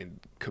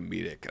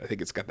comedic. I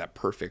think it's got that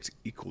perfect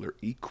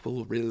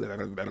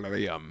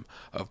equilibrium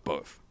of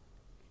both.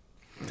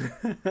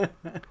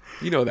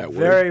 You know that word.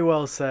 Very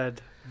well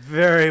said.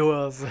 Very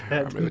well said.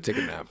 I'm gonna take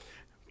a nap.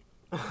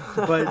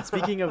 But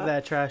speaking of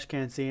that trash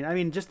can scene, I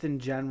mean, just in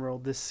general,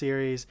 this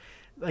series,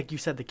 like you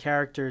said, the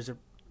characters are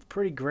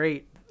pretty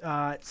great.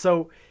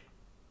 So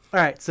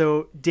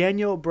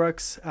Daniel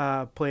Brooks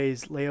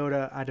plays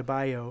Leota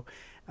Adebayo,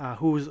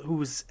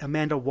 who's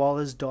Amanda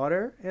Waller's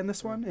daughter in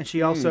this one, and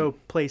she also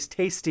plays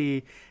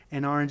Tasty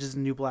in Orange Is the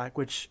New Black.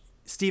 Which,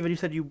 Steven, you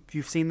said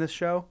you've seen this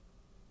show?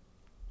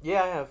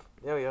 Yeah, I have.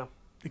 Yeah.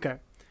 Okay,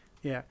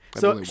 yeah. I've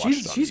So only watched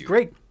it on she's mute.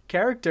 great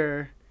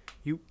character.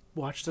 You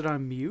watched it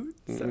on mute?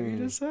 Is that what you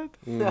just said?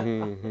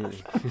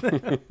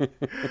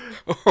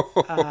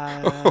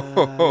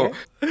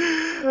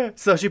 Okay.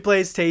 So she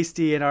plays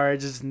Tasty in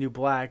Orange Is the New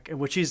Black,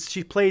 which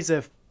she plays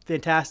a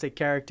fantastic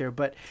character,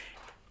 but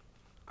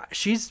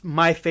she's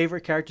my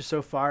favorite character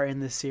so far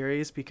in this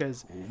series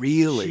because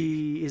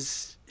Really?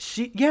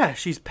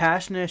 she's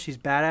passionate, she's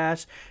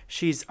badass,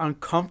 she's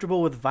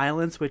uncomfortable with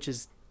violence, which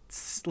is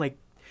like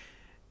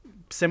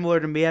similar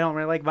to me. I don't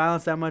really like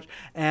violence that much,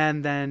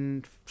 and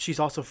then she's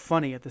also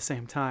funny at the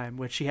same time,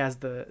 which she has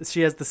the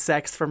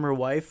sex from her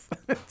wife.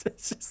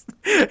 It's just,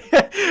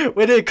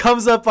 when it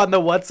comes up on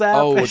the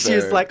WhatsApp,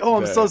 she's like, "Oh,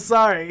 I'm so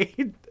sorry."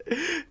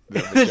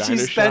 She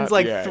spends shot?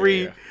 like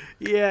Yeah.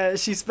 Yeah,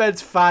 she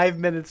spends 5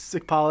 minutes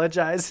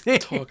apologizing.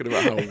 Talking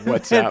about how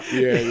WhatsApp.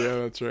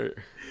 Yeah, that's right.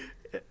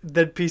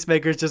 Then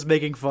Peacemaker's just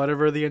making fun of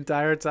her the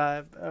entire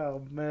time.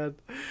 Oh man,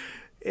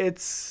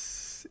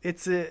 it's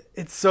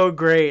so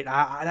great.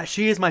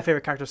 She is my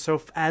favorite character.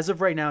 So as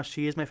of right now,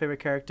 she is my favorite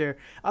character.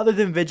 Other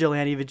than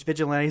Vigilante,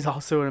 Vigilante is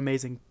also an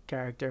amazing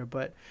character.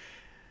 But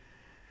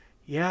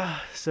yeah,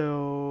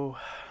 so,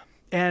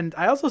 and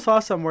I also saw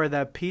somewhere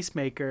that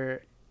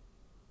Peacemaker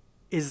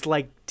is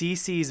like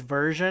DC's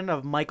version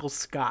of Michael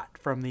Scott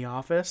from The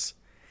Office.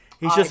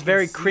 He's just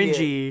very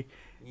cringy.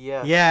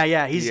 Yeah.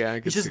 Yeah. I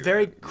can He's just see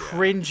very that, yeah.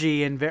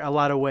 cringy in a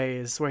lot of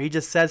ways, where he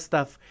just says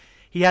stuff.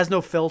 He has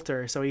no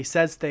filter, so he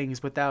says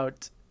things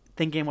without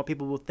thinking what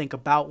people will think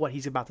about what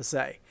he's about to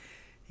say.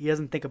 He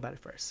doesn't think about it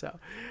first. So,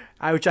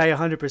 which I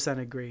 100%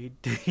 agree.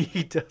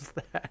 He does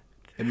that.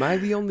 Am I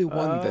the only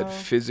one that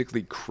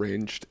physically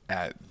cringed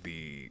at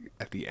the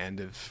end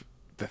of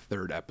the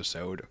third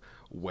episode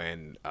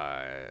when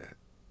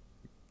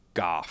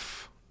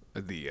Goff,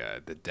 the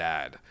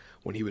dad,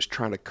 when he was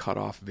trying to cut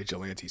off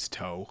Vigilante's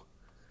toe,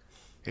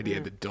 and he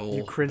had the dull.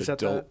 You cringed at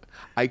that?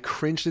 I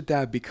cringed at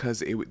that because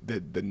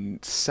the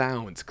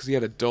sounds, because he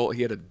had a dull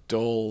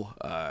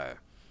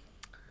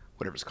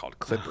whatever it's called,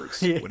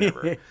 clippers,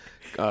 whatever.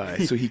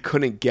 So he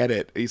couldn't get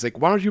it. He's like,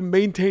 "Why don't you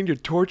maintain your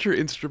torture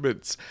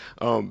instruments?"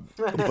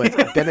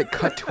 But then it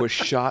cut to a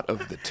shot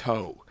of the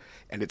toe,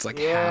 and it's like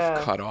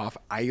half cut off.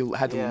 I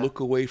had to look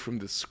away from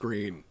the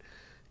screen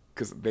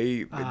because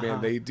they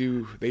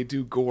do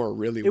gore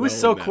really well. It was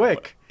so in that.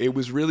 quick. It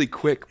was really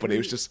quick, but it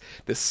was just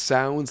the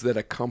sounds that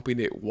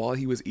accompanied it while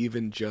he was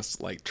even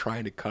just like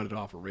trying to cut it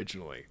off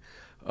originally.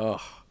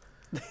 Ugh.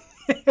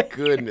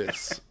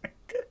 Goodness.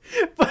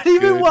 But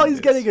even while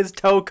he's getting his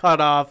toe cut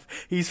off,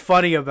 he's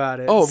funny about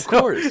it. Oh, of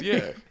course,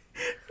 yeah.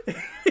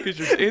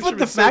 But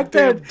the fact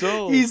that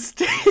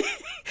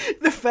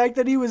the fact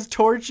that he was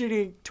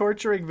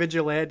torturing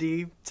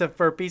Vigilante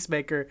for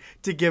Peacemaker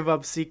to give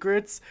up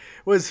secrets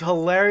was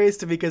hilarious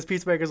to me, because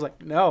Peacemaker's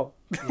like, no,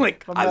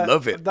 like I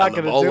love it. I'm not I love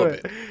gonna all do of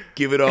it.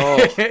 Give it all.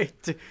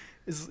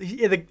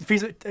 The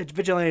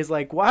Vigilante is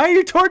like, why are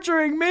you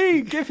torturing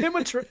me? Give him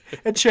a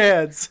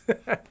chance.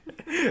 I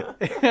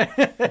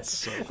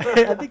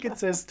think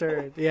it's his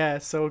turn. Yeah,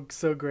 so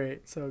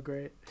great, so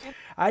great.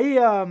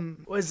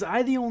 Was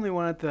I the only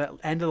one at the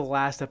end of the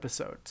last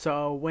episode?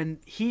 So when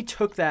he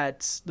took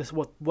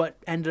what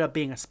ended up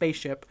being a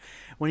spaceship,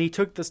 when he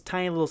took this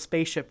tiny little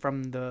spaceship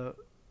from the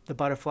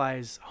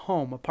Butterfly's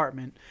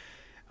apartment,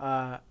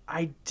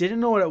 I didn't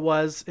know what it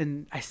was,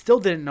 and I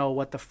still didn't know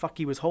what the fuck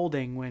he was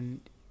holding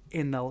when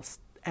in the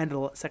end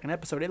of the second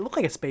episode. It looked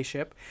like a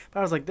spaceship,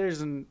 but I was like,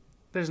 there's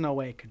no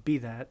way it could be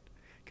that,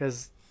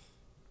 because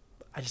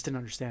I just didn't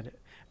understand it.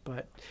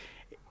 But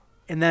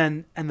and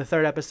then in the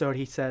third episode,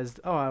 he says,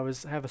 "Oh, I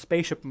have a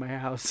spaceship in my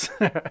house,"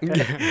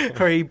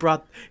 or he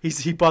bought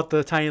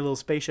the tiny little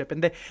spaceship,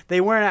 and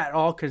they weren't at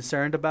all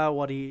concerned about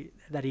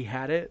that he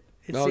had it.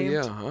 It seemed.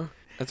 Yeah, huh?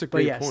 That's a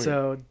great point.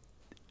 So.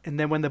 And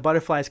then when the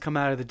butterflies come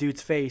out of the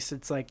dude's face,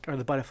 it's like, or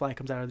the butterfly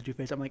comes out of the dude's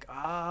face, I'm like,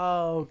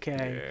 oh,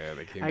 okay. Yeah,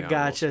 they came I down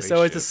gotcha. little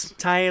So it's a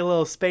spaceships. tiny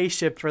little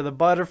spaceship for the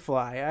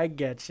butterfly. I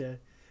getcha.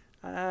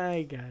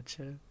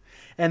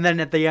 And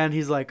then at the end,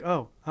 he's like,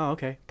 oh,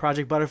 okay,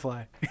 Project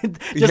Butterfly.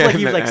 Just like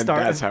he was like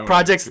that's how it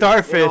Project is.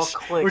 Starfish, It all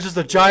clicks. which is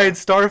a giant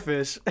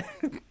starfish. A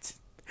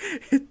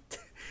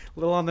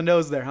little on the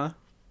nose there, huh?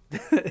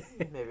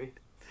 Maybe.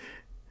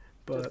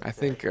 But I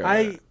think.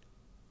 God.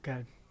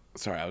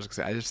 Sorry, I was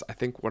gonna say. I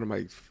think one of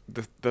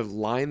the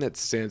line that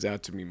stands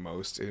out to me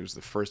most. It was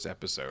the first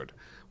episode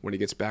when he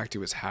gets back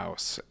to his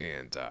house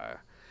and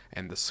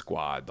the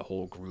squad, the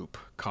whole group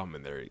come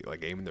and they're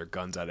like aiming their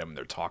guns at him and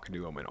they're talking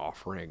to him and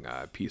offering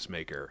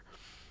Peacemaker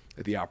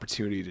the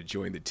opportunity to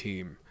join the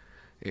team.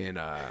 And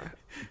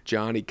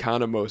Johnny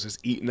Economos is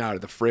eating out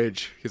of the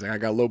fridge. He's like, I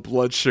got low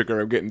blood sugar.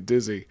 I'm getting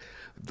dizzy.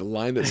 The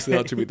line that stood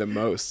out to me the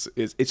most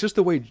is it's just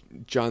the way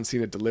John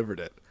Cena delivered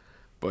it.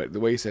 But the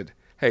way he said,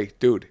 hey,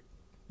 dude,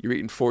 you're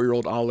eating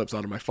 4-year-old olives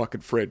out of my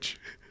fucking fridge.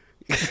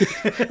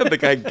 The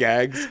guy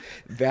gags.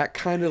 That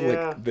kind of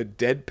like the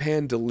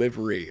deadpan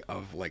delivery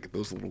of like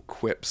those little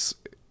quips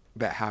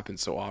that happen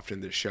so often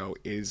in the show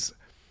it's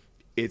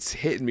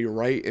hitting me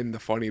right in the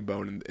funny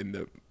bone in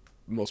the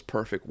most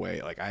perfect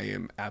way. Like I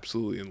am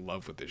absolutely in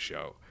love with this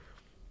show.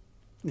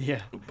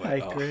 Yeah, but, I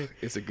agree.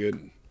 It's a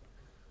good.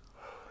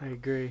 I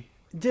agree.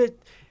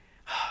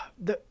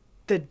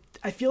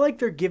 I feel like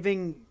they're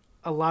giving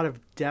a lot of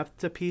depth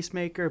to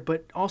Peacemaker,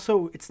 but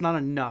also it's not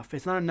enough.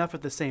 It's not enough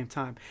at the same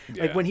time.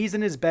 Yeah. Like when he's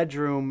in his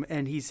bedroom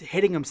and he's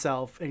hitting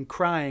himself and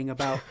crying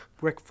about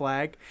Rick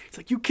Flag, he's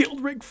like, "You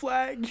killed Rick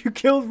Flag! You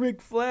killed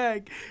Rick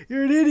Flag!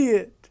 You're an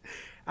idiot!"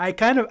 I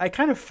kind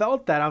of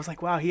felt that. I was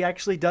like, wow, he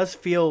actually does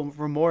feel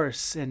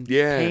remorse and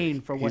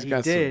pain for what he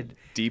did. Some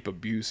deep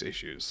abuse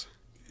issues.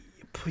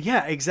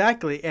 Yeah,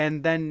 exactly.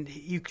 And then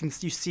you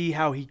see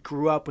how he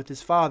grew up with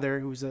his father,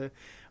 who's a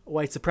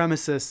white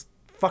supremacist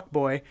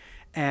fuckboy,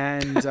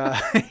 and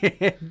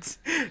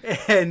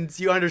and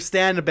you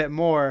understand a bit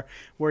more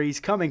where he's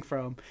coming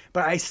from.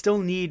 But I still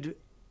need.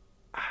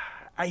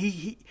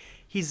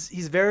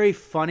 He's very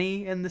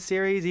funny in the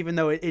series, even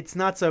though it's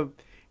not so.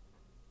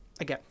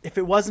 Again, if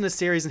it wasn't a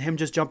series and him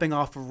just jumping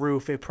off a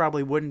roof, it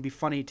probably wouldn't be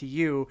funny to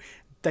you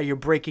that you're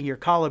breaking your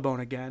collarbone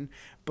again.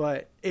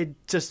 But it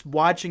just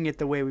watching it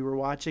the way we were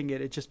watching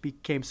it, it just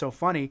became so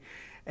funny.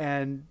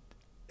 And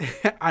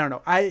I don't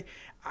know. I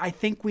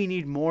think we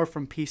need more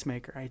from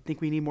Peacemaker. I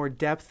think we need more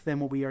depth than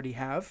what we already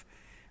have.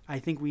 I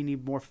think we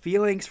need more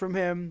feelings from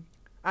him.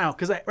 I don't know,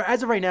 because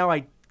as of right now,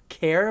 I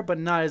care, but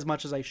not as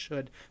much as I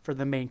should for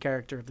the main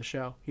character of the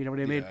show. You know what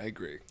I mean? Yeah, I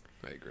agree.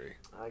 I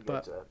get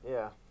that.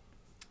 Yeah.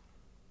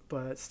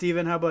 But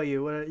Steven, how about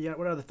you?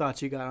 What other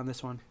thoughts you got on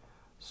this one?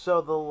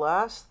 So the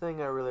last thing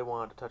I really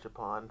wanted to touch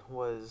upon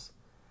was,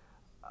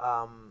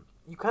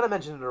 you kind of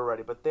mentioned it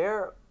already, but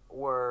there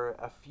were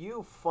a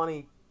few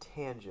funny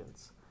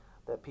tangents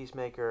that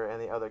Peacemaker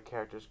and the other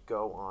characters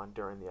go on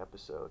during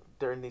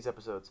these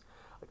episodes.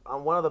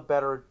 Like, one of the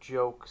better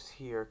jokes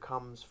here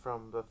comes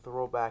from the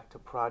throwback to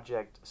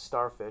Project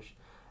Starfish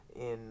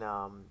in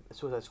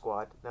Suicide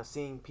Squad. Now,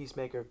 seeing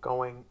Peacemaker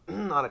going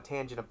on a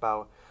tangent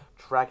about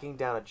tracking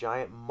down a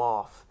giant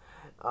moth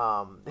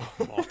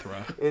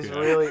Mothra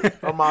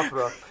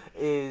Mothra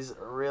is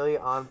really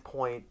on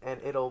point, and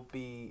it'll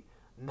be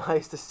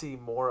nice to see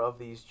more of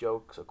these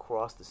jokes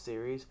across the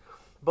series.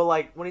 But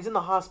like when he's in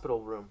the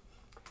hospital room,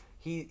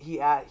 he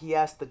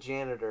asked the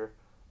janitor,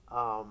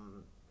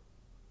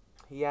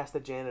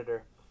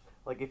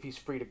 like if he's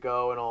free to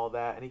go and all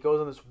that, and he goes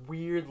on this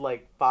weird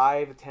like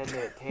 5 to 10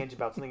 minute tangent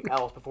about something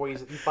else before he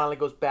finally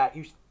goes back.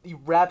 He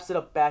wraps it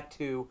up back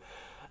to,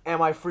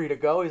 "Am I free to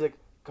go?" He's like,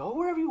 "Go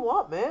wherever you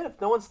want, man. If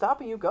no one's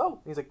stopping you, go."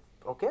 He's like,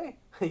 "Okay."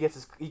 He gets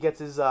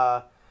his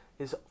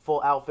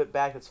full outfit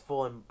back that's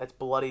full and that's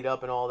bloodied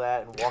up and all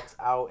that, and walks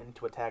out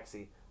into a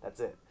taxi. That's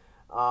it.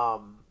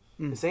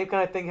 The same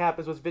kind of thing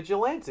happens with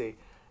Vigilante.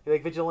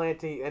 Like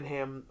Vigilante and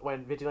him,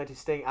 when Vigilante's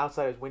staying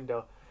outside his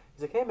window,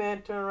 he's like, "Hey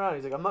man, turn around."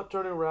 He's like, "I'm not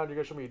turning around. You're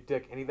gonna show me your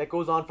dick." And that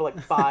goes on for like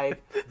 5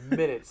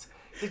 minutes.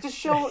 He's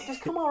like,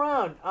 just come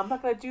around. I'm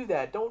not gonna do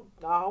that.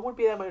 I won't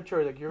be that mature.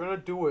 He's like, "You're gonna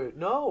do it."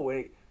 No,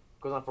 and it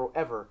goes on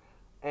forever.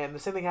 And the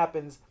same thing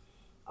happens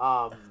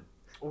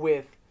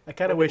with. I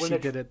kind of wish he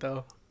did it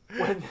though.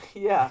 Like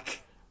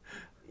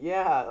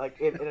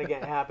and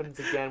again, it happens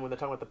again when they're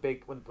talking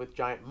about with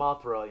giant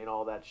Mothra,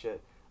 all that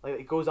shit. Like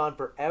it goes on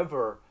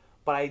forever,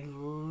 but I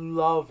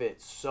love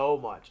it so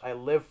much. I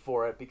live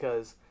for it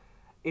because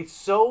it's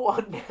so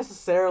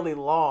unnecessarily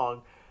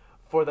long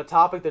for the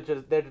topic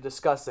that they're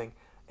discussing.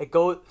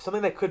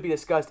 Something that could be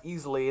discussed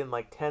easily in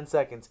like 10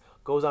 seconds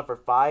goes on for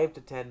 5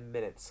 to 10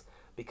 minutes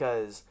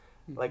because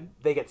like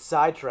they get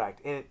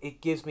sidetracked, and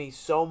it gives me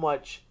so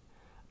much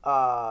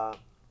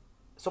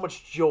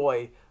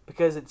joy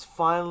because it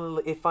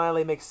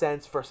finally makes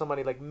sense for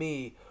somebody like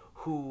me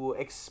who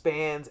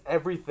expands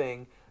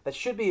everything that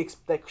should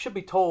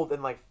be told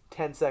in like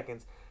 10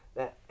 seconds,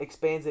 that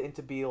expands it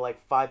into be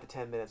like 5 to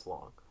 10 minutes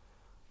long.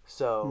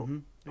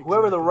 So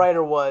whoever the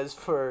writer was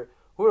whoever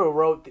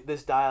wrote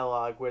this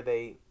dialogue where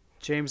they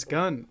James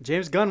Gunn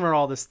wrote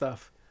all this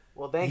stuff.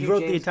 Well, thank he you,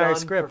 wrote James the entire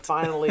Gunn, script. for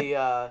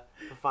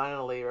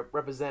finally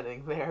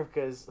representing there,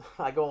 because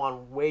I go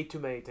on way too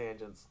many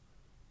tangents.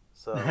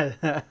 So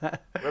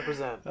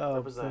represent.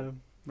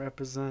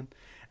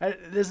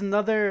 There's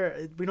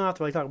another. We don't have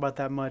to really talk about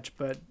that much,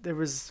 but there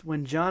was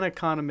when John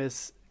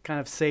Economos kind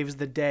of saves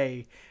the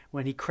day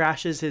when he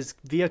crashes his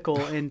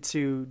vehicle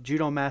into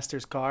Judo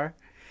Master's car,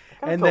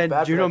 and then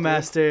Judo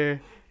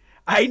Master.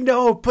 I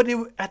know, but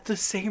at the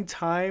same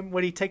time,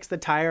 when he takes the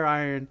tire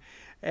iron,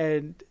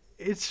 and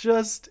it's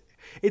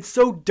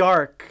so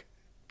dark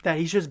that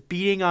he's just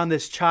beating on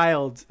this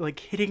child, like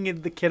hitting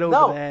the kid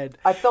over the head.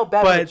 I felt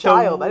bad for the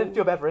child. I didn't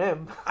feel bad for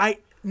him. I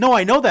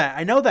know that.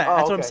 Oh, That's what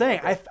I'm okay, saying.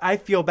 okay. I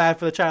feel bad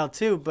for the child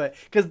too, but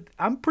because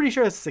I'm pretty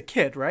sure this is a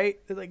kid, right?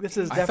 Like this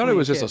is. I Definitely thought it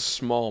was a just kid. a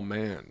small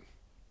man.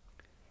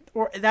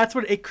 Or that's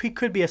what he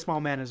could be, a small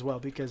man as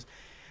well,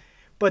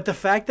 but the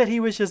fact that he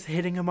was just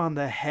hitting him on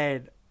the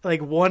head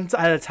like once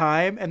at a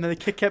time, and then the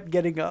kid kept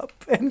getting up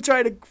and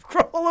trying to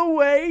crawl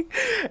away,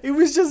 it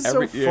was just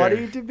so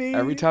funny to me.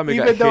 Every time he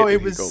even got though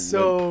hit, it was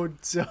so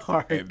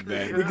dark, and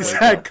then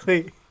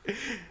exactly.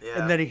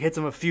 Yeah. And then he hits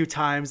him a few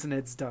times, and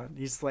it's done.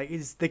 He's like,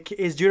 is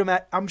Judah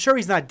Matt? I'm sure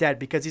he's not dead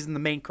because he's in the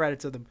main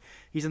credits of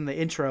he's in the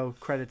intro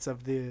credits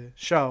of the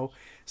show,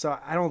 so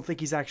I don't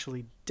think he's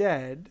actually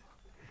dead,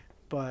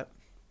 but.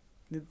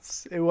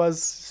 It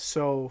was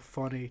so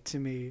funny to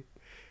me,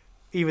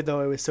 even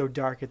though it was so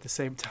dark at the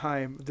same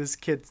time. This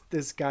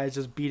guy's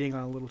just beating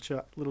on a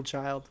little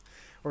child,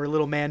 or a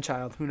little man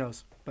child. Who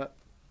knows? But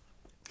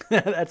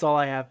that's all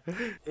I have.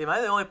 Am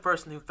I the only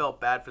person who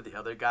felt bad for the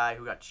other guy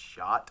who got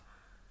shot?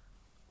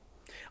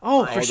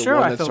 Oh, Oh, for the sure,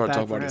 one I that felt started bad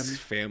talking for about him. his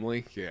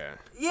family. Yeah.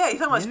 Yeah, he's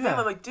talking about his Yeah. family.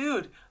 I'm like,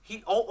 dude,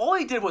 all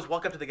he did was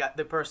walk up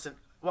to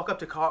walk up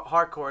to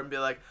hardcore and be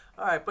like,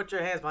 all right, put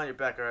your hands behind your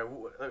back. All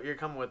right, you're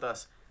coming with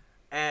us.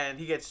 And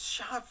he gets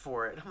shot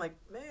for it. And I'm like,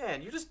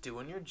 man, you're just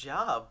doing your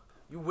job.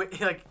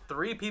 Like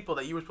 3 people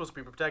that you were supposed to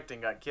be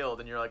protecting got killed,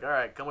 and you're like, all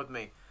right, come with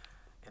me.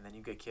 And then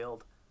you get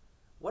killed.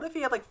 What if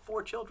he had like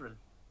 4 children?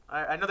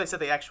 I know they said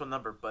the actual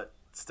number, but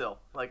still,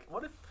 like,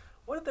 what if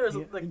there was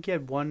like he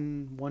had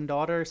one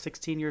daughter,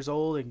 16 years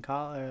old, and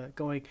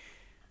going,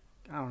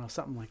 I don't know,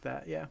 something like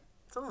that. Yeah.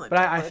 something like But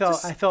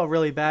that? I felt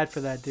really bad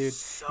for that dude,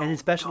 so and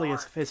especially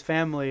dark. his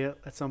family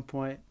at some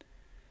point.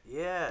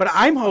 Yeah. But so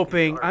I'm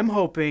fucking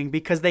hoping dark.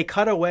 because they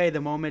cut away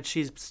the moment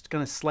she's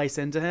gonna slice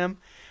into him.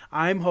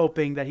 I'm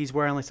hoping that he's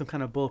wearing like some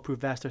kind of bulletproof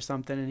vest or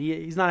something, and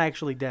he's not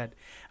actually dead.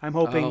 I'm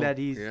hoping that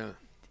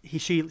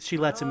she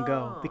lets him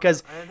go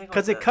because I didn't think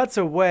about it that. cuts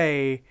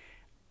away.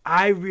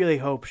 I really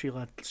hope she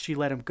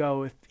let him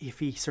go if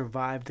he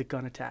survived the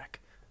gun attack.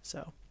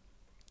 So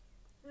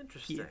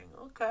Interesting.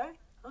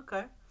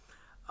 Okay.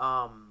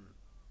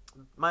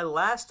 My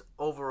last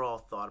overall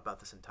thought about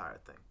this entire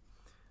thing.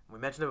 We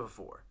mentioned it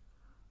before,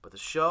 but the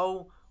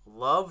show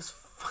loves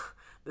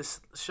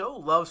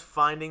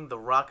finding the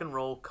rock and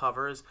roll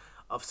covers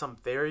of some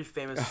very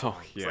famous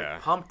songs,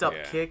 like Pumped Up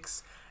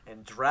Kicks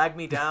and Drag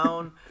Me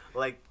Down,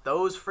 like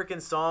those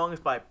freaking songs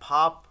by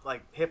pop,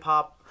 like hip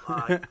hop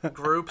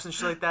groups and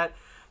shit like that.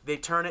 They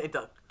turn it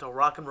into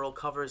rock and roll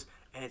covers,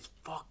 and it's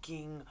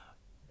fucking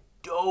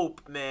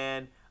dope,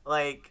 man.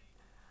 Like,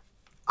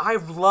 I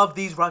love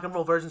these rock and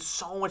roll versions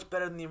so much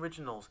better than the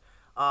originals.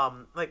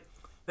 Like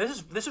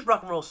this is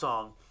rock and roll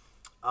song.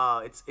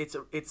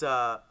 It's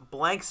a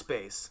Blank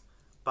Space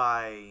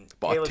by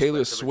Taylor Swift.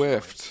 originally.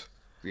 Swift.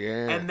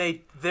 Yeah. And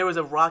there was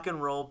a rock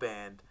and roll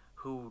band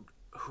who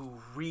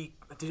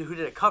did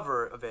a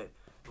cover of it,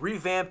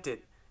 revamped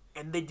it,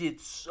 and they did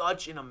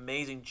such an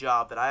amazing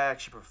job that I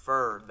actually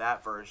prefer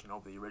that version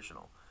over the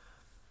original.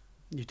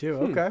 you do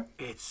okay.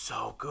 It's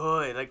so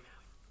good. Like,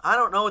 I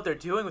don't know what they're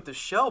doing with the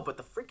show, but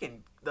the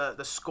freaking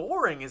the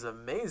scoring is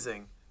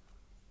amazing.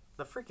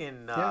 The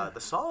freaking the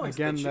songs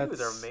Again, they choose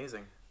that's- are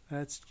amazing.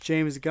 That's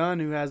James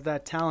Gunn, who has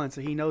that talent, so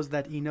he knows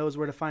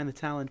where to find the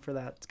talent for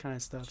that kind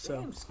of stuff.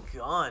 James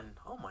Gunn,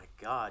 oh my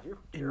God,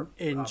 you're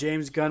In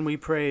James Gunn, we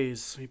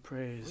praise.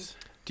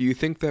 Do you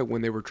think that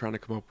when they were trying to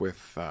come up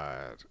with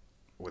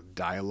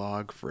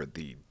dialogue for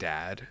the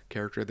dad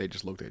character, they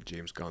just looked at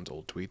James Gunn's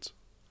old tweets?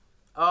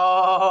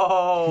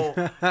 Oh,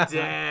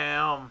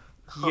 damn.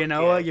 You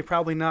know what? You're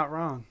probably not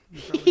wrong.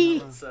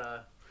 It's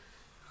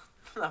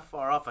not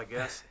far off, I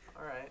guess.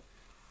 All right.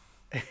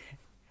 Damn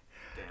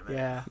it.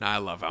 Yeah. Nah, I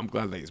love it. I'm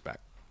glad that he's back.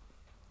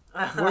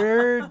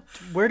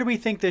 Where do we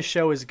think this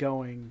show is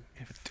going?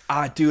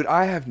 Dude,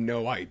 I have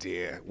no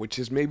idea. Which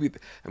is maybe,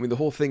 the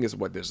whole thing is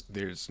what there's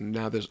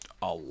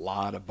a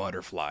lot of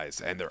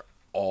butterflies, and they're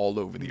all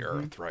over the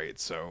earth, right?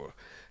 So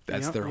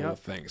that's their whole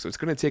thing. So it's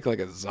gonna take like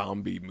a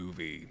zombie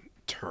movie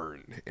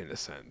turn in a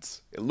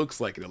sense. It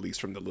looks like it, at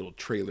least from the little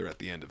trailer at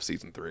the end of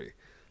season 3,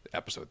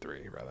 episode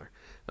 3 rather.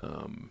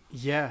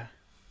 Yeah.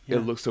 It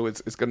looks so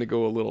it's gonna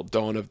go a little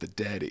Dawn of the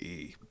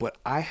Dead-y, but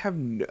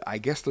I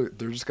guess they're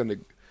just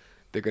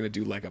gonna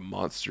do like a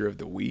Monster of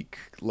the Week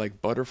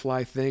like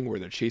butterfly thing where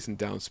they're chasing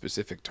down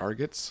specific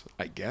targets,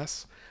 I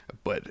guess.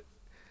 But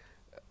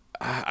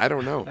I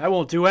don't know. That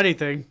won't do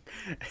anything.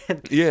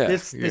 Yeah.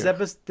 This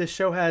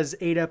show has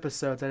 8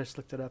 episodes. I just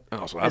looked it up.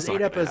 Oh, so It has that's not 8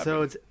 gonna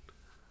episodes.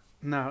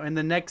 No, and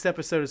the next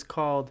episode is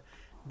called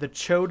 "The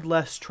Chode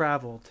Less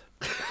Traveled."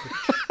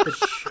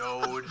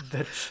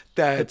 That's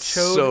Chode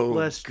so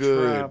Less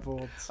good.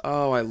 Traveled.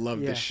 Oh, I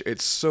love Yeah. this.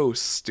 It's so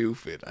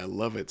stupid. I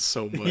love it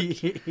so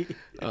much.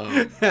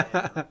 I'm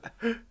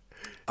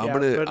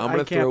gonna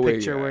I can't throw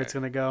picture where it's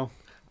gonna go.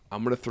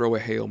 I'm gonna throw a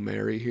Hail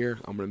Mary here.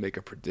 I'm gonna make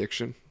a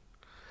prediction,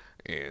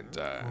 and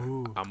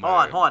I'm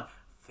Hold on.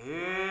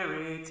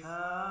 Fairy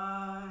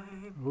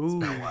time. Ooh.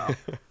 Wow.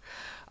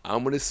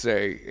 I'm gonna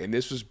say, and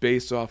this was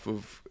based off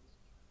of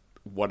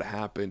what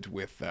happened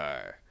with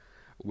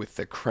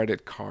the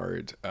credit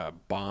card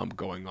bomb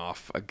going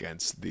off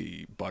against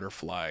the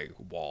butterfly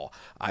wall.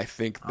 I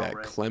think that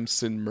right.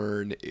 Clemson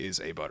Mern is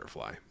a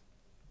butterfly.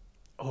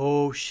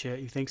 Oh shit!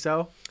 You think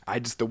so?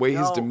 The way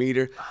his No.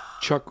 demeanor,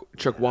 Chuck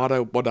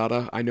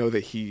Wadada. I know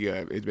that he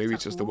maybe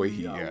it's just the way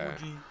he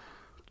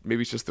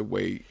maybe it's just the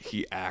way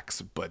he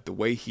acts, but the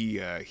way he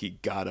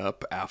got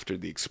up after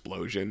the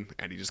explosion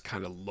and he just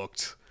kind of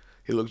looked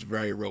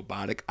very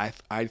robotic.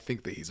 I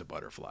think that he's a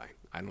butterfly.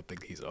 I don't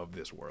think he's of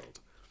this world.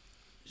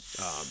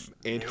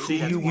 And So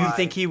you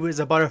think he was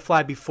a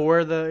butterfly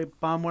before the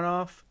bomb went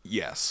off?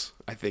 Yes,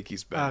 I think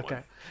he's been Okay,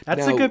 one.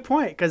 that's Now- a good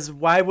point. Because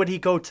why would he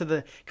go to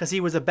the? Because he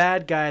was a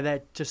bad guy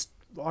that just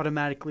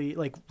automatically,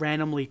 like,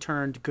 randomly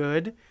turned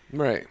good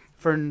Right.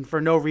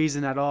 for no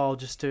reason at all,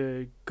 just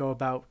to go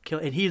about kill.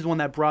 And he's the one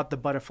that brought the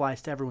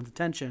butterflies to everyone's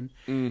attention.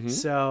 Mm-hmm.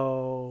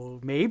 So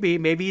maybe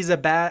he's a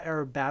bad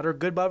or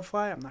good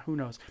butterfly. I'm not. Who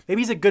knows?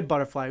 Maybe he's a good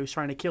butterfly who's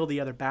trying to kill the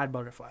other bad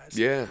butterflies.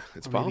 Yeah,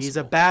 it's Or possible. maybe he's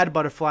a bad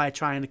butterfly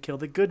trying to kill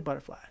the good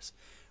butterflies.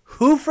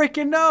 Who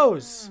freaking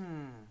knows?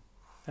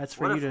 That's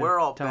for What you if to we're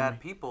all tell bad me.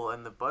 people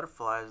and the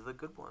butterflies are the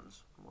good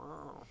ones?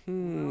 Wow.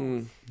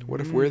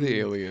 What if we're the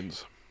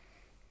aliens?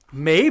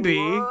 Maybe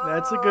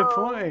that's a good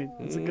point.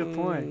 That's a good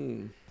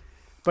point.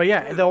 But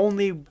yeah, the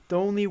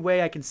only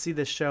way I can see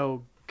this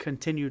show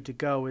continue to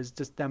go is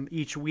just them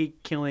each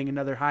week killing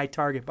another high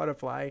target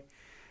butterfly,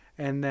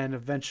 and then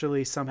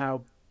eventually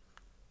somehow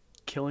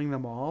killing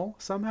them all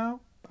somehow.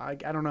 I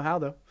don't know how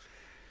though.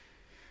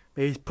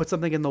 Maybe put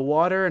something in the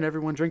water and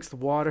everyone drinks the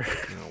water.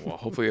 Well,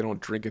 hopefully they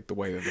don't drink it the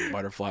way that the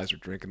butterflies are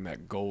drinking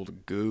that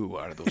gold goo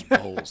out of those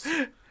bowls.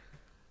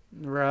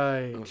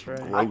 Right.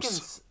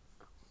 Gross.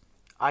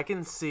 I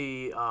can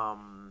see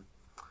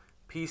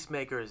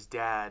Peacemaker's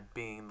dad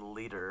being the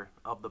leader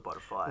of the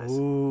butterflies.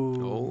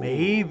 Ooh,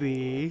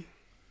 maybe.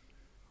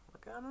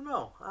 Like, I don't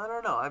know.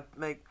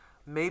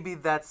 Maybe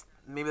that's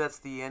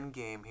the end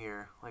game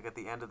here. Like at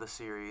the end of the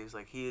series,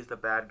 like he is the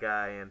bad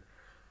guy and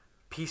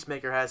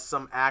Peacemaker has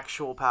some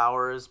actual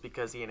powers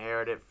because he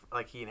inherited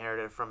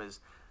from his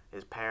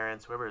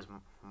parents, whoever his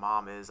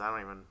mom is.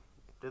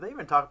 Did they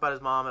even talk about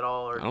his mom at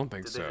all? Or I don't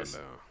think did so. they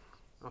just-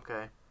 No.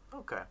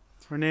 Okay.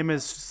 Her name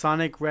is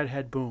Sonic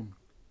Redhead Boom.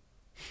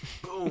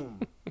 Boom.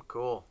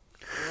 Cool.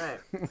 All right.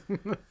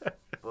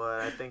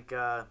 But I think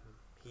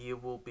he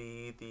will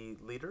be the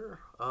leader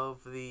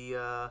of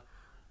the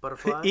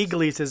butterflies.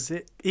 Eagly's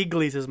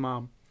his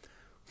mom.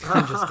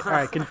 I'm just all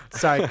right.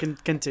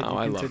 Continue. Oh,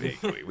 I love continue.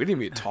 Eagly. We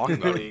didn't even talk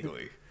about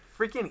Eagly.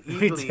 Freaking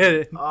We Eagly. did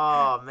it.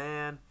 Oh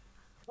man.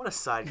 What a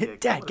sidekick.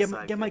 Dad, What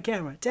a get my sidekick.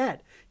 camera.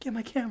 Dad, get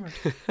my camera.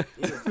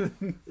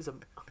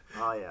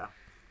 Oh yeah.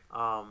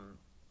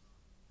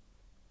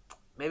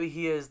 Maybe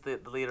he is the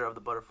leader of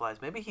the butterflies.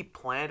 Maybe he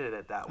planted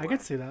it that way. I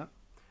could see that.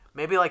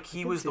 Maybe like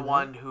he was see the that.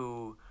 one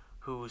who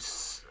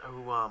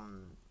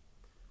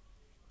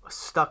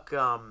stuck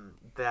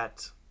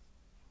that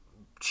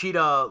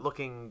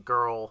cheetah-looking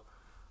girl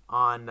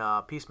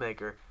on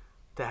Peacemaker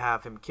to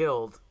have him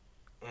killed,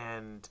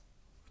 and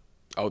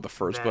Oh, the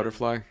first Then-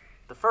 butterfly?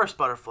 the first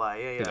butterfly,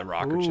 yeah, The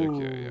rocker chick,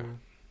 yeah.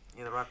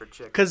 yeah, the rocker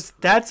chick. Because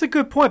that's a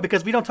good point.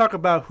 Because we don't talk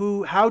about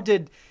how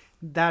did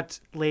that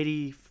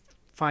lady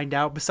find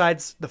out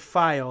besides the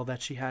file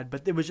that she had,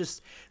 but it was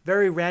just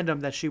very random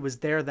that she was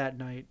there that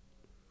night.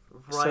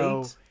 Right?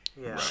 So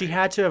yeah. she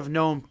had to have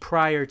known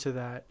prior to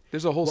that.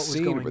 There's a whole what was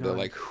scene going where they're on.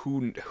 like,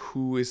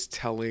 who is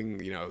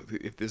telling,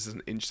 if this is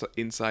an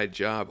inside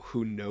job,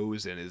 who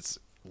knows and is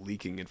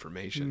leaking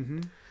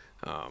information?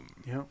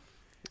 Yeah.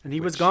 And he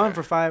was Which, gone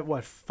for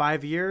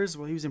 5 years?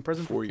 Well, he was in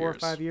prison for 4 4 or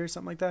years. 5 years,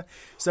 something like that.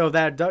 So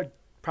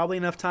probably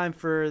enough time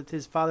for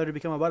his father to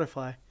become a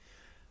butterfly,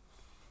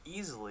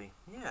 Easily,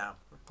 yeah.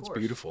 Of It's course.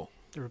 beautiful.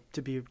 or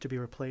to be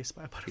replaced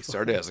by a butterfly. He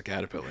started as a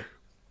caterpillar,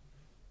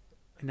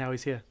 and now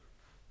he's here.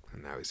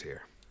 and now he's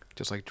here.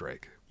 Just like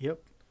Drake. Yep,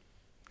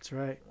 that's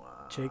right.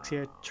 Jake's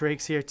here.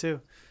 Drake's here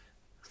too.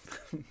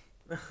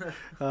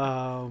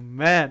 Oh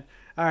man!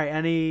 All right.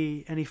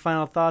 Any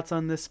final thoughts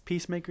on this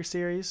Peacemaker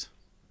series?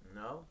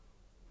 No.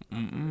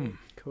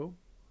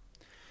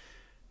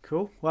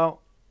 Cool.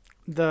 Well,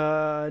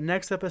 the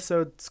next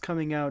episode's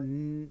coming out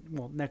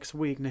next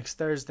week, next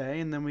Thursday,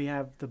 and then we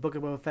have the Book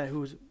of Boba Fett,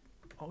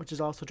 which is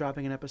also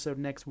dropping an episode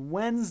next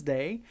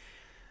Wednesday.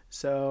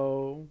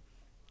 So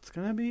it's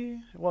gonna be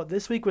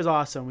this week was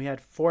awesome. We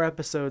had 4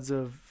 episodes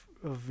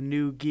of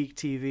new Geek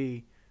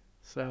TV,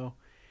 so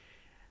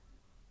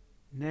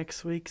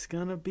next week's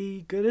gonna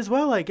be good as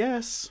well. I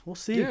guess we'll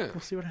see. Yeah. We'll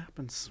see what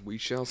happens. We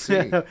shall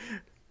see.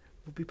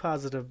 We'll be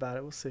positive about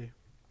it. We'll see.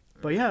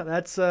 But yeah,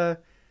 that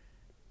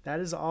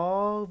is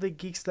all the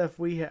geek stuff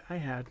I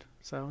had.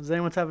 So does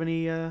anyone have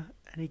any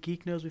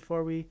geek news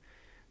before we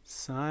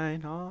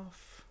sign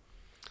off?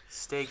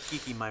 Stay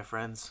geeky, my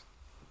friends.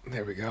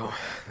 There we go.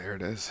 There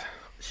it is.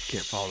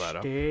 Can't follow that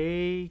up.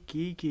 Stay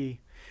geeky.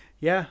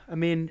 Yeah, I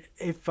mean,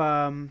 if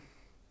you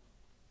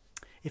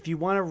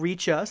want to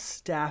reach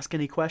us to ask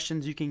any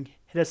questions, you can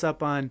hit us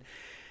up at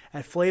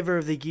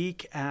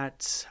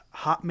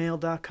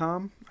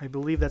flavorofthegeek@hotmail.com. I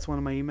believe that's one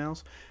of my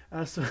emails.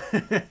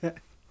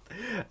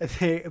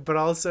 But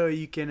also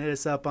you can hit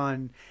us up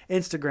on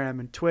Instagram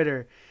and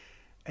Twitter.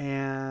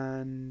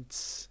 And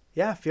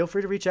yeah, feel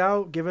free to reach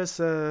out. Give us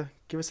a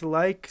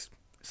like,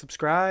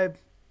 subscribe,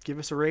 give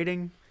us a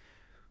rating.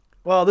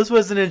 Well, this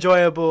was an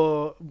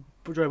enjoyable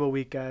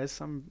week, guys.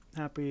 I'm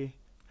happy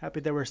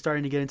that we're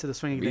starting to get into the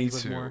swing of things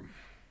with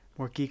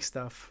more geek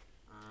stuff.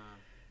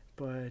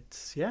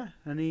 But yeah,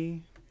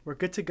 we're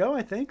good to go,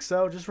 I think.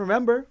 So just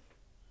remember,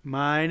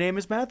 my name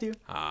is Matthew.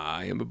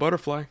 I am a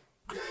butterfly.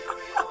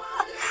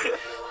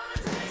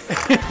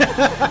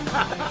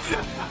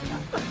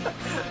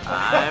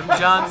 I'm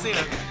John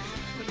Cena.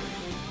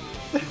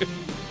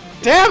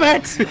 Damn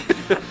it!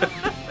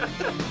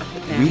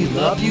 We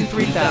love you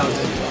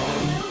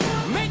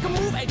 3000. Make a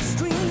move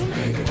extreme.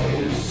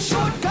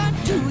 Shortcut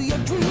to your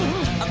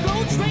dreams.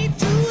 Go straight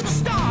to the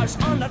stars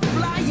on that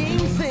flying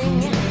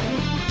thing.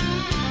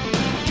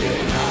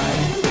 Get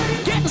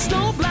high. Get the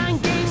snow